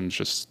system's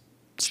just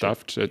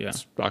stuffed.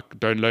 It's like,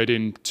 don't load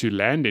in to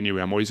land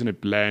anywhere. I'm always going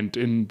to land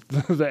in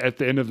at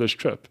the end of this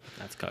trip.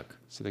 That's cuck.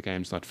 So the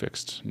game's not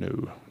fixed.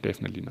 No,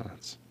 definitely not.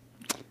 It's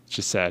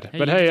just sad. Hey,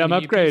 but you hey, can I'm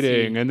get your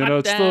upgrading, PC. and then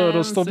Hot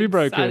it'll still damn, be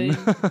broken.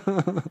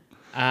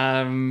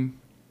 exciting.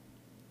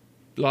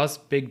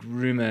 Last big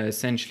rumor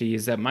essentially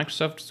is that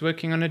Microsoft is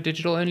working on a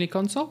digital-only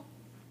console.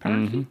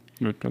 Apparently,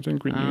 I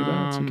think we knew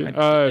that. Okay.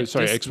 a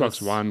Sorry, discless-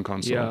 Xbox One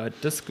console. Yeah, a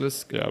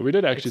discless. Yeah, we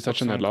did actually Xbox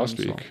touch on that One last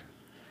console. week.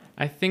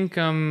 I think,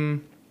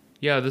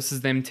 this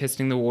is them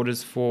testing the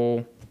waters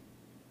for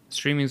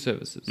streaming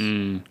services.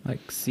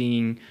 Like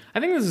seeing, I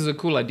think this is a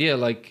cool idea.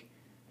 Like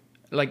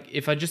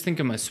if I just think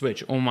of my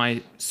Switch, all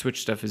my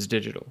Switch stuff is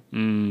digital.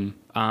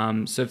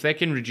 So if they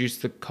can reduce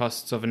the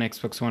costs of an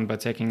Xbox One by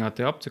taking out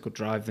the optical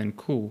drive, then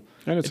cool.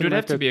 And it's It would gonna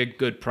have to make be a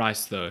good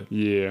price though.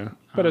 Yeah,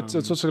 but it's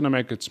also going to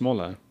make it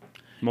smaller.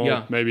 More,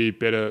 Yeah. maybe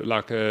better,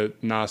 like a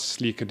nice,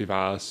 sleeker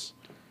device.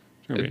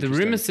 It's gonna be The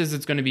interesting. rumor says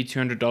it's going to be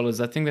 $200.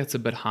 I think that's a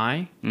bit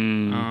high.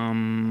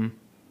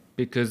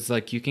 Because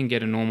like you can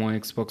get a normal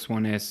Xbox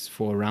One S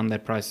for around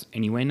that price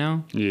anyway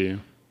now. Yeah.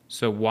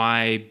 So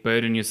why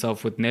burden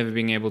yourself with never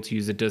being able to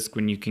use a disc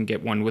when you can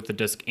get one with a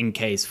disc in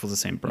case for the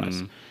same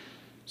price?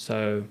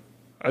 So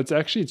It's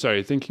actually,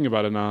 sorry, thinking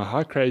about it now,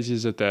 how crazy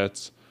is it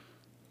that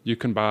you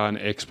can buy an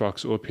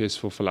Xbox or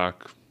PS4 for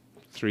like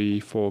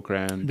 3-4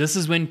 grand? this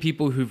is when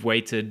people who've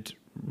waited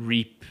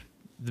reap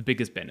the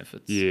biggest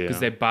benefits. Yeah. Because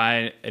they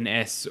buy an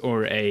S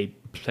or a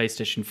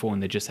PlayStation 4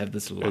 and they just have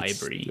this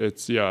library.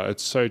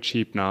 It's so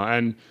cheap now.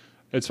 And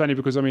it's funny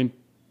because, I mean,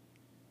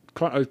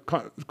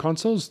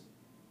 consoles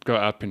go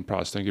up in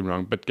price, don't get me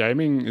wrong, but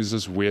gaming is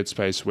this weird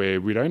space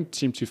where we don't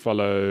seem to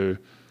follow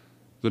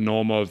the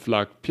norm of,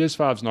 like,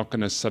 PS5 is not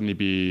going to suddenly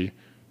be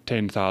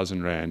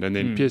 10,000 Rand, and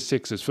then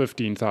PS6 is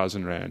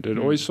 15,000 Rand. It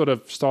always sort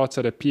of starts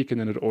at a peak and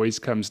then it always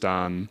comes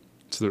down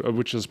to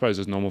which I suppose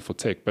is normal for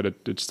tech, but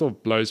it still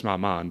blows my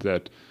mind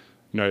that,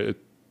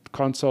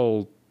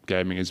 console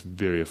gaming is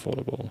very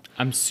affordable.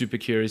 I'm super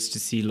curious to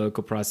see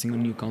local pricing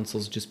on new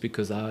consoles just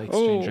because our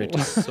exchange rate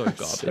is so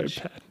garbage.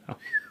 So bad now.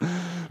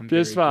 I'm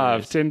very PS5,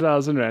 curious.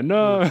 10,000 Rand.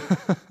 No.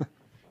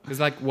 It's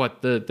like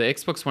what the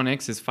Xbox One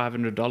X is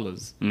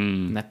 $500,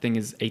 and that thing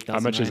is 8,000. How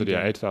much is it?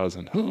 Yeah,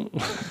 8,000.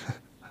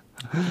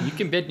 You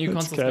can bet new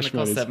It's consoles going to cash cost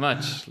monies. that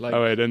much. Like,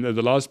 Oh, wait, and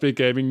the last big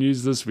gaming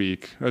news this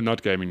week,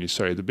 not gaming news,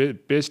 sorry, the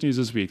best news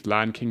this week,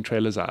 Lion King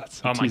trailer's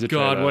out. Oh my Teaser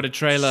God, trailer. what a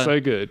trailer. So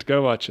good.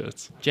 Go watch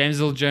it. James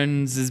Earl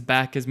Jones is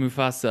back as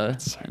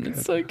Mufasa, and good.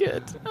 it's so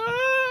good.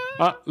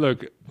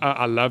 Look,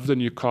 I love the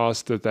new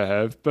cast that they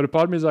have, but a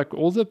part of me is like,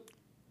 all the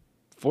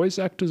voice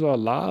actors are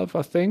alive,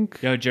 I think.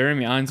 Yo,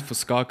 Jeremy Irons for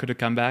Scar could have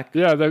come back.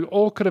 Yeah, they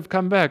all could have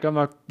come back. I'm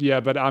like, yeah,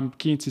 but I'm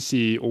keen to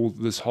see all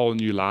this whole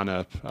new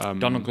lineup.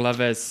 Donald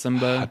Glover as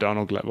Simba.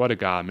 Donald Glover, what a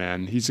guy,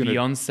 man. He's gonna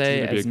Beyonce be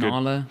a as good-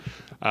 Nala.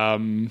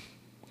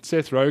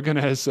 Seth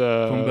Rogen as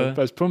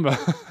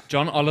Pumbaa.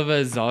 John Oliver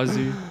as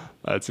Zazu.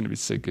 That's gonna be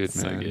so good,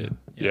 So man. good.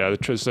 Yeah, the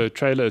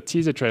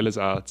teaser trailer's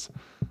out.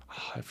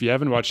 If you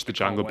haven't watched The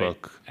Jungle Can't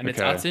wait. Book, And it's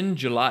out in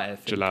July, I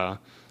think. July.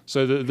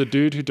 So the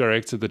dude who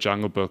directed The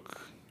Jungle Book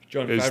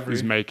John is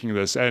Favreau. making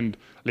this. And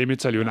let me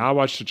tell you, when I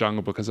watched The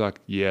Jungle Book, I was like,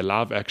 yeah,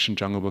 live action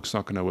Jungle Book's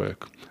not going to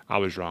work. I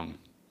was wrong.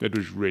 It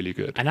was really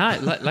good. And I,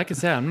 like I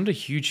said, I'm not a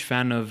huge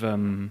fan of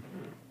the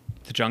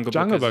Jungle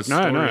Jungle Book. as Book,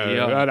 a no, story,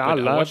 no. yeah, I but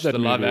love watched that the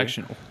live movie.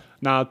 action.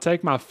 Now,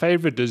 take my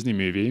favorite Disney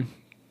movie,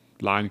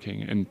 Lion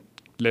King, and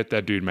let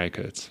that dude make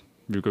it.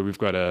 we've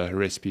got a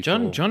recipe.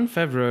 John for.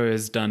 Favreau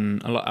has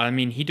done a lot. I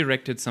mean, he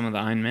directed some of the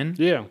Iron Men.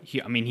 Yeah.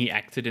 He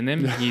acted in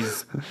them.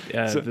 He's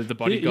the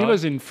bodyguard. He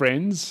was in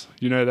Friends.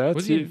 You know that?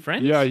 Was he in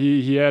Friends? Yeah,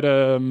 he had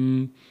a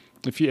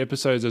few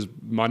episodes as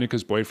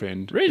Monica's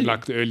boyfriend. Really? In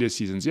like the earlier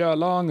seasons. Yeah,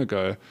 long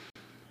ago.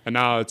 And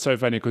now it's so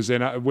funny because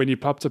then when he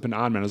popped up in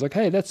Iron Man, I was like,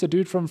 hey, that's the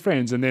dude from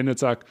Friends. And then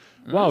it's like,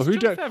 wow, it's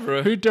Jon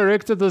Favreau. who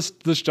directed this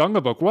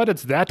Jungle Book? What?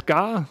 It's that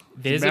guy?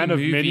 There's Man a of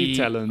many movie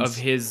talents. of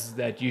his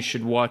that you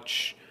should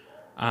watch.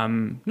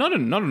 Not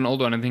an old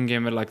one. I think it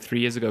came out like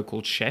 3 years ago,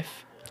 called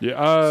Chef. Yeah.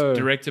 Oh.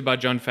 Directed by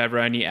Jon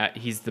Favreau, and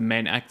he's the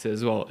main actor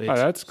as well. It's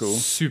that's cool.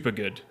 Super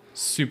good.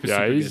 Super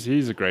Yeah, good.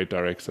 he's a great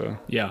director.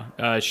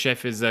 Yeah,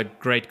 Chef is a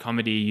great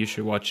comedy. You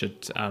should watch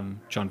it.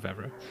 Jon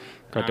Favreau.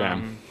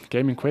 Goddamn.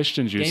 Gaming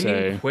questions, you Gaming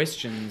say?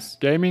 questions.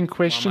 Gaming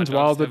questions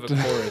while dogs have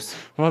a chorus.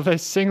 while they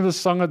sing the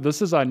song.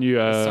 This is our new.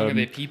 Song of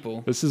their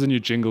people. This is a new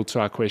jingle to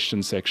our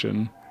question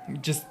section.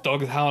 Just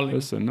dogs howling.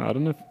 Listen, I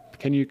don't know.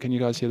 Can you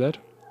guys hear that?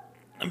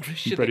 I'm pretty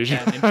sure pretty they sure-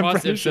 can. In I'm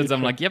past pretty sure episodes, you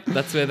I'm like, yep,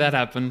 that's where that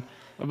happened.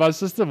 My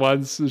sister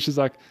once, she's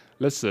like,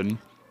 listen,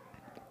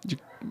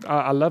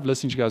 I love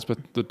listening to you guys, but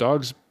the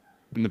dogs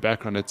in the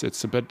background,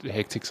 it's a bit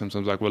hectic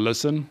sometimes. Like, well,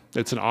 listen,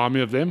 it's an army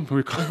of them.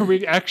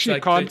 We actually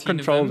Like can't 13 of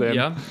control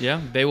them.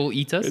 Yeah, they will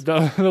eat us.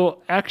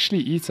 They'll actually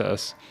eat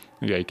us.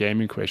 Okay,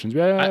 gaming questions.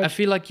 Yeah, I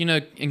feel like,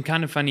 in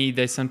Kind of Funny,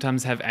 they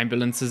sometimes have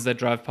ambulances that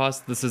drive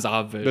past. This is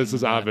our version. this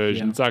is our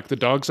version. Yeah. It's like the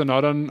dogs are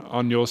not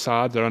on your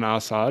side, they're on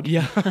our side.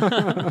 Yeah.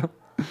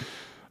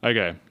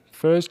 Okay.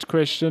 First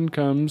question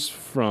comes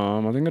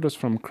from, I think it was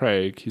from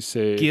Craig. He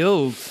said,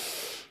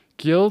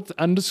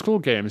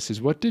 Guild_game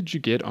says, what did you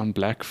get on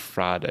Black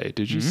Friday?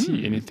 Did you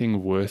see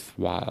anything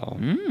worthwhile?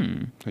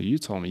 So you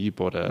told me you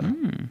bought a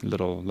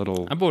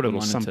little I bought a little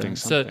monitor. something.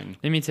 So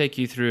let me take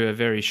you through a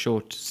very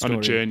short story. On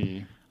a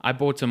journey. I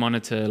bought a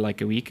monitor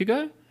like a week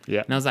ago.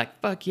 Yeah. And I was like,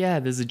 fuck yeah,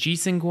 there's a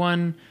G-Sync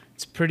one.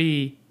 It's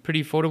pretty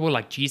affordable.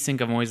 Like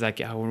G-Sync, I'm always like,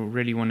 I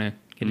really want to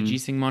get a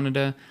G-Sync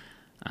monitor.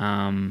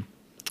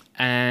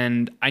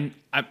 And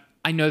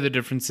I know the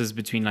differences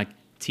between like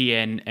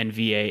TN and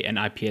VA and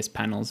IPS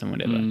panels and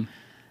whatever.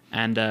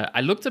 And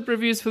I looked up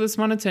reviews for this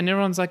monitor, and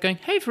everyone's like going,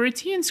 hey, for a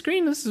TN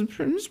screen, this is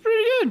pretty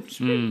good.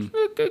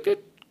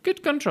 It's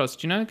good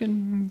contrast,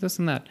 this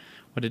and that.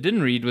 What I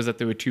didn't read was that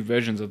there were two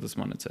versions of this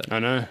monitor. I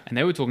know. And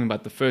they were talking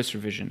about the first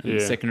revision, and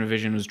the Yeah. second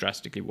revision was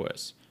drastically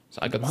worse. So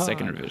I got the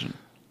second revision.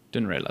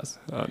 Didn't realize.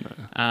 Oh,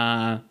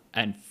 no.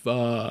 And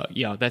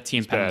that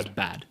TN panel was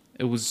bad.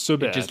 It was So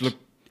It just bad.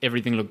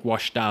 everything looked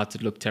washed out.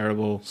 It looked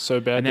terrible.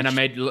 So bad And then that I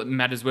made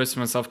matters worse for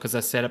myself because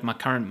I set up my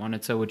current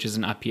monitor, which is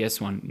an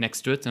IPS one,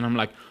 next to it, and I'm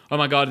like, oh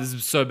my god, this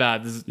is so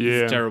bad. This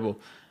is terrible.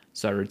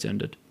 So I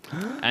returned it,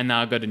 and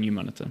now I got a new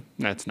monitor.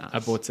 That's nice. I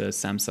bought a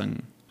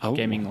Samsung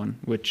gaming one,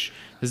 which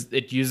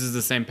it uses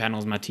the same panel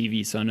as my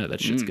TV, so I know that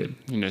shit's good.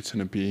 It's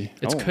going to be...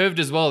 It's curved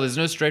as well. There's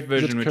no straight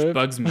version, which curved?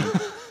 bugs me.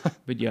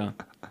 But yeah.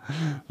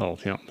 Oh,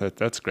 yeah,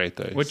 that's great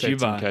though. What'd you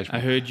Saved some buy? cash. I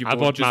heard you I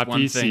bought bought my just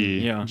one PC.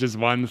 thing. Yeah. Just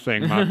one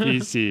thing, my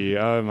PC.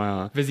 Oh,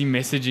 my... Busy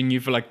messaging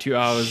you for like 2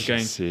 hours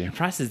going, see. the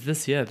price is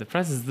this year. The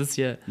price is this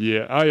year.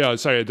 Yeah. Oh, yeah.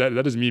 Sorry.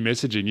 That is me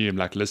messaging you. I'm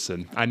like,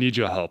 listen, I need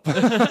your help.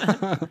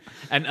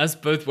 And us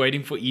both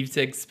waiting for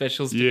EveTech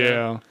specials to go.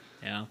 Yeah.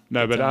 Yeah.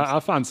 No, good but times. I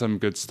found some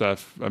good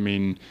stuff. I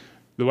mean,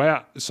 the way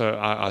I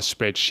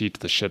spreadsheet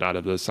the shit out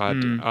of this. I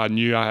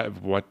knew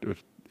what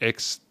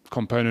X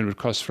component would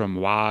cost from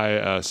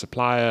Y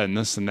supplier and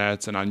this and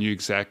that, and I knew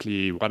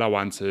exactly what I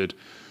wanted.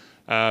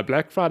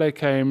 Black Friday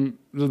came.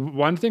 The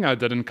one thing I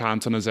didn't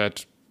count on is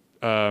that,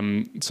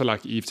 so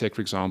like EveTech,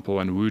 for example,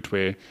 and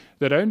Wootware,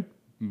 they don't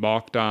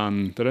mark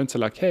down. They don't say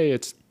like, hey,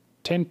 it's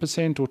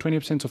 10% or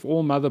 20% of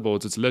all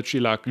motherboards. It's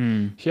literally like,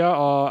 here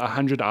are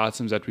 100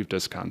 items that we've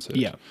discounted.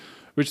 Yeah.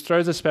 Which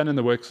throws a span in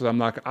the works because I'm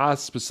like, I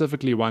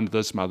specifically want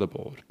this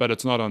motherboard, but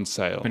it's not on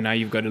sale. But now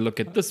you've got to look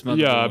at this motherboard.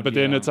 Yeah, but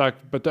then it's like,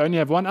 but they only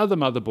have one other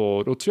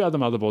motherboard or two other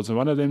motherboards, and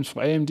one of them's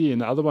for AMD,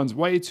 and the other one's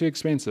way too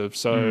expensive.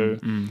 So,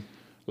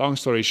 long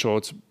story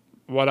short,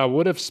 what I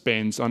would have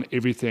spent on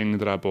everything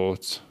that I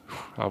bought,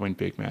 I went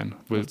big, man,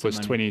 was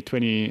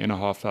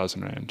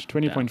 20,500 rand,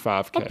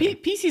 20.5K. Oh,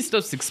 PC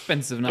stuff's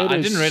expensive now. It I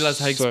is didn't realize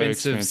how so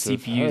expensive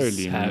expensive.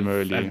 CPUs Holy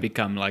moly. have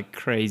become like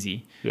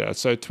crazy. Yeah,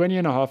 so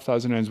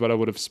 20,500 rand is what I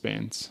would have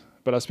spent,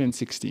 but I spent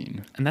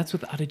 16. And that's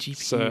without a GPU.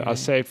 So I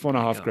saved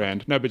 4.5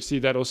 grand. No, but see,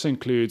 that also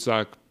includes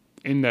like,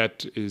 in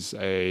that is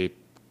a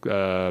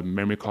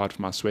memory card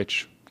for my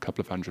Switch, a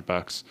couple of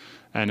 $100,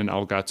 and an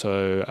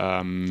Elgato.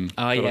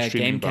 little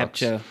streaming game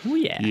box. capture. Oh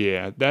yeah.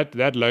 Yeah,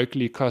 that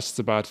locally costs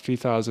about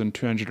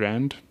 3,200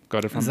 rand.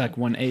 Got it from It's like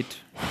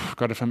 1.8.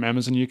 got it from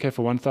Amazon UK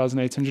for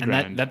 1,800 And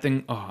rand. that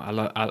thing, I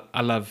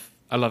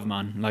love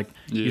mine. Like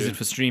use it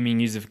for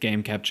streaming, use it for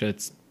game capture.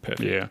 It's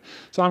perfect. Yeah,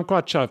 so I'm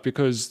quite chuffed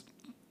because,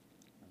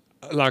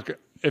 like,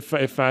 if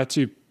I had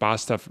to buy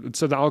stuff,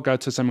 so the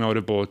Elgato something I would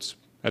have bought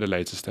at a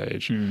later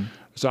stage.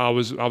 So I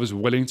was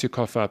willing to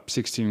cough up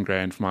 16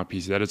 grand for my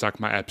PC. That is like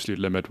my absolute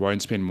limit.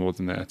 Won't spend more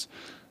than that.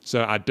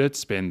 So I did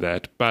spend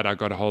that, but I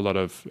got a whole lot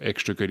of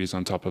extra goodies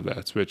on top of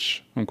that,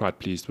 which I'm quite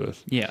pleased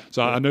with. Yeah.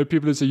 So I know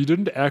people who say, you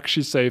didn't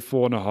actually save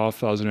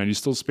 4,500 Rand, you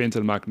still spent it.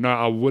 I'm like, no,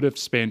 I would have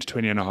spent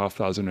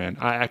 20,500 Rand.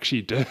 I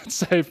actually did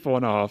save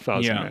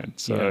 4,500 Yeah. Rand.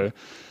 So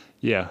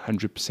yeah,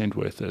 100%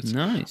 worth it.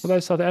 Nice. Although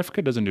South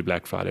Africa doesn't do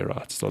Black Friday,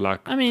 right? So like,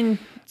 I mean,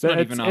 it's not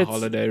even a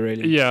holiday,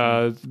 really.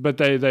 yeah, but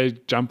they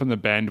jump on the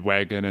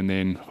bandwagon and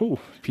then, people.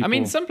 I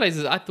mean, some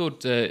places, I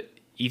thought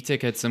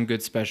EveTech had some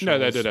good specials. No,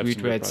 they did have some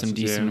Sweetway good had some prices,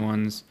 decent yeah.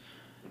 ones.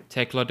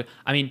 Techlot.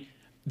 I mean,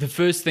 the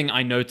first thing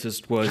I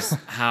noticed was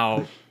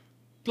how,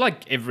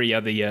 like every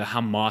other year, how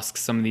masked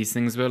some of these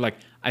things were. Like,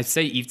 I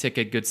say EveTech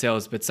had good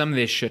sales, but some of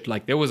their shit,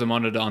 like, there was a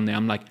monitor on there.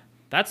 I'm like,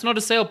 that's not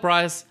a sale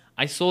price.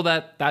 I saw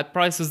that. That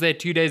price was there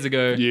 2 days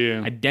ago.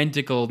 Yeah.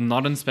 Identical,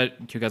 not in spec.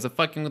 You guys are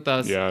fucking with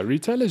us. Yeah,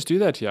 retailers do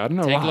that here. I don't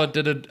know why. Techlot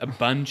did it a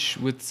bunch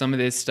with some of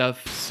their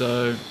stuff.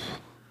 So,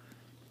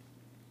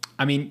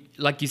 I mean,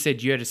 like you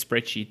said, you had a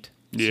spreadsheet.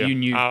 So Yeah, you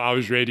knew. I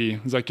was ready. I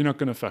was like, you're not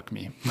going to fuck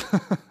me.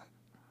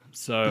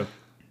 So,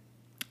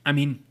 I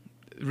mean,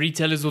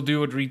 retailers will do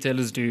what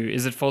retailers do.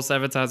 Is it false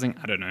advertising?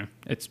 I don't know.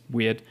 It's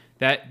weird.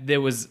 That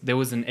there was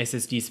an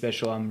SSD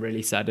special. I'm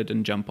really sad it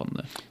didn't jump on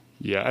the.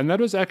 Yeah, and that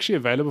was actually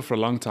available for a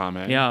long time,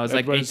 eh? Yeah, it was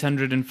like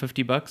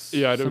 $850.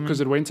 Yeah, something. because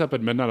it went up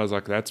at midnight. I was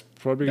like, that's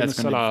probably going to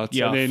That's sell gonna- out.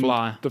 yeah, and then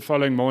fly. the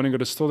following morning, it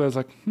was still there. I was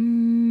like,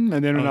 And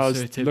then when I I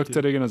was was so looked tempted.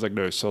 at it again, I was like,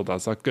 no, sold out. I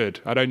was like, good.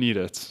 I don't need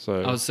it.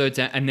 So I was so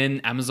and then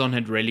Amazon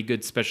had really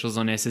good specials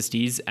on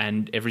SSDs,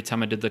 and every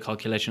time I did the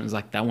calculation, it was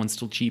like that one's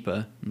still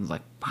cheaper. And I was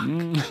like, fuck,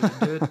 should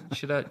I do it?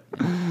 Should I?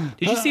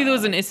 Did you see there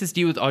was an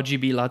SSD with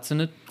RGB lights in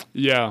it?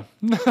 yeah.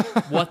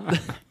 What?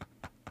 The?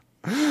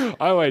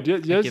 Oh wait,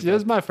 here's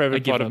up. my I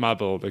favorite give part of up. my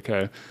build.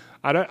 Okay,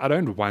 I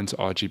don't want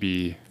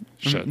RGB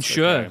shit.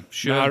 sure, okay?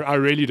 sure. No, I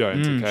really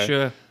don't. Okay,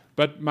 Sure.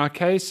 But my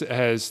case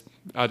has.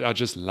 I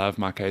just love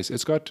my case.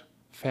 It's got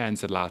fans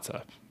that light up.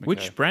 Okay?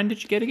 Which brand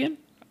did you get again?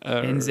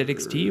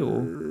 NZXT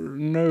or?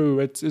 No,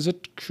 is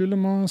it Cooler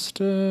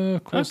Master?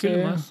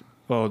 Corsair? Master.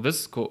 Well, this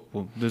is cool.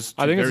 Well, this.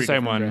 I think it's the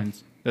same one.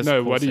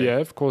 No, what do you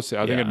have? Corsair.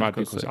 I think Yeah, it might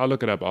be Corsair. Corsair. I'll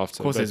look it up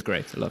after. Corsair's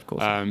great. I love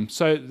Corsair.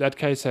 So that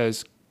case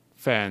has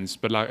fans,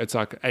 but like it's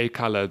like a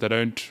color. They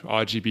don't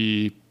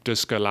RGB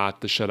disco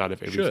light the shit out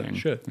of everything.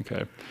 sure.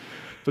 Okay.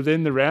 But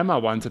then the RAM I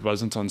wanted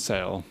wasn't on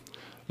sale.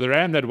 The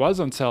RAM that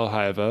was on sale,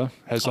 however,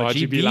 has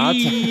RGB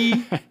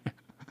lighting.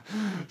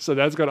 So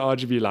that's got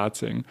RGB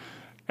lighting.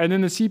 And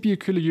then the CPU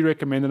cooler you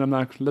recommended, I'm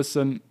like,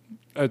 listen,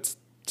 it's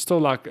still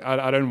like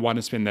I don't want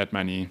to spend that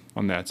money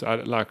on that. So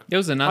There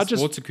was a nice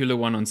just- water cooler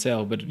one on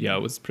sale, but yeah,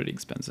 it was pretty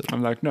expensive.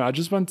 I'm like, no, I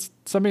just want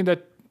something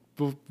that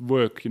will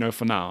work,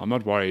 for now. I'm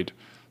not worried.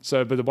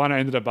 So, but the one I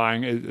ended up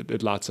buying,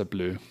 it lights up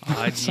blue.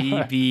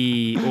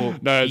 RGB or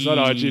No, it's not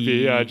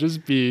RGB. Yeah,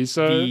 just B.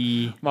 So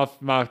B.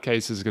 my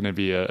case is going to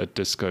be a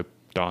disco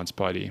dance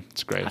party.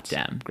 It's great. Hot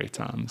damn. Great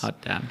times.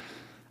 Hot damn.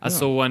 I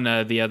saw one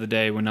the other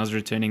day when I was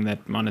returning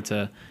that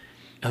monitor.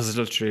 I was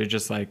literally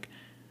just like,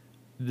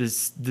 the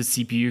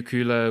CPU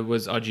cooler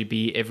was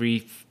RGB.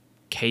 Every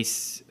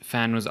case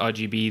fan was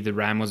RGB. The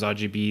RAM was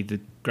RGB. The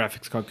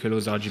graphics card cooler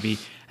was RGB.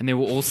 And they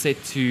were all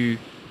set to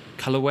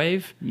color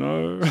wave.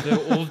 No. They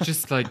were all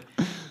just like...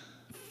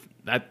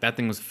 That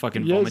thing was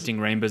fucking Yes. vomiting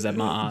rainbows at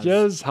my eyes.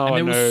 Yes, how and I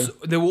they know.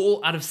 they were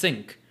all out of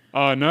sync.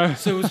 Oh, no.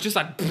 So it was just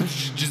like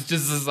just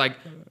this like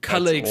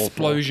color That's awful.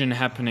 explosion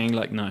happening.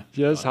 Like no,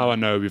 Here's how I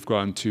know we've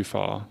gone too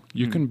far.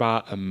 You Hmm. can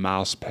buy a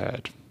mouse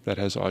pad that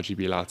has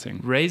RGB lighting.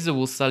 Razer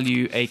will sell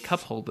you a cup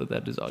holder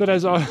that is RGB. That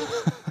has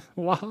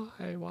why?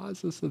 Why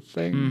is this a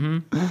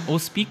thing? or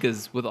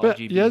speakers with But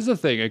RGB. here's the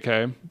thing,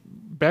 okay?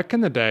 Back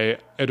in the day,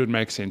 it would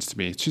make sense to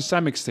me to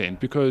some extent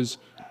because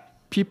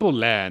people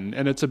LAN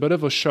and it's a bit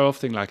of a show off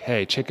thing like,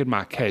 hey, check out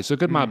my case,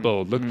 look at my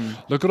build,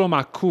 look at all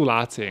my cool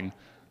lighting.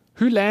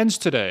 Who LANs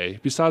today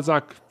besides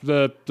like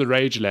the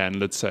Rage LAN,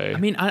 let's say? I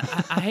mean, I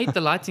hate the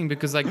lighting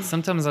because like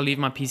sometimes I leave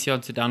my PC on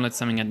to download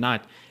something at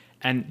night,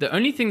 and the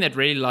only thing that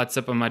really lights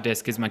up on my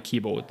desk is my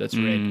keyboard that's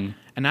red,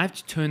 and I have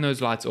to turn those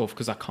lights off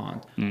because I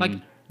can't. Like,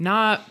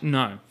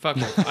 no, fuck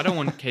off. I don't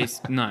want case.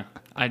 No,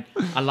 I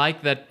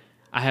like that.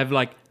 I have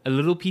like a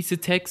little piece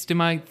of text in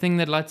my thing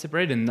that lights up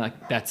red, and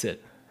like that's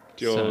it.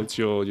 It's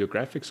your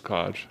graphics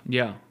card.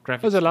 Yeah, Oh,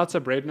 graphics. is it lights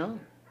up red now?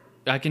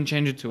 I can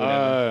change it to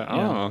whatever.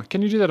 Yeah.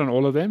 Can you do that on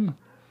all of them?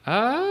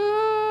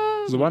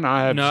 The one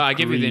I have. No, is I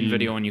give you the green.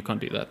 NVIDIA one. You can't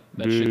do that.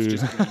 That shit's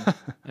just green.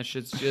 That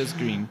shit's just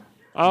green.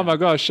 Oh my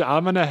gosh,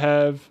 I'm gonna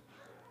have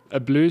a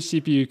blue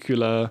CPU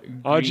cooler,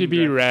 RGB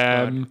graphics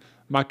RAM.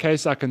 My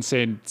case I can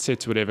set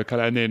to whatever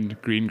color, and then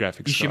green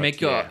graphics. You should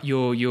card. make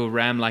your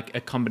RAM like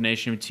a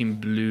combination between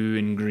blue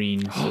and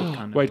green. So kind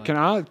of Wait,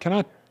 like, can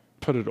I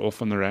put it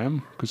off on the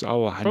RAM? Because I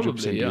will 100%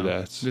 probably do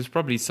that. There's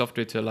probably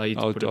software to allow you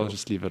to put it I'll off.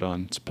 just leave it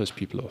on to piss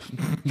people off.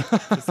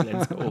 Just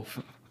let's go off.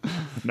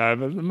 No,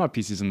 but my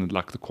PC's in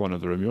the corner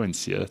of the room. You won't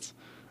see it.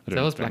 I That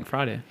don't was think. Black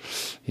Friday.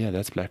 Yeah,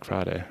 that's Black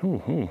Friday.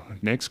 Ooh.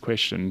 Next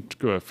question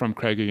from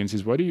Craig again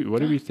says, what do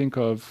we think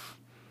of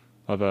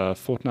a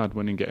Fortnite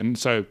winning game? And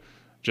so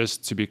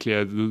just to be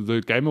clear,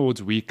 the Game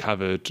Awards we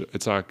covered,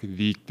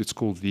 it's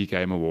called the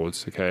Game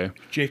Awards, okay?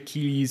 Jeff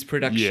Keighley's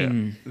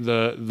production.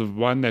 Yeah. The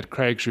one that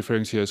Craig's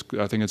referring to is,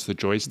 I think it's the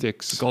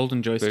Joysticks.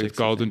 Golden Joysticks. The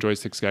Golden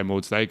Joysticks Game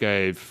Awards. They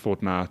gave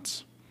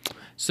Fortnite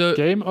So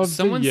Game of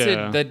someone the Year.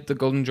 said that the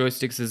Golden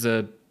Joysticks is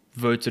a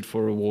voted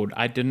for award.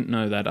 I didn't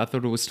know that. I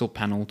thought it was still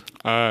paneled.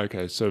 Oh,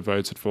 okay. So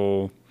voted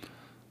for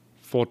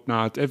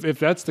Fortnite. If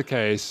that's the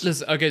case.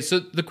 Listen, okay, so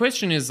the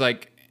question is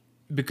like,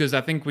 because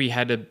I think we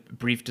had a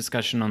brief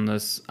discussion on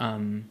this,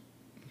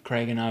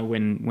 Craig and I,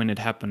 when it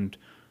happened,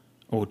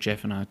 or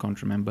Jeff and I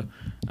can't remember.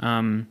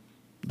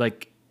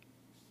 Like,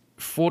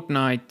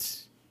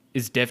 Fortnite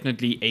is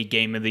definitely a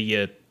Game of the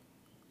Year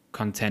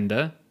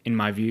contender, in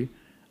my view.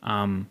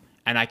 And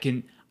I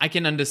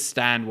can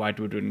understand why it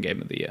would win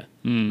Game of the Year.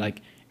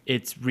 Like,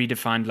 it's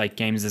redefined like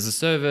games as a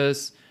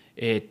service.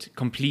 It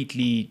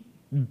completely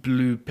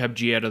blew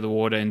PUBG out of the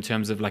water in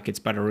terms of like its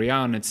battle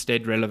royale, and it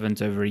stayed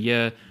relevant over a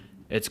year.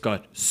 It's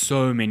got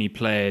so many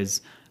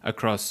players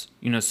across,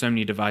 so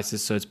many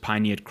devices, so it's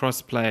pioneered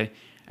crossplay,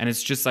 and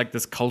it's just like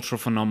this cultural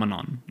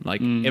phenomenon.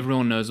 Like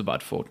everyone knows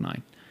about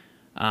Fortnite.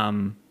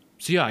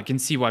 So yeah, I can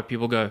see why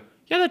people go,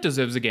 yeah, that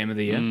deserves a Game of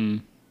the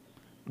Year.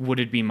 Would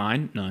it be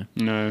mine? No.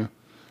 No.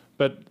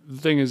 But the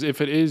thing is,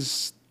 if it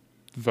is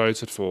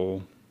voted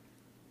for,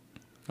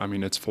 I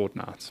mean, it's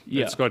Fortnite.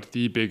 Yeah. It's got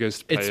the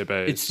biggest player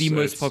base. It's the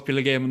most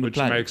popular game on the which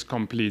planet. makes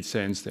complete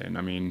sense then.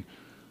 I mean,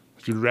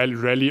 you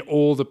rally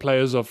all the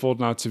players of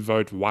Fortnite to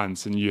vote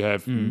once, and you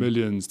have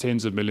millions,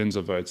 tens of millions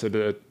of votes. So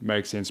it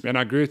makes sense. And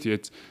I agree with you.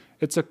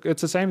 It's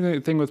the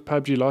same thing with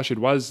PUBG last year.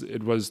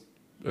 It was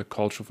a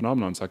cultural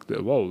phenomenon. It's like,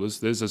 whoa,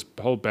 there's this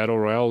whole battle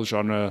royale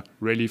genre,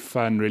 really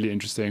fun, really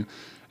interesting.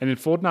 And then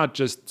Fortnite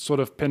just sort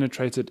of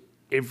penetrated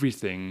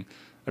everything.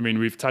 I mean,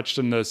 we've touched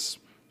on this.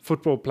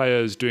 Football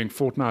players doing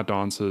Fortnite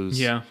dances.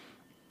 Yeah.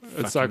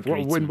 It's Fucking like,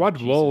 great, in man. what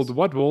Jesus.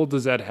 world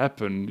does that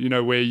happen?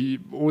 Where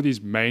all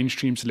these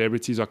mainstream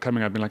celebrities are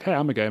coming up and like, hey,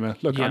 I'm a gamer.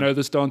 Look, Yeah. I know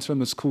this dance from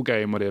this cool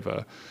game,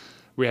 whatever.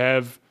 We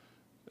have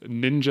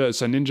Ninja.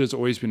 So Ninja's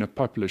always been a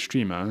popular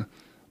streamer.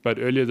 But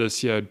earlier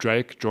this year,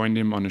 Drake joined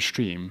him on a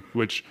stream,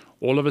 which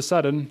all of a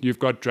sudden, you've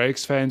got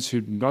Drake's fans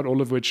who, not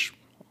all of which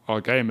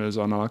are gamers,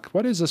 are like,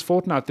 what is this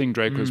Fortnite thing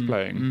Drake was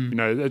playing?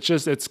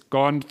 It's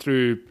gone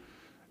through,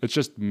 it's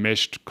just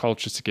meshed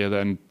cultures together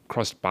and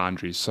crossed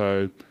boundaries.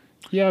 So,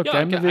 yeah,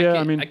 Game of the Year,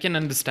 I can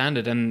understand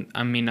it, and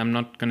I mean, I'm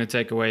not going to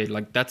take away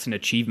like that's an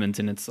achievement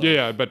in itself.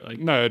 Yeah, but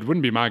no, it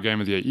wouldn't be my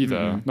Game of the Year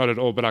either, not at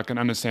all. But I can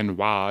understand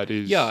why it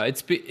is. Yeah,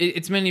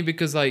 it's mainly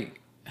because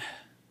like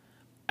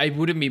I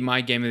wouldn't be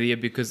my Game of the Year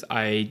because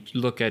I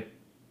look at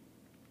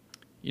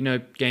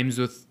games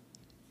with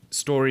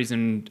stories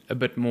and a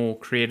bit more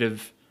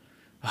creative.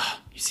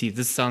 You see,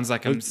 this sounds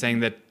like I'm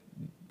saying that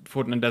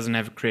Fortnite doesn't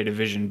have a creative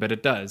vision, but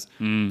it does.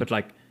 But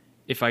like,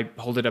 if I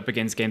hold it up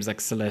against games like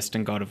Celeste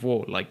and God of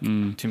War, like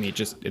to me,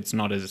 it's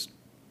not as.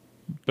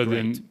 But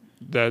great.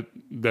 then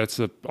that's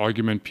the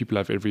argument people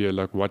have every year.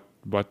 Like, what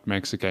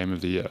makes a Game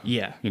of the Year?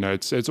 Yeah.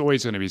 It's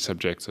always going to be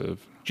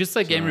subjective. Just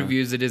like game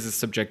reviews, it is a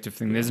subjective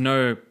thing. There's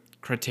no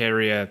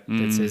criteria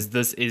that says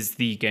this is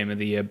the Game of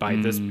the Year by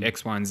this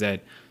X, Y, and Z.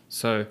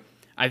 So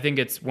I think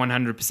it's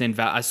 100%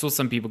 valid. I saw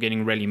some people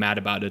getting really mad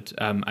about it.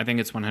 I think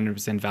it's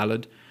 100%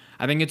 valid.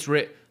 I think it's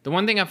the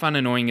one thing I find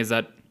annoying is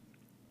that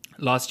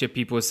last year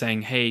people were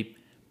saying, hey,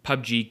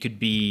 PUBG could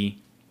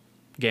be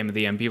Game of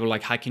the Year. And people were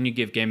like, how can you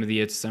give Game of the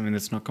Year to something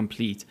that's not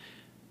complete?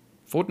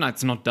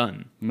 Fortnite's not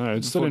done. No,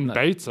 it's still in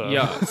beta.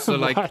 Yeah, so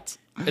like What?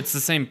 it's the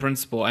same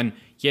principle. And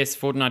yes,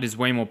 Fortnite is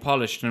way more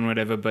polished and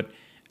whatever, but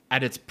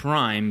at its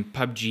prime,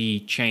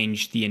 PUBG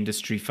changed the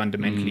industry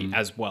fundamentally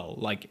as well.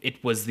 Like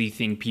it was the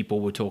thing people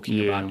were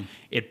talking about.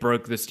 It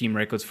broke the Steam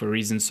records for a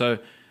reason. So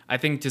I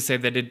think to say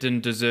that it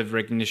didn't deserve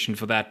recognition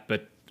for that,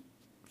 but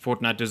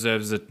Fortnite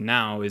deserves it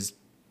now is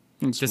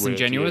It's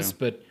disingenuous.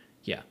 weird, But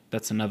yeah,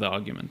 that's another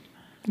argument.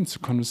 yeah. It's a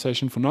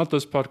conversation for not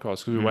this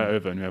podcast because we're way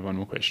over and we have one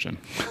more question.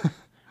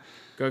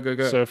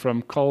 Go. So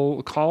from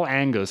Carl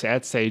Angus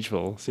at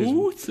Sageville says,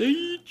 Ooh,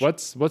 Sage.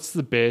 what's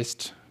the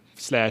best /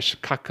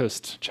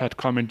 cuckest chat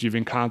comment you've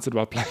encountered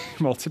while playing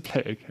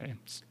multiplayer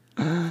games?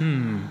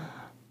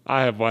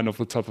 I have one off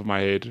the top of my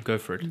head. Go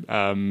for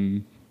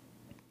it.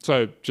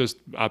 So just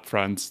up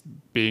front,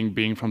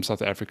 being from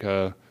South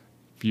Africa,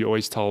 you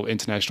always tell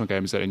international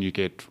gamers that and you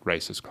get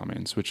racist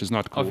comments, which is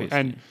not cool. Obviously.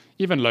 And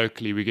even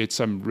locally, we get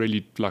some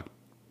really like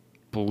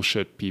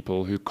bullshit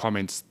people who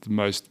comment the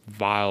most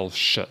vile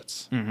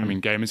shit. I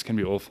mean, gamers can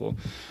be awful.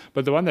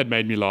 But the one that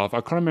made me laugh,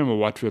 I can't remember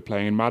what we were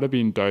playing. It might have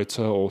been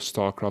Dota or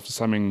StarCraft or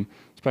something.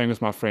 I was playing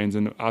with my friends,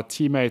 and our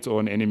teammate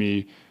or an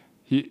enemy,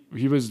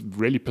 he was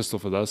really pissed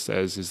off with us,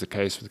 as is the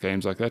case with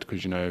games like that,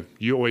 because,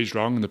 you're always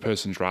wrong and the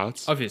person's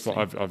right. Obviously. For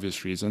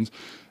obvious reasons.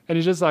 And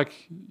he's just like,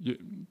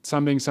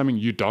 something,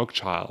 you dog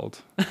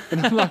child.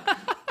 And I'm like,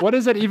 what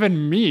does that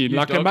even mean?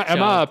 Like, am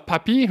I a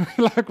puppy?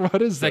 Like,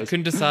 what is They this?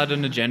 couldn't decide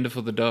on a gender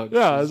for the dog.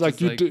 Yeah, it's like,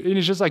 and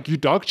he's just like, you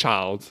dog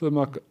child. I'm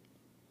like,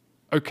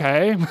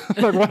 okay.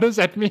 Like, what does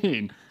that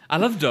mean? I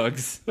love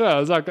dogs. Yeah, I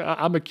was like,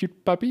 I'm a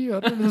cute puppy.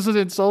 This is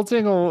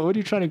insulting, or what are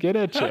you trying to get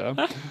at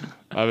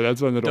you?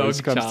 That's one that always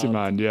Dog comes to child.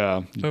 mind. Yeah,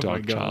 you Oh my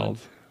dog God. child.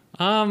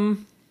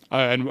 Um,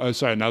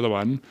 Sorry, another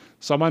one.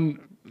 Someone,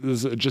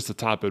 this is just a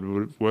type, it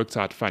worked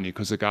out funny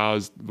because the guy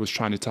was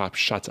trying to type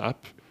 "shut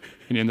up,"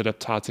 and he ended up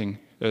typing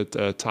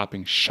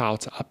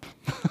 "shout up."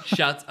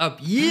 shut up.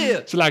 Yeah.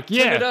 It's like, Turn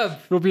it yeah,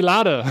 up. it'll be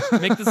louder.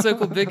 Make the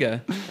circle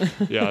bigger.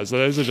 Yeah, so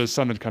those are just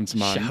some that come to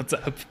mind. Shout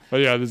up.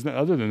 But yeah,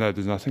 other than that,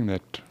 there's nothing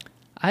that.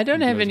 I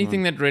don't have There's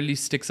anything that really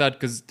sticks out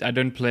because I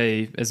don't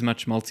play as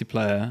much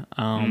multiplayer.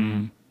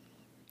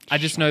 I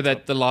just know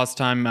that the last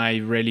time I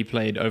really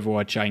played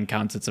Overwatch, I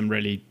encountered some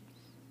really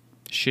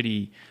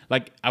shitty.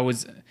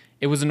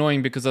 It was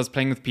annoying because I was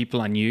playing with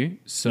people I knew.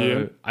 So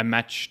Yeah. I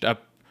matched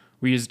up.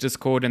 We used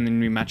Discord and then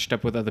we matched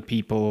up with other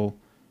people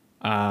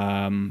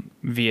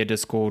via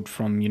Discord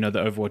from, the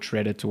Overwatch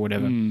Reddit or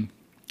whatever.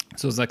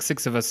 So it was like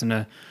 6 of us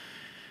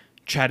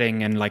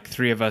chatting and like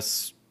 3 of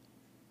us,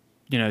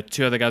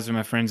 2 other guys were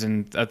my friends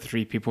and the other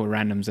 3 people were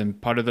randoms. And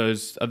part of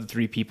those other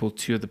 3 people,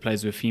 2 of the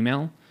players were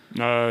female.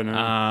 No.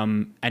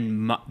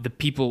 And the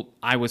people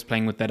I was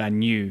playing with that I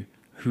knew,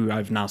 who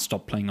I've now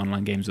stopped playing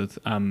online games with,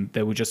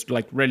 they were just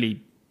like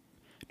really,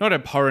 not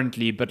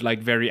abhorrently, but like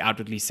very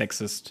outwardly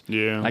sexist.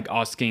 Yeah. Like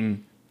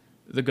asking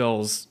the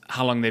girls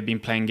how long they've been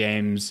playing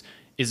games.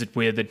 Is it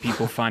weird that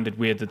people find it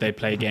weird that they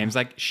play games?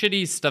 Like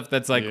shitty stuff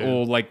that's like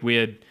all like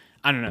weird.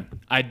 I don't know.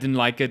 I didn't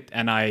like it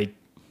and I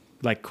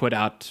like quit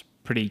out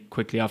pretty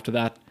quickly after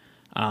that.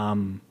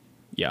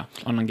 Yeah,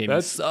 online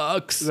gaming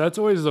sucks. That's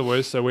always the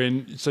worst. So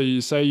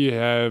you say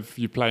you're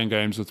playing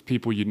games with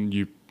people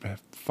you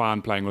have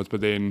fun playing with,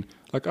 but then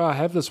like, I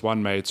have this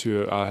one mate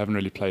who I haven't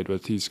really played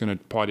with. He's gonna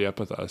party up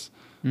with us.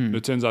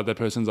 It turns out that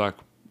person's like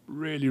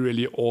really,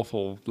 really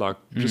awful, like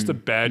just a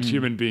bad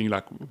human being.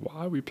 Like,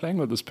 why are we playing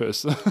with this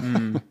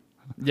person?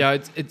 Yeah,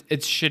 it's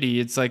shitty.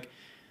 It's like,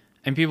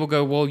 and people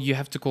go, well, you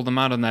have to call them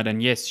out on that,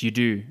 and yes, you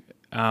do.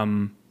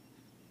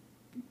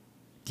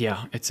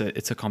 Yeah, it's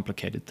a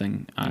complicated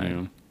thing.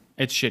 Yeah.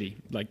 It's shitty.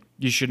 Like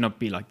you should not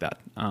be like that.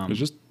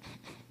 Just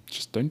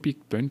don't be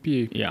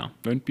Yeah.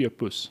 don't be a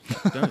puss.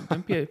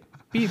 Don't be a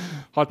be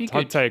Hot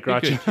good, take, be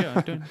right? good.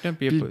 Yeah, don't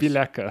be a puss. Be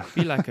lekker.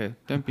 Be like a.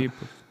 Don't be a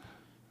puss.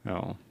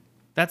 Oh.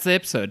 That's the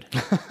episode.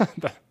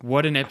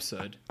 What an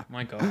episode!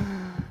 My God. Only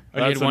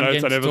That's had one the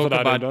game notes I to never talk thought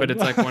I'd about, end on. but it's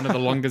like one of the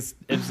longest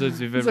episodes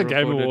we've It's ever a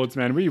Game recorded. Awards,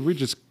 man. We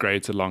just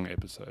great a long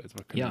episodes.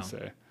 What can Yeah. we say?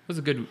 It was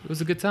a good time. It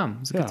was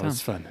a Yeah, good it time.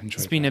 was fun. Enjoyed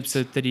It's been that.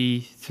 episode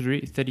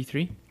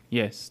 33?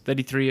 Yes,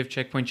 33 of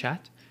Checkpoint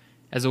Chat.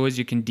 As always,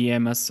 you can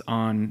DM us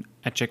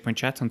at Checkpoint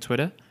Chat on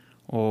Twitter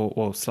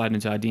or slide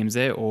into our DMs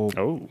there or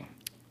Oh.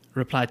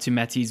 reply to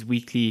Matty's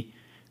weekly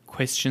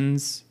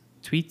questions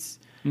tweets.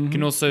 You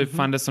can also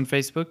find us on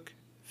Facebook,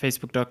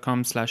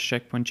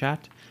 facebook.com/checkpointchat.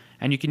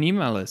 And you can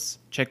email us,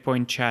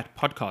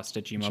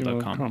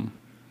 checkpointchatpodcast@gmail.com.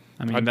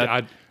 I mean, I'd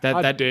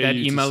that dare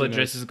you to email send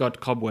address us- has got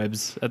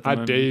cobwebs at the I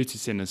moment. dare you to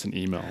send us an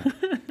email.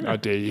 I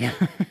dare you.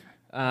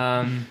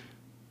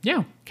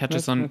 Yeah, catch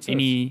us on That's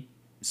any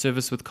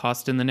service with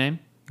cast in the name,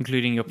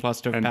 including your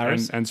Plaster of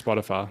Paris and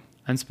Spotify.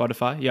 and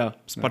Spotify. Yeah,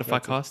 Spotify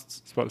that's it.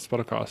 casts,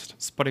 Spotifcast.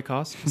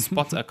 Spotifcast,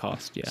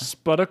 Spottercast. Yeah,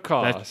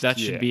 Spotifcast. that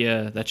should be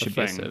a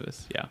thing.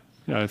 service. Yeah,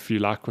 If you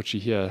like what you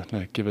hear,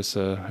 give us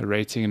a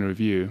rating and a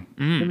review.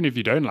 Even if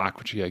you don't like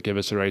what you hear, give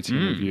us a rating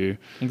and review.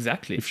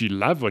 exactly. If you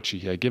love what you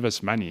hear, give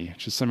us money.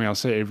 It's just something I'll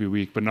say every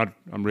week, but not.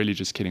 I'm really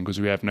just kidding because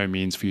we have no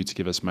means for you to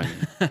give us money.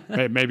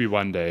 Maybe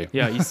one day.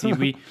 Yeah, you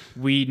see,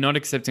 we not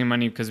accepting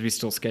money because we're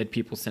still scared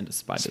people send us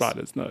spiders.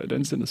 Spiders, no,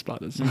 don't send us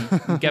spiders.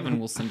 Gavin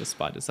will send us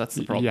spiders. That's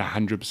the problem. Yeah,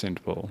 100%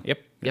 will.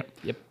 Yep.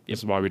 This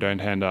is why we don't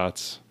hand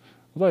out.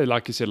 Although,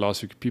 like you said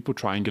last week, people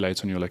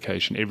triangulate on your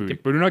location every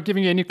week. But we're not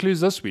giving you any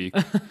clues this week.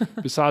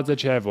 Besides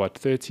that, you have what,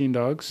 13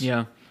 dogs?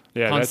 Yeah.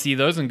 Yeah, Can't that's- see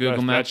those on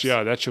Google Maps.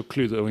 That's your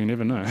clue. That we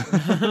never know.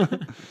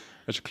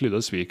 That's your clue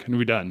this week, and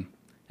we're done.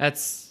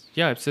 That's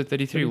episode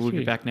 33. We'll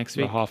be back next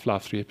The week.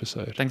 Half-Life 3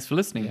 episode. Thanks for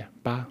listening.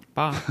 Bye.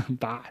 Bye.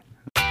 Bye.